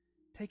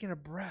a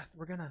breath.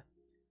 We're going to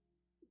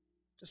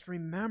just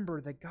remember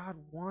that God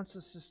wants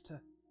us just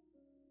to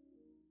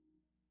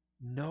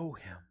know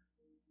Him.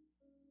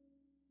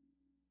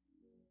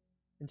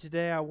 And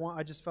today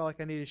I just felt like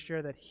I need to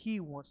share that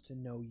He wants to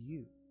know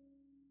you.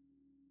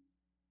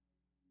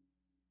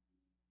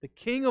 The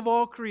King of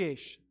all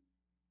creation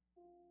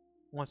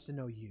wants to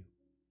know you.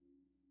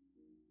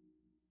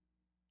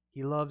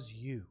 He loves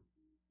you.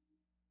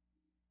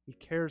 He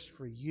cares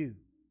for you.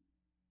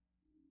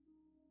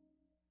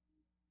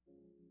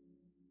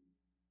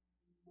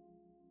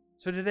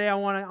 So today I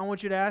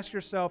want you to ask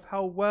yourself,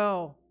 how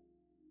well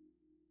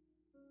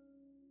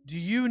do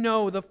you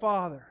know the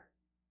Father?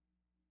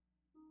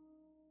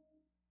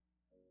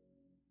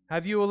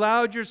 Have you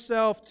allowed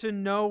yourself to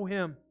know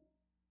Him?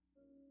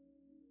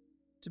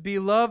 To be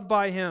loved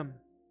by Him?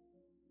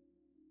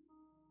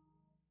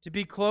 To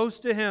be close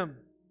to Him?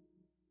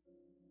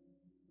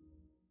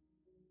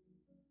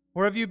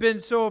 Or have you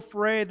been so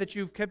afraid that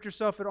you've kept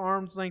yourself at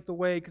arm's length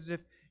away because if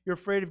you're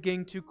afraid of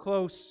getting too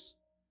close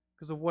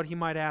because of what He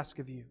might ask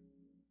of you?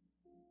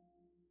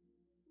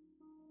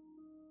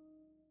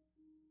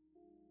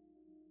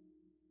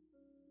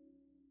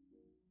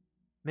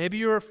 Maybe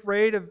you're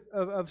afraid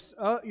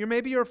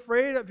maybe you're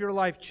afraid of your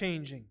life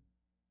changing.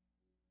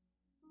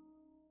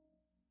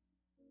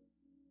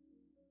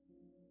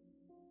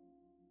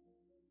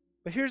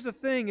 But here's the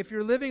thing, if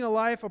you're living a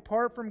life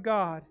apart from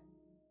God,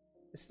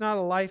 it's not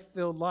a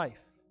life-filled life.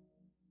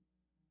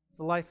 It's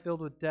a life filled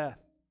with death.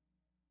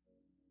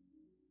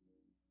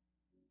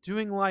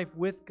 Doing life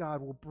with God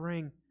will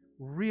bring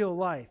real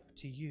life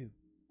to you.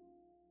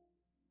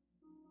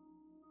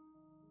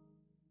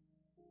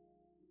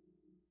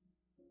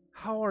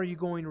 How are you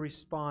going to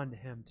respond to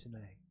Him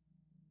tonight?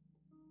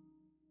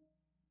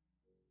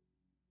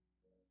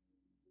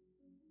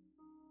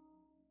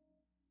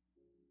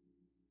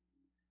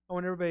 I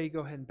want everybody to go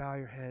ahead and bow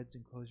your heads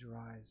and close your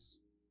eyes.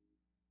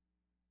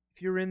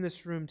 If you're in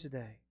this room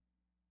today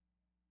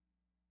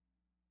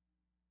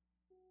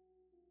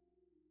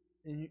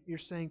and you're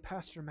saying,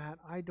 Pastor Matt,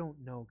 I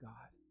don't know God.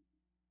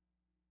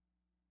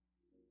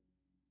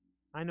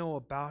 I know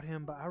about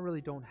Him, but I really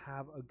don't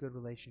have a good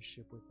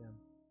relationship with Him.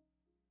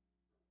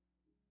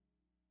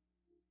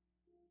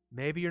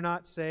 Maybe you're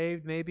not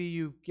saved. Maybe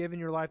you've given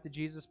your life to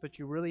Jesus, but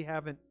you really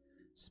haven't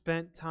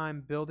spent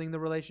time building the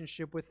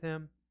relationship with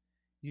Him.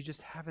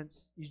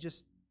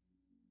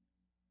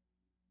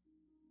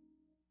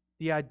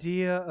 The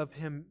idea of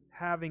Him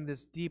having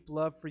this deep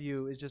love for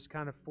you is just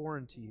kind of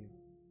foreign to you.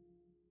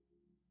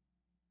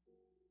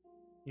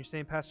 You're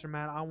saying, Pastor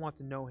Matt, I want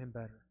to know Him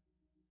better.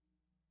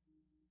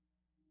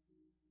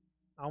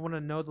 I want to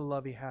know the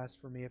love He has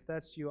for me. If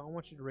that's you, I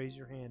want you to raise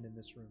your hand in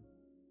this room.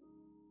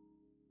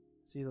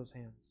 See those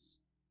hands.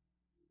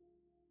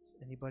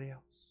 Anybody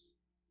else?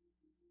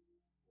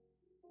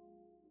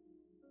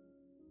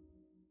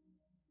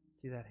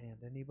 See that hand.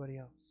 Anybody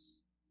else?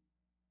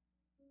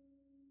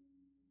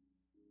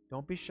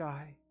 Don't be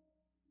shy.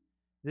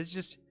 This is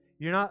just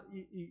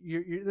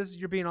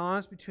you're being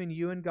honest between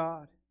you and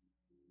God.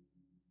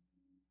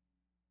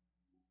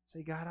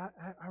 Say, God,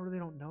 I really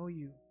don't know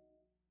you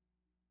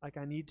like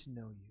I need to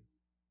know you.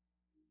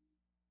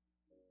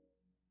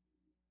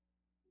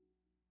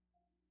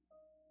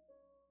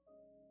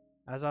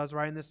 As I was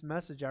writing this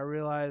message, I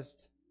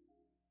realized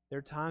there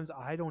are times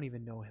I don't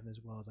even know Him as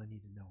well as I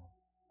need to know Him.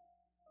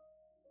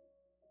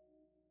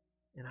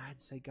 And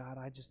I'd say, God,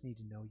 I just need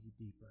to know you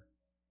deeper.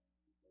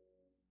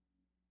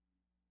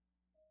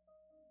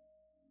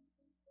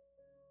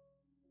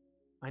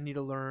 I need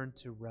to learn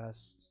to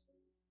rest,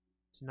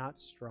 to not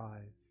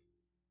strive,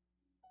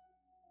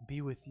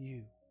 be with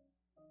you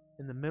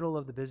in the middle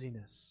of the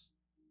busyness.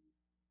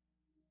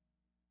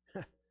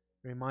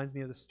 It reminds me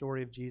of the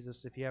story of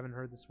Jesus. If you haven't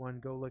heard this one,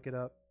 go look it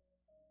up.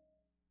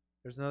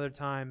 There's another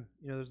time,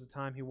 there's a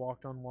time He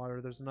walked on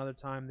water. There's another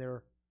time they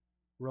were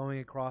rowing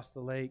across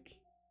the lake.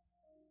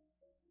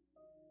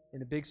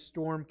 And a big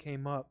storm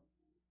came up.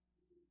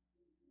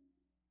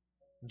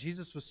 And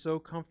Jesus was so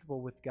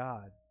comfortable with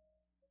God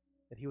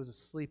that He was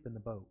asleep in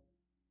the boat.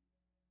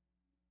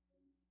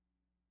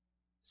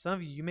 Some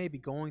of you may be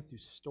going through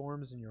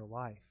storms in your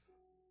life.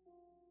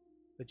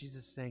 But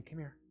Jesus is saying, come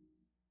here.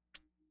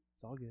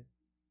 It's all good.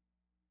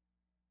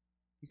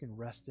 You can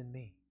rest in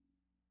me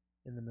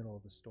in the middle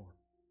of the storm.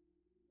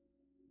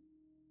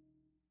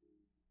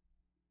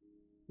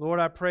 Lord,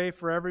 I pray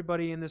for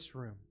everybody in this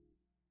room.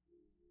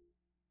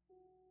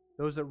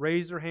 Those that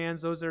raise their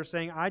hands, those that are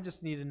saying, I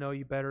just need to know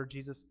you better,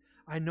 Jesus.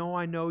 I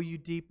know you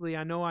deeply.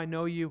 I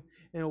know you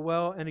in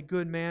a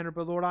good manner,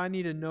 but Lord, I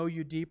need to know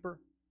you deeper.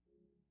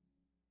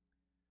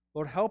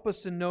 Lord, help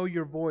us to know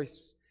your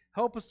voice.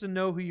 Help us to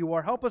know who you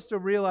are. Help us to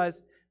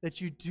realize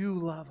that you do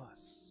love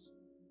us.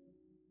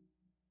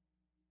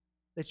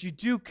 that you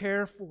do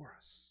care for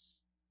us,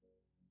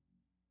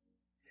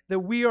 that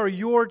we are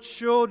your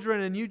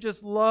children and you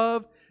just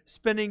love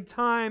spending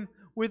time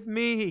with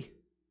me.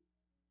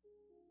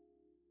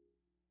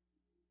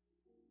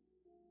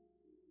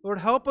 Lord,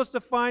 help us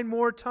to find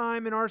more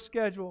time in our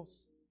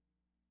schedules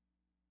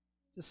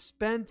to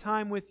spend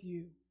time with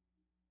you.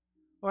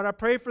 Lord, I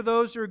pray for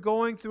those who are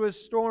going through a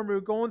storm, who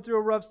are going through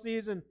a rough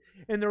season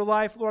in their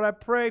life. Lord, I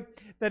pray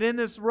that in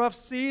this rough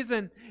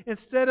season,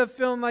 instead of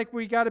feeling like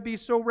we got to be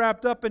so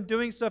wrapped up in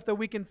doing stuff, that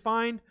we can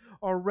find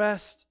our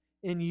rest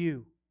in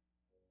you.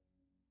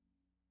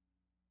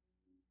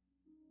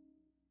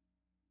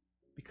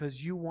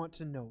 Because you want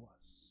to know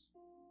us.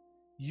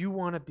 You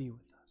want to be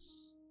with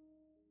us.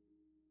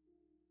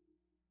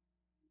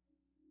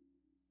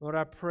 Lord,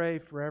 I pray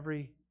for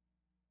every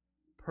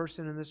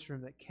person in this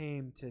room that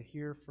came to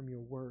hear from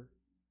your word.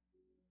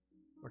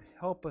 Lord,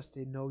 help us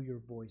to know your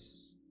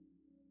voice.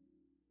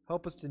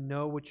 Help us to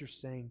know what you're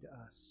saying to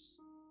us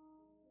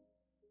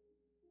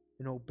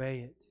and obey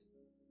it.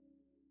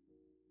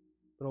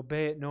 But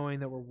obey it knowing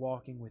that we're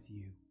walking with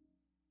you.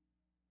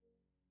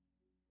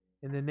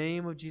 In the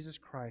name of Jesus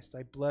Christ,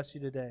 I bless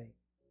you today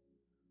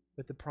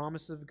with the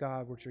promises of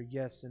God, which are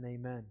yes and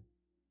amen.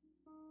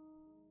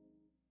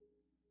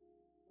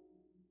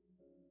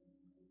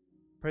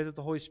 Pray that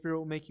the Holy Spirit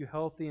will make you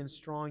healthy and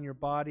strong in your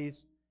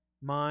bodies,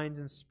 minds,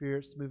 and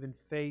spirits to move in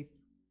faith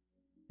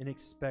and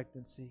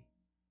expectancy.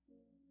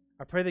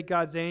 I pray that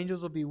God's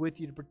angels will be with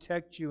you to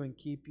protect you and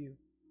keep you.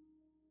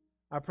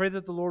 I pray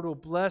that the Lord will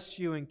bless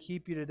you and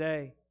keep you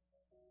today,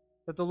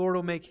 that the Lord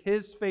will make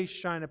His face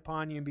shine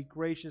upon you and be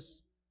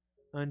gracious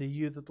unto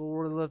you, that the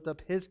Lord will lift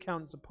up His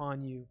countenance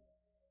upon you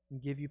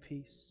and give you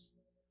peace.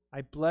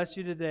 I bless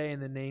you today in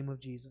the name of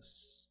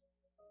Jesus.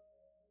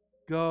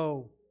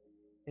 Go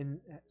and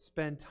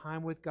spend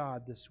time with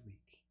God this week.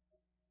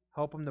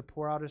 Help Him to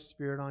pour out His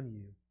Spirit on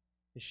you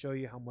and show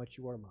you how much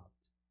you are loved.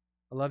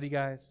 I love you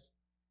guys.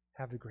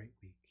 Have a great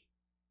week.